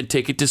it up and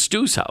take it to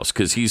Stu's house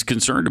because he's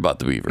concerned about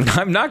the beaver.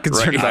 I'm not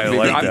concerned about the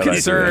beaver. I'm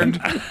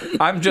concerned.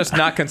 I'm just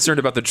not concerned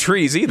about the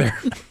trees either.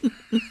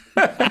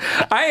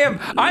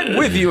 I'm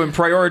with you in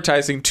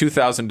prioritizing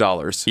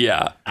 $2,000.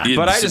 Yeah.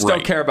 But I just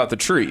don't care about the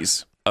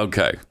trees.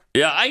 Okay.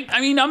 Yeah, I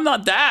mean, I'm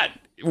not that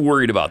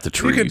worried about the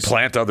trees. You can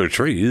plant other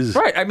trees.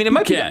 Right. I mean, it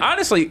might be,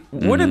 honestly,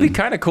 wouldn't it be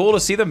kind of cool to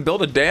see them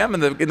build a dam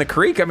in the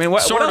creek? I mean,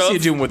 what else are you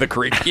doing with the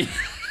creek?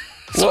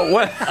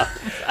 What?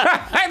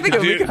 I think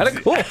it would be kind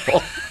of cool.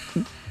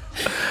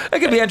 That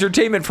could be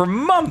entertainment for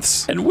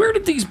months. And where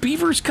did these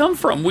beavers come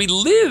from? We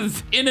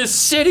live in a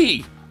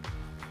city.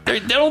 They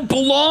don't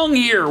belong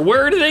here.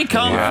 Where do they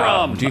come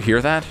from? Do you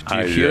hear that? Do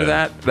you hear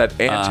that? That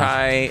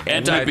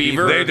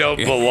anti-beaver? They don't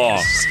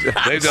belong.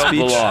 They don't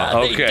belong.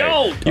 Okay. They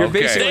don't.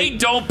 They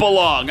don't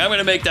belong. I'm going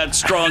to make that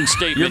strong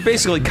statement. You're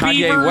basically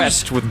Kanye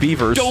West with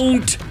beavers.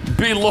 Don't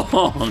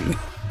belong.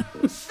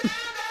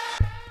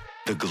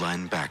 The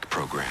Glenn Beck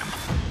Program.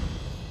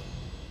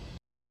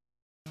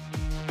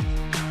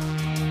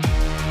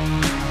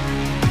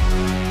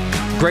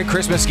 Great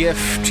Christmas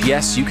gift.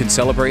 Yes, you can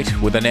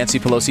celebrate with a Nancy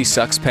Pelosi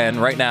Sucks pen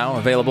right now.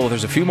 Available.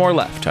 There's a few more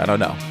left. I don't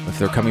know if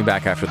they're coming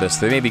back after this.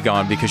 They may be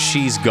gone because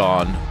she's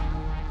gone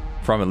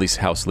from at least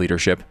House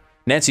leadership.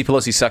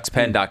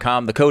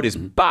 NancyPelosiSucksPen.com. The code is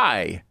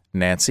BUY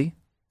NANCY.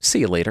 See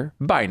you later.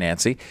 Bye,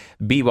 Nancy.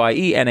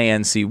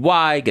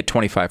 BYENANCY. Get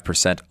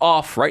 25%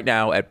 off right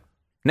now at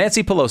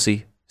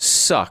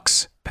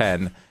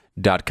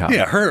NancyPelosiSucksPen.com.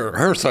 Yeah,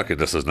 her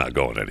suckiness is not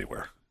going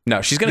anywhere. No,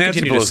 she's going to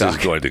continue to suck.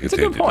 Is going to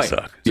continue to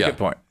suck. It's a good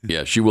point.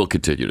 Yeah, she will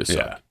continue to suck.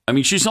 Yeah. I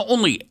mean, she's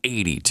only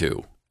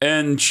 82,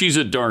 and she's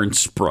a darn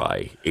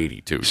spry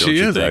 82. Don't she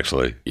you is, think?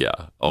 actually. Yeah.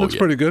 Looks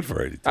pretty good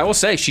for 82. I will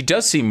say, she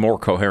does seem more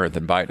coherent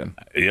than Biden.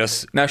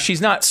 Yes. Now,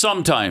 she's not...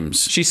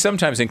 Sometimes. She's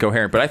sometimes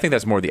incoherent, but I think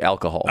that's more the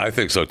alcohol. I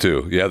think so,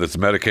 too. Yeah, that's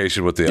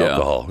medication with the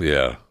alcohol.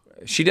 Yeah.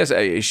 She does...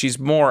 she's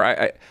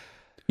more...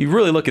 You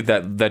really look at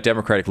that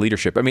Democratic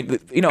leadership. I mean,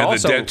 and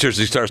also... the dentures,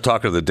 he starts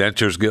talking, the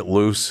dentures get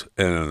loose,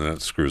 and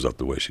that screws up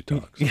the way she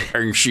talks.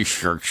 And she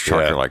starts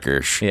talking like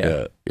this.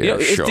 Yeah.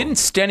 Didn't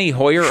Steny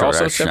Hoyer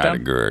also step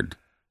down? Good.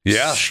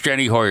 Yeah.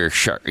 Steny Hoyer,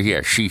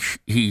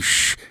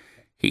 he's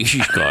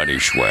gone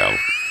as well.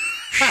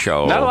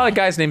 So, not a lot of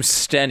guys named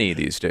Steny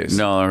these days.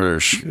 No,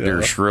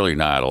 there's really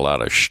not a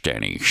lot of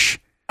Stenys.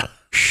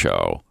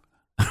 So...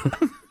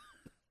 Nancy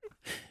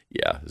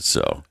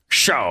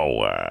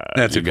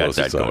you got Pelosi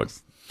that going.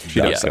 She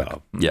does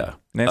suck. Yeah.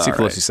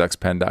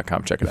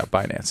 NancyPelosiSucksPen.com. Check it out.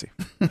 Bye, Nancy.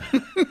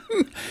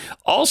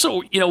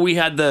 Also, we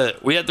had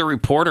the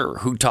reporter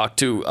who talked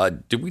to.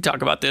 Did we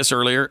talk about this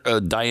earlier?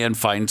 Dianne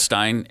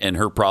Feinstein and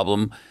her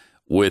problem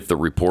with the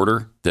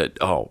reporter. That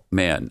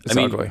it's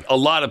ugly. A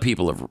lot of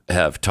people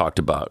have talked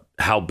about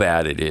how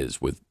bad it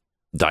is with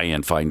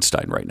Dianne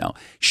Feinstein right now.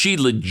 She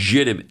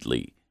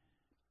legitimately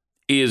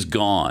is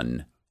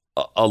gone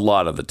a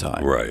lot of the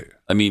time. Right.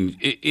 I mean,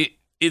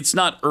 it's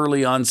not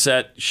early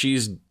onset.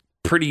 She's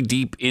pretty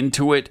deep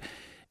into it.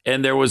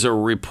 And there was a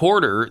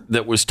reporter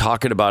that was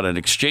talking about an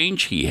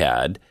exchange he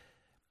had.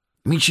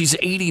 I mean, she's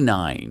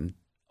 89.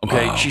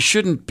 Okay. Wow. She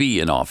shouldn't be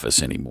in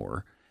office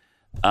anymore.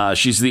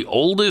 She's the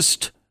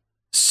oldest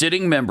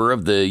sitting member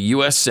of the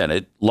U.S.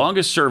 Senate,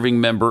 longest serving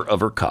member of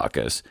her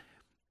caucus.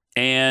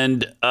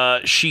 And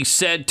she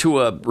said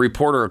to a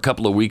reporter a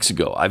couple of weeks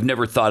ago, I've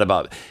never thought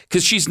about,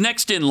 because she's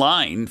next in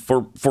line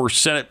for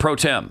Senate pro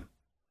tem.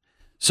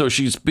 So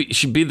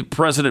she'd be the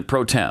president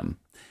pro tem.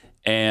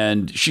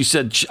 And she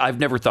said,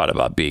 I've never thought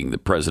about being the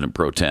president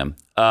pro tem.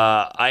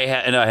 I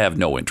have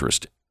no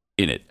interest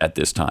in it at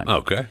this time.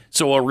 Okay.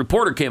 So a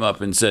reporter came up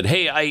and said,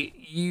 hey,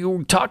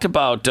 you talked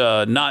about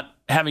not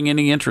having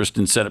any interest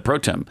in Senate pro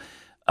tem.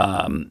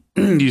 Do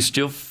you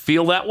still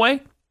feel that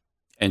way?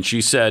 And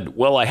she said,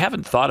 well, I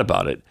haven't thought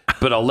about it,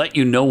 but I'll let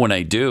you know when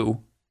I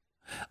do.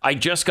 I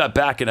just got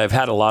back and I've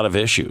had a lot of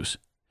issues.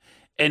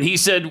 And he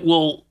said,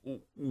 well,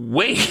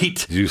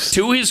 wait.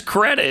 To his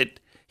credit,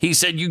 he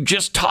said, you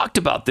just talked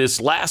about this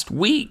last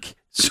week.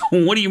 So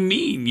what do you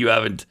mean you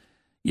haven't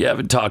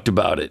talked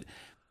about it?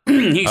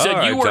 He said,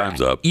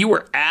 right, you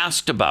were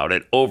asked about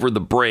it over the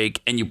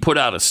break and you put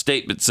out a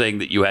statement saying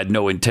that you had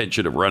no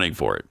intention of running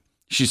for it.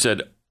 She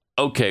said,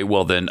 okay,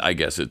 well then I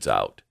guess it's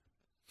out.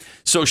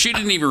 So she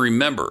didn't even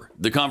remember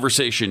the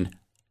conversation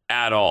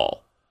at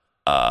all.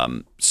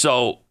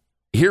 So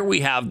here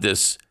we have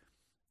this,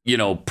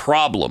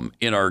 problem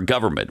in our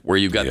government where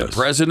you've got the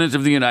president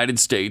of the United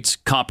States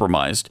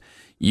compromised.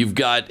 You've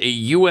got a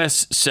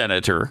U.S.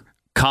 senator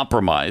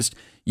compromised.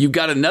 You've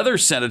got another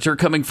senator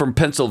coming from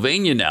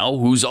Pennsylvania now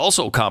who's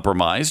also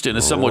compromised in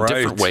a somewhat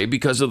different way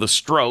because of the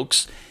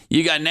strokes.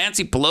 You got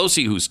Nancy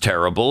Pelosi, who's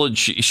terrible, and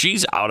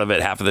she's out of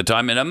it half of the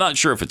time. And I'm not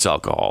sure if it's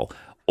alcohol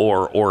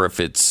or if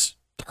it's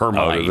her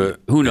mind.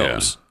 Who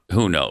knows? Yeah.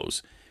 Who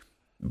knows?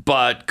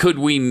 But could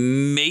we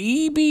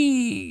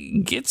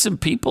maybe get some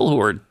people who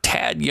are a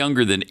tad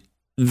younger than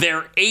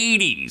their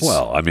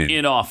 80s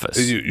in office?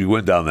 You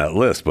went down that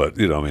list, but,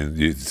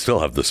 you still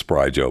have the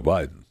spry Joe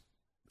Biden.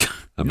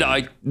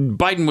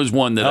 Biden was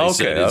one that I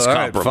said is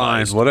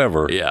compromised. Fine,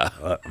 whatever.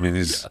 Yeah.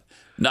 He's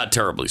not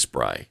terribly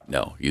spry.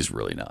 No, he's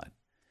really not.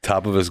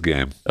 Top of his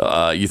game.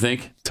 You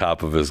think?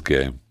 Top of his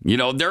game.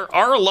 There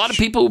are a lot of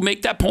people who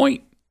make that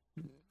point,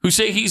 who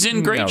say he's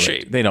in great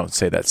shape. They don't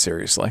say that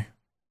seriously.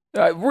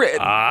 They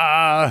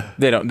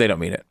don't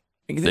mean it.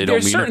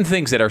 There's certain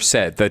things that are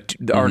said that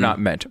are not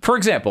meant. For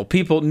example,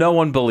 no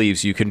one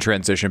believes you can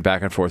transition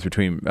back and forth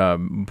between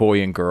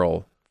boy and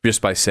girl just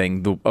by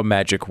saying a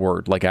magic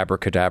word like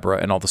abracadabra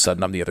and all of a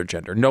sudden I'm the other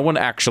gender. No one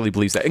actually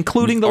believes that,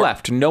 including the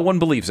left. No one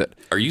believes it.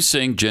 Are you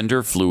saying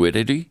gender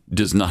fluidity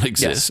does not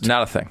exist? Yes,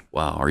 not a thing.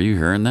 Wow. Are you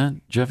hearing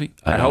that, Jeffy?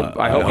 I hope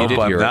you did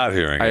hear it. Not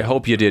hearing it. I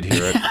hope you did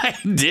hear it. I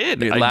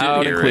did.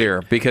 Loud and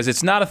clear, because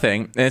it's not a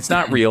thing and it's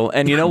not real.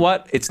 And you know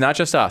what? It's not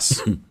just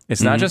us.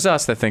 It's not just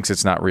us that thinks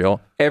it's not real.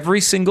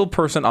 Every single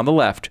person on the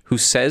left who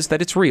says that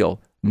it's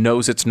real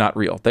knows it's not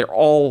real. They're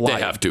all lying.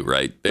 They have to,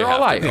 right? They're all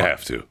lying. They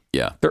have to.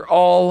 Yeah. They're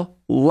all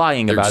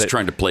lying about it. They're just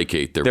trying to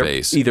placate their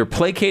base. Either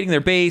placating their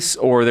base,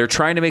 or they're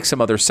trying to make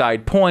some other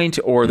side point,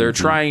 or they're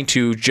trying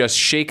to just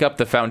shake up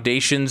the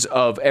foundations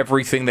of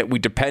everything that we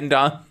depend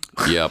on.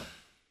 Yep.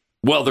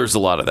 Well, there's a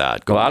lot of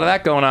that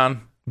going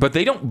on. But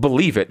they don't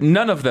believe it.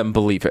 None of them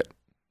believe it.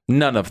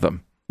 None of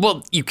them.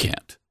 Well, you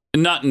can't.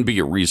 Not and be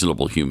a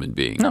reasonable human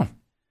being. No.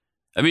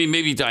 I mean,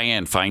 maybe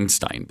Dianne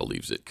Feinstein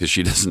believes it because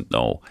she doesn't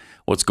know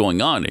what's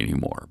going on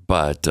anymore.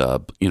 But,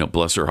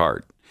 bless her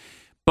heart.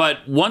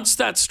 But once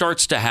that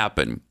starts to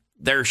happen,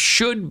 there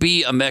should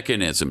be a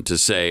mechanism to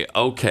say,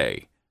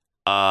 okay,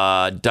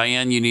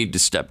 Dianne, you need to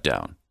step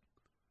down.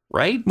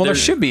 Right? Well, there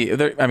should be.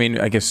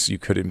 I guess you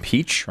could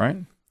impeach, right?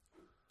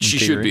 She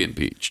should be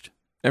impeached.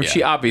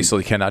 She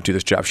obviously cannot do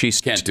this job. She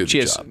can't do the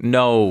job. Has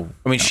no.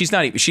 I mean, she's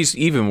not. She's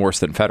even worse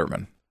than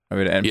Fetterman.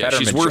 And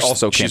Fetterman she's worse.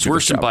 Also can't she's do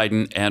worse this than job.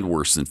 Biden and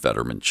worse than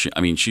Fetterman.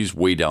 She's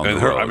way down the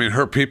road. road.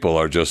 Her people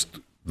are just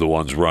the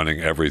ones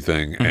running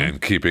everything and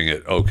keeping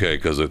it okay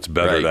because it's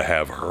better to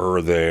have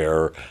her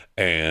there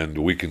and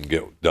we can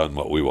get done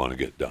what we want to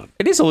get done.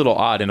 It is a little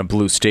odd in a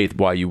blue state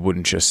why you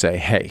wouldn't just say,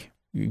 "Hey,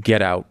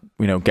 get out."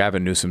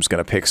 Gavin Newsom's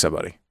going to pick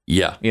somebody.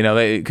 Yeah.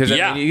 Because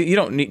you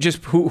don't need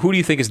just who do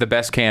you think is the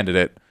best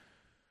candidate?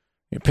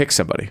 Pick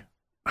somebody.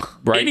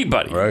 Right?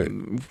 Anybody. Right.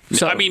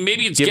 So,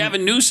 maybe it's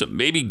Gavin Newsom.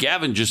 Maybe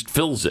Gavin just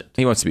fills it.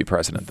 He wants to be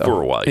president, though.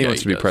 For a while. He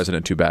wants to be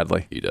president too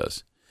badly. He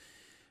does.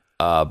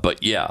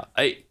 But yeah,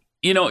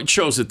 it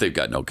shows that they've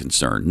got no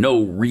concern,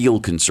 no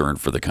real concern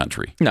for the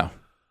country. No.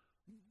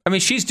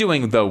 She's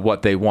doing,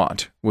 what they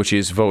want, which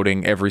is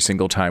voting every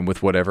single time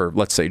with whatever,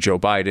 let's say, Joe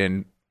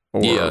Biden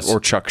or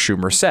Chuck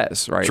Schumer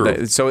says, right?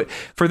 True. So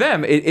for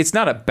them, it's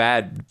not a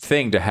bad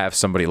thing to have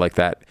somebody like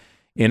that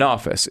in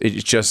office.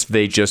 It's just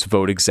they just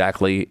vote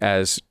exactly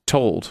as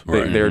told.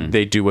 Right.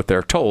 They do what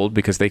they're told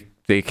because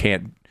they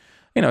can't.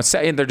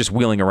 They're just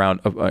wheeling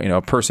around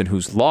a person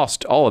who's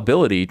lost all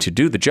ability to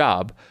do the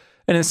job,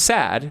 and it's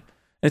sad.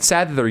 It's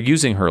sad that they're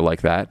using her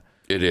like that.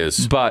 It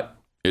is, but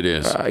it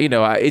is.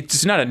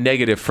 It's not a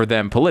negative for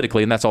them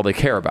politically, and that's all they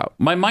care about.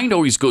 My mind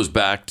always goes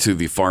back to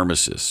the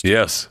pharmacist.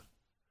 Yes.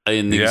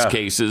 in these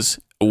cases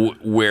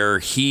where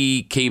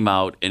he came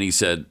out and he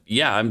said,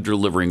 "Yeah,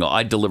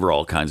 I deliver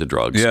all kinds of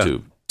drugs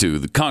to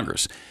the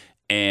Congress."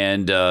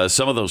 And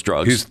some of those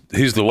drugs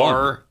he's the one.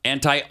 Are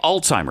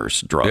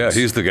anti-Alzheimer's drugs. Yeah,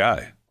 he's the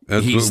guy.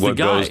 That's what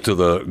goes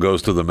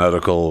to the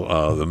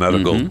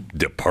medical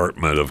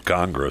department of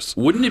Congress.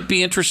 Wouldn't it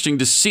be interesting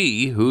to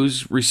see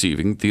who's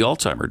receiving the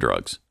Alzheimer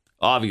drugs?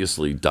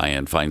 Obviously,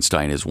 Dianne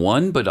Feinstein is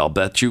one, but I'll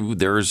bet you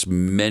there's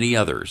many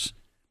others.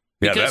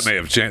 Yeah,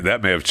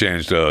 that may have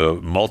changed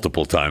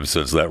multiple times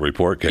since that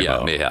report came out.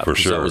 Yeah, it may have. For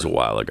sure. That was a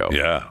while ago.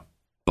 Yeah.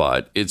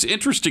 But it's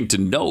interesting to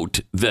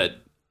note that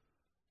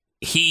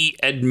he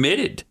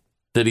admitted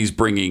that he's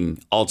bringing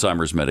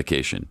Alzheimer's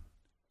medication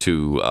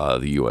to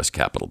the U.S.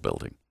 Capitol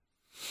building.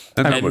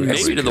 And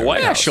maybe to the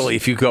White House. Actually,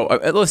 if you go,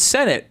 the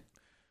Senate,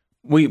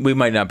 we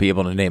might not be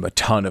able to name a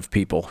ton of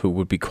people who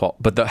would be called.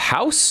 But the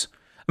House,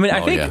 I mean,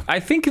 I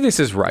think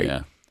this is right.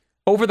 Yeah.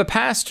 Over the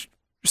past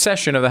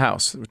session of the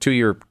House,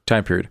 2-year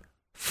time period,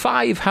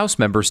 5 House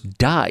members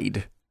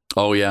died.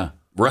 Oh, yeah.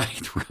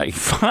 Right.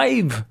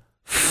 5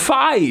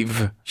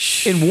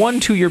 in 1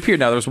 2-year period.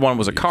 Now, there's one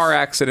was a car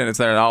accident. It's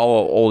not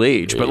all old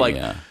age, but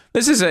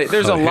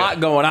there's a lot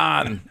going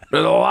on.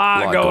 There's a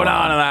lot going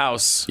on in the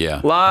House.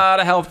 Yeah. A lot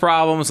of health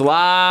problems, a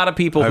lot of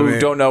people who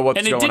don't know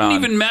what's going on. And it didn't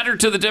even matter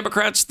to the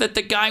Democrats that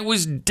the guy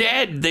was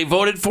dead. They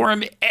voted for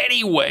him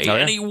anyway,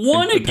 and he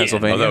won again.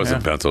 Pennsylvania. Oh, that was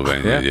in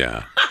Pennsylvania,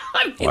 yeah.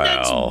 I mean,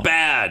 that's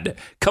bad.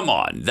 Come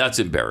on, that's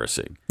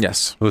embarrassing.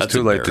 Yes. It was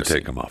too late to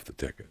take him off the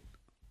ticket.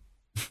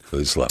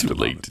 They slapped him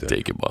late to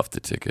take him off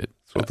the ticket.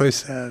 That's what they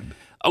said.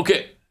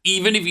 Okay,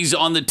 even if he's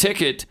on the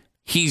ticket,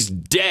 he's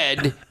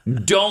dead.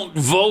 Don't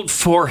vote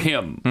for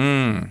him.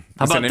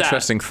 That's an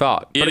interesting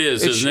thought. It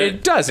is, isn't it?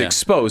 It does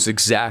expose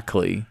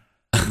exactly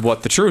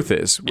what the truth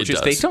is, which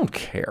is they don't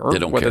care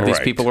whether these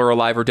people are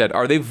alive or dead.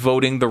 Are they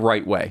voting the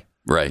right way?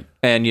 Right.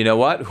 And you know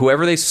what?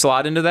 Whoever they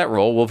slot into that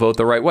role will vote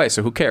the right way.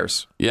 So who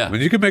cares? Yeah. I mean,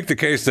 you can make the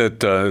case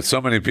that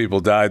so many people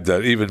died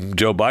that even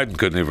Joe Biden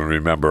couldn't even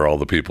remember all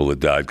the people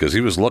that died because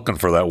he was looking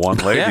for that one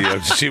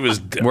lady. She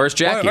was. Where's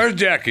Jackie? Where's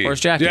Jackie?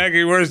 Where's Jackie?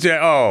 Jackie, where's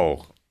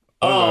Jackie?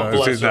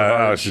 Bless she's her not.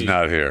 heart. Oh, she's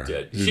not here.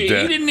 He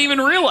didn't even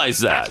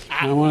realize that.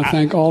 I want to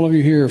thank all of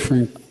you here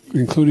for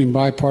including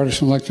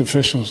bipartisan elected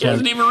officials. He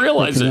doesn't even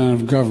realize it.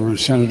 Representative Governor,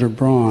 Senator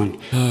Braun,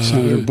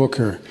 Senator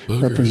Booker,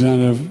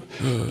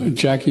 Representative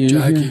Jackie.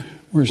 Are you here?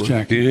 Where's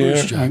Jackie?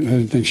 Where's Jackie? I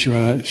didn't think she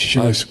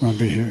was going to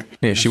be here.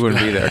 Yeah, she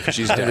wouldn't be there because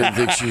she's dead. I didn't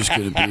think she was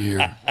going to be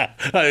here.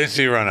 How did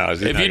she run out?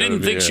 If you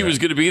didn't think she was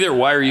going to be there,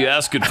 why are you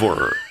asking for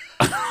her?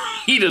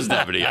 He doesn't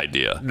have any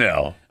idea.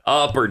 No.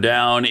 Up or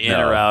down, in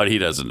or out, he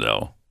doesn't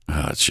know.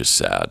 Oh, it's just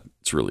sad.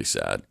 It's really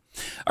sad.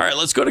 All right,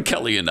 let's go to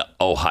Kelly in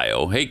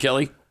Ohio. Hey,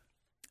 Kelly.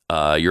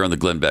 You're on the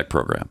Glenn Beck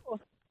program.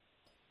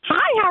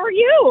 Hi, how are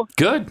you?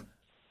 Good.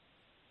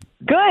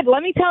 Good.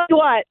 Let me tell you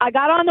what. I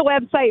got on the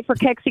website for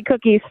Kexi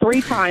cookies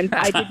 3 times.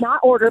 I did not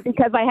order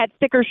because I had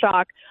sticker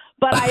shock,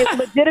 but I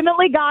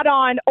legitimately got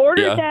on,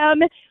 ordered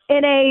them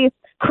in a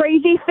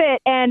crazy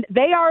fit, and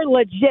they are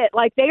legit.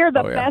 Like, they are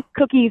the best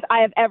cookies I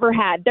have ever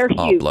had. They're huge.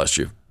 Oh, bless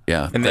you.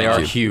 Yeah, and they are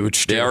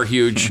huge. They are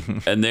huge,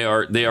 and they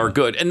are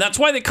good, and that's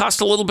why they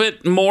cost a little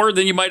bit more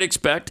than you might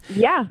expect.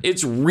 Yeah,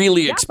 it's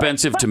really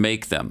expensive to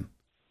make them.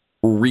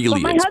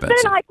 Really my expensive.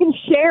 husband and I can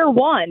share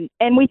one,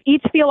 and we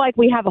each feel like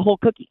we have a whole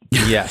cookie.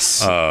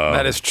 Yes,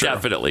 that is true.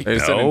 Definitely,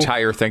 it's an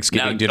entire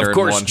Thanksgiving dinner. Of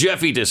course, in one.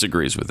 Jeffy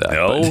disagrees with that.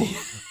 No,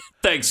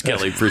 thanks,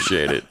 Kelly.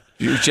 Appreciate it.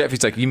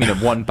 Jeffy's like, you mean in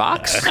one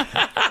box?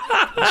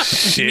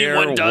 Share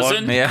one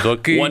dozen?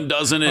 Cookie? 1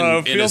 dozen in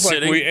it feels a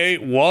sitting? like we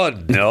ate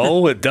one.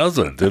 No, it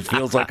doesn't. It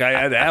feels like I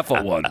had half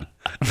of one. All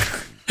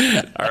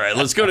right,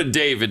 let's go to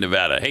Dave in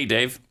Nevada. Hey,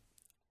 Dave.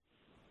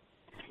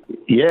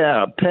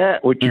 Yeah,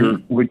 Pat, with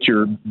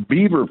your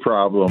beaver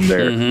problem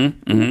there,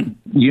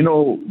 you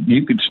know,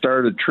 you could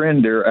start a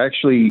trend there.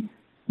 Actually,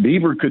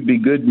 beaver could be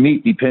good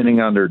meat depending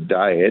on their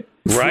diet.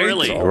 Right.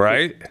 Really?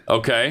 Right.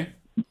 Okay.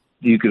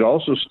 You could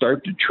also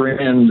start the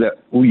trend that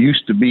we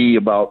used to be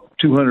about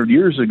 200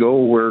 years ago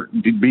where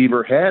the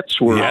beaver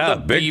hats were.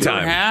 Big beaver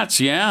time.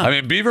 hats, yeah. I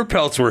mean, beaver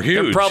pelts were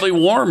huge. They're probably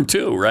warm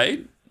too,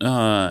 right?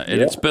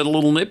 And it's been a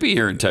little nippy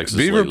here in Texas.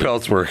 Beaver lately.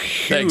 pelts were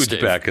huge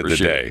back in the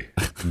day.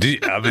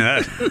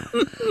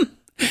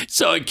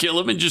 So I kill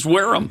them and just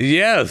wear them.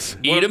 Yes.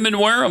 Eat them and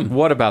wear them.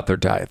 What about their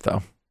diet,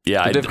 though?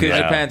 Yeah, it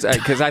depends.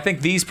 Because I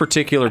think these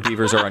particular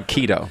beavers are on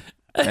keto.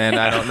 And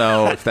I don't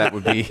know if that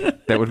would make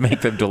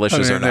them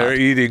delicious or not.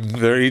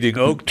 They're eating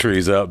oak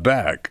trees out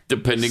back.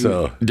 Depending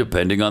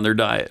on their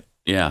diet.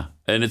 Yeah.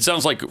 And it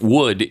sounds like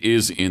wood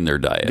is in their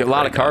diet. A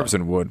lot of carbs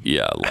in wood.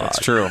 Yeah, a lot. That's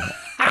true.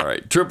 All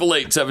right.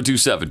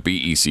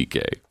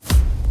 888-727-BECK.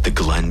 The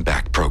Glenn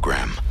Beck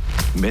Program.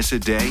 Miss a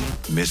day,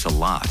 miss a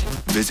lot.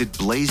 Visit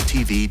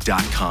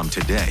blazetv.com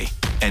today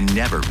and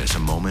never miss a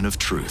moment of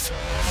truth.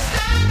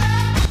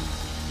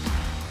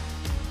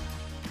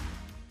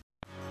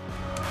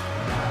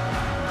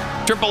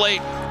 Triple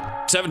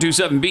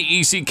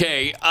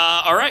 8-727-BECK.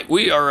 All right,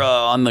 we are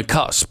on the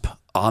cusp,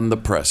 on the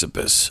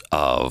precipice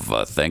of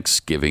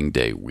Thanksgiving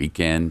Day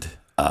weekend.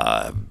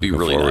 Be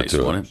really nice,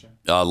 wouldn't it?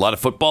 A lot of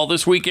football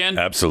this weekend.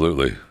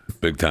 Absolutely.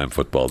 Big time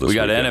football this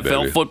weekend. We got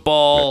NFL baby.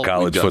 football.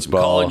 College we got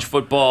football. College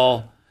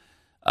football.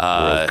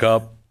 World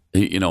Cup.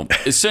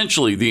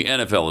 Essentially, the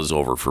NFL is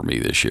over for me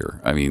this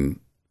year. I mean,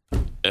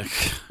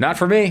 not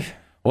for me.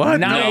 What?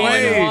 No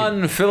way.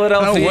 9-1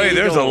 Philadelphia No way. Eagles.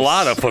 There's a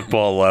lot of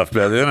football left,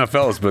 man. The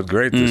NFL has been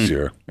great this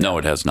year. No,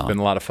 it has not. It's been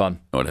a lot of fun.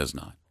 No, it has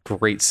not.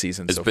 Great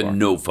season so far. It's been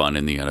no fun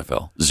in the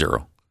NFL.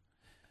 0.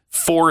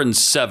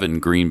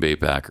 4-7 Green Bay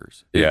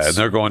Packers. Yeah, and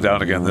they're going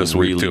down again this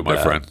week too,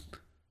 my friend.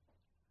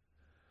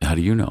 How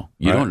do you know?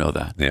 You don't know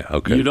that. Yeah,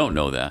 okay. You don't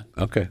know that.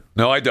 Okay.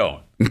 No, I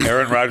don't.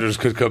 Aaron Rodgers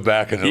could come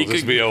back and it'll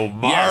just be a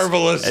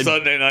marvelous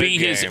Sunday night be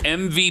game. his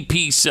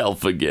MVP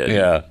self again.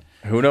 Yeah.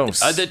 Who knows?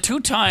 The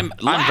two-time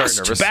I'm very last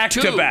nervous.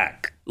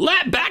 Back-to-back.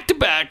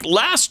 Back-to-back,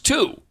 last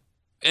 2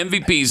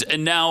 MVPs,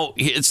 and now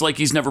it's like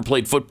he's never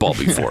played football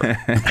before.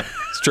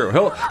 It's true.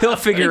 He'll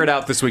figure it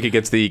out this week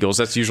against the Eagles.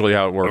 That's usually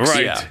how it works.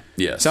 Right. Yeah.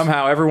 Yes.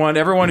 Somehow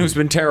everyone who's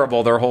been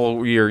terrible their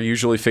whole year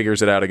usually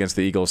figures it out against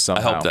the Eagles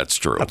somehow. I hope that's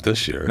true. Not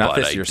this year. Not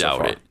but this year I so doubt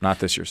far. it. Not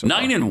this year so far.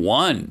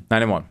 9-1.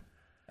 9-1.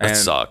 That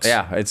sucks.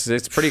 Yeah,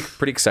 it's pretty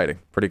exciting.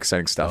 Pretty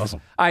exciting stuff.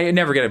 Awesome. I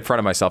never get in front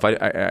of myself.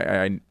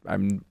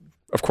 I'm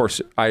of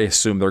course I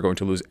assume they're going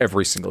to lose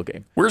every single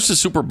game. Where's the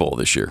Super Bowl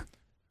this year?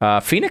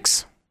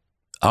 Phoenix?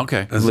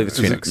 Okay. I believe it's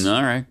Phoenix.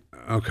 All right.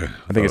 Okay.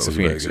 I think it's the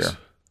Phoenix Vegas. year.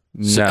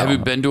 So No. have you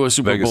been to a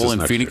Super Vegas Bowl is in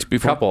next Phoenix year.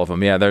 before? A couple of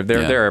them, yeah. They're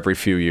there every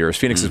few years.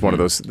 Phoenix is one of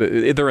those.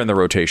 They're in the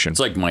rotation. It's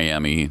like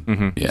Miami.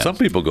 Yeah. Some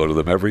people go to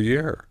them every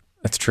year.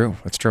 That's true.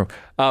 That's true.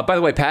 By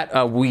the way,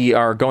 Pat, we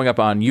are going up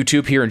on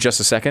YouTube here in just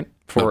a second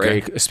for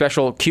a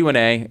special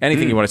Q&A.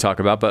 Anything you want to talk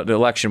about, but the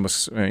election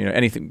was,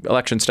 anything,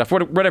 election stuff,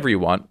 whatever you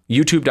want.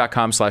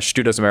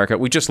 YouTube.com/Stu Does America.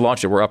 We just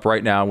launched it. We're up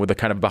right now with a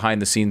kind of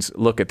behind the scenes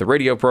look at the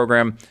radio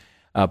program.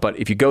 But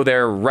if you go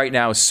there right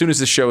now, as soon as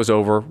the show is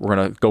over, we're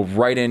going to go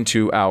right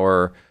into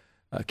our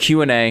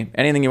Q&A.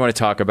 Anything you want to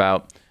talk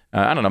about.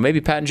 I don't know.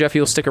 Maybe Pat and Jeffy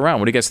will stick around.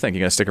 What do you guys think? You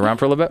going to stick around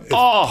for a little bit?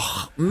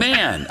 Oh,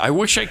 man. I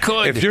wish I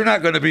could. If you're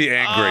not going to be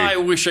angry. I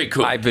wish I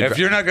could. If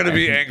you're not going to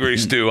be angry,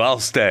 Stu, I'll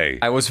stay.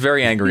 I was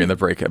very angry in the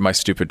break at my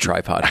stupid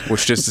tripod,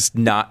 which just is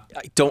not,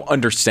 I don't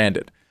understand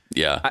it.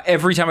 Yeah.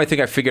 Every time I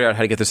think I figured out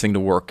how to get this thing to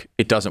work,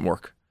 it doesn't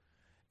work.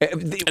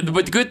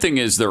 But the good thing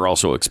is they're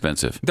also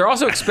expensive. They're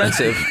also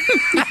expensive.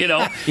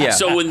 Yeah.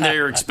 So when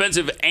they're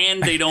expensive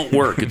and they don't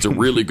work, it's a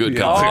really good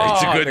combination.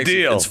 It's a good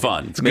deal. It's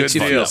fun. It's a good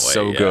deal. Feel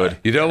so good.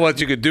 You know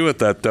what you could do with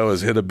that, though,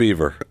 is hit a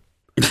beaver.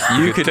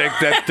 You could take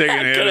that thing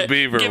and hit a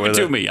beaver give with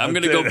it to me. I'm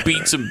going to go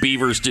beat some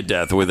beavers to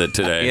death with it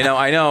today.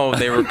 I know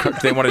they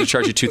wanted to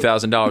charge you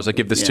 $2,000. I'll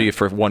give this to you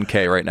for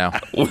 $1,000 right now.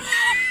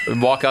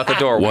 Walk out the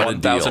door.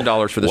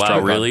 $1,000 for this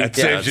tripod. Really? That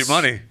saves you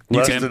money.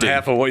 Less than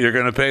half of what you're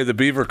going to pay the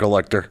beaver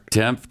collector.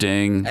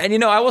 Tempting.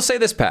 And I will say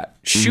this, Pat.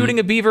 Shooting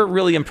a beaver,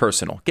 really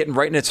impersonal. Getting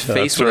right in its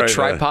face with a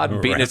tripod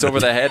and beating it over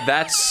the head,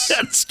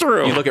 that's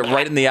true. You look it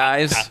right in the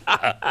eyes.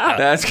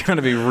 That's going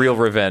to be real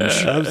revenge.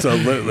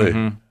 Absolutely.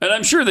 And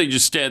I'm sure they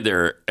just stand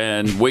there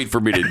and wait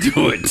for me to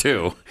do it,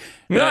 too.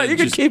 No, you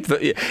can keep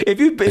the. If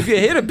you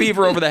hit a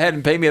beaver over the head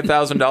and pay me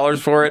 $1,000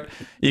 for it,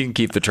 you can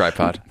keep the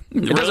tripod.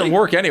 It doesn't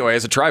work anyway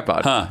as a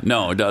tripod. Huh?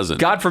 No, it doesn't.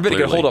 God forbid it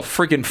could hold a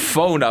freaking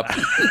phone up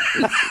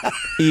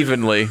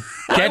evenly.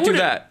 Can't do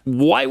that.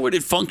 Why would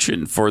it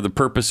function for the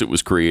purpose it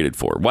was created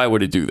for? Why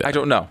would it do that? I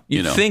don't know.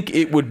 You'd think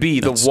it would be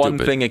the one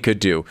thing it could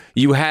do.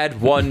 You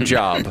had one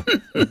job,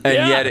 and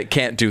yet it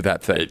can't do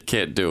that thing. It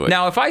can't do it.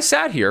 Now, if I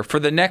sat here for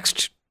the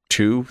next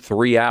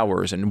 2-3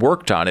 hours and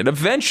worked on it,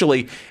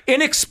 eventually,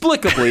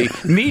 inexplicably,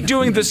 me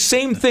doing the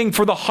same thing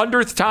for the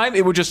 100th time,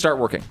 it would just start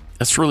working.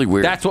 That's really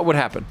weird. That's what would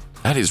happen.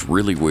 That is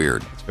really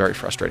weird. It's very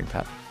frustrating,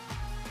 Pat.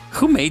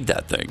 Who made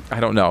that thing? I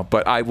don't know,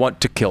 but I want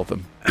to kill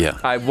them. Yeah.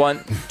 I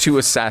want to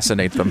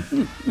assassinate them.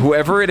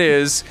 Whoever it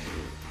is,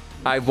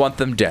 I want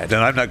them dead.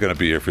 Then I'm not going to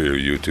be here for your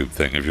YouTube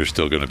thing if you're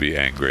still going to be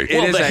angry.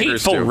 Well, the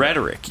hateful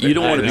rhetoric. You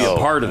don't want to be a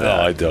part of that.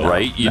 No, I don't.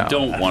 Right? You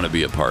don't want to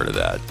be a part of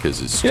that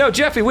because it's.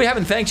 Jeffy, we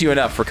haven't thanked you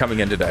enough for coming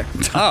in today.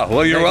 Oh,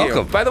 well, you're Thank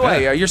welcome. you. By the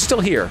way, you're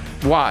still here.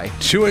 Why?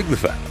 Chewing the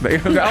fat.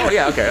 Oh,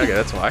 yeah, okay,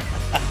 that's why.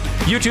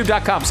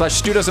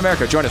 YouTube.com/Stu Does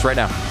America. Join us right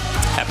now.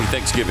 Happy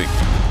Thanksgiving.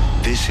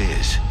 This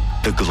is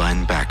the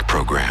Glenn Beck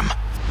Program.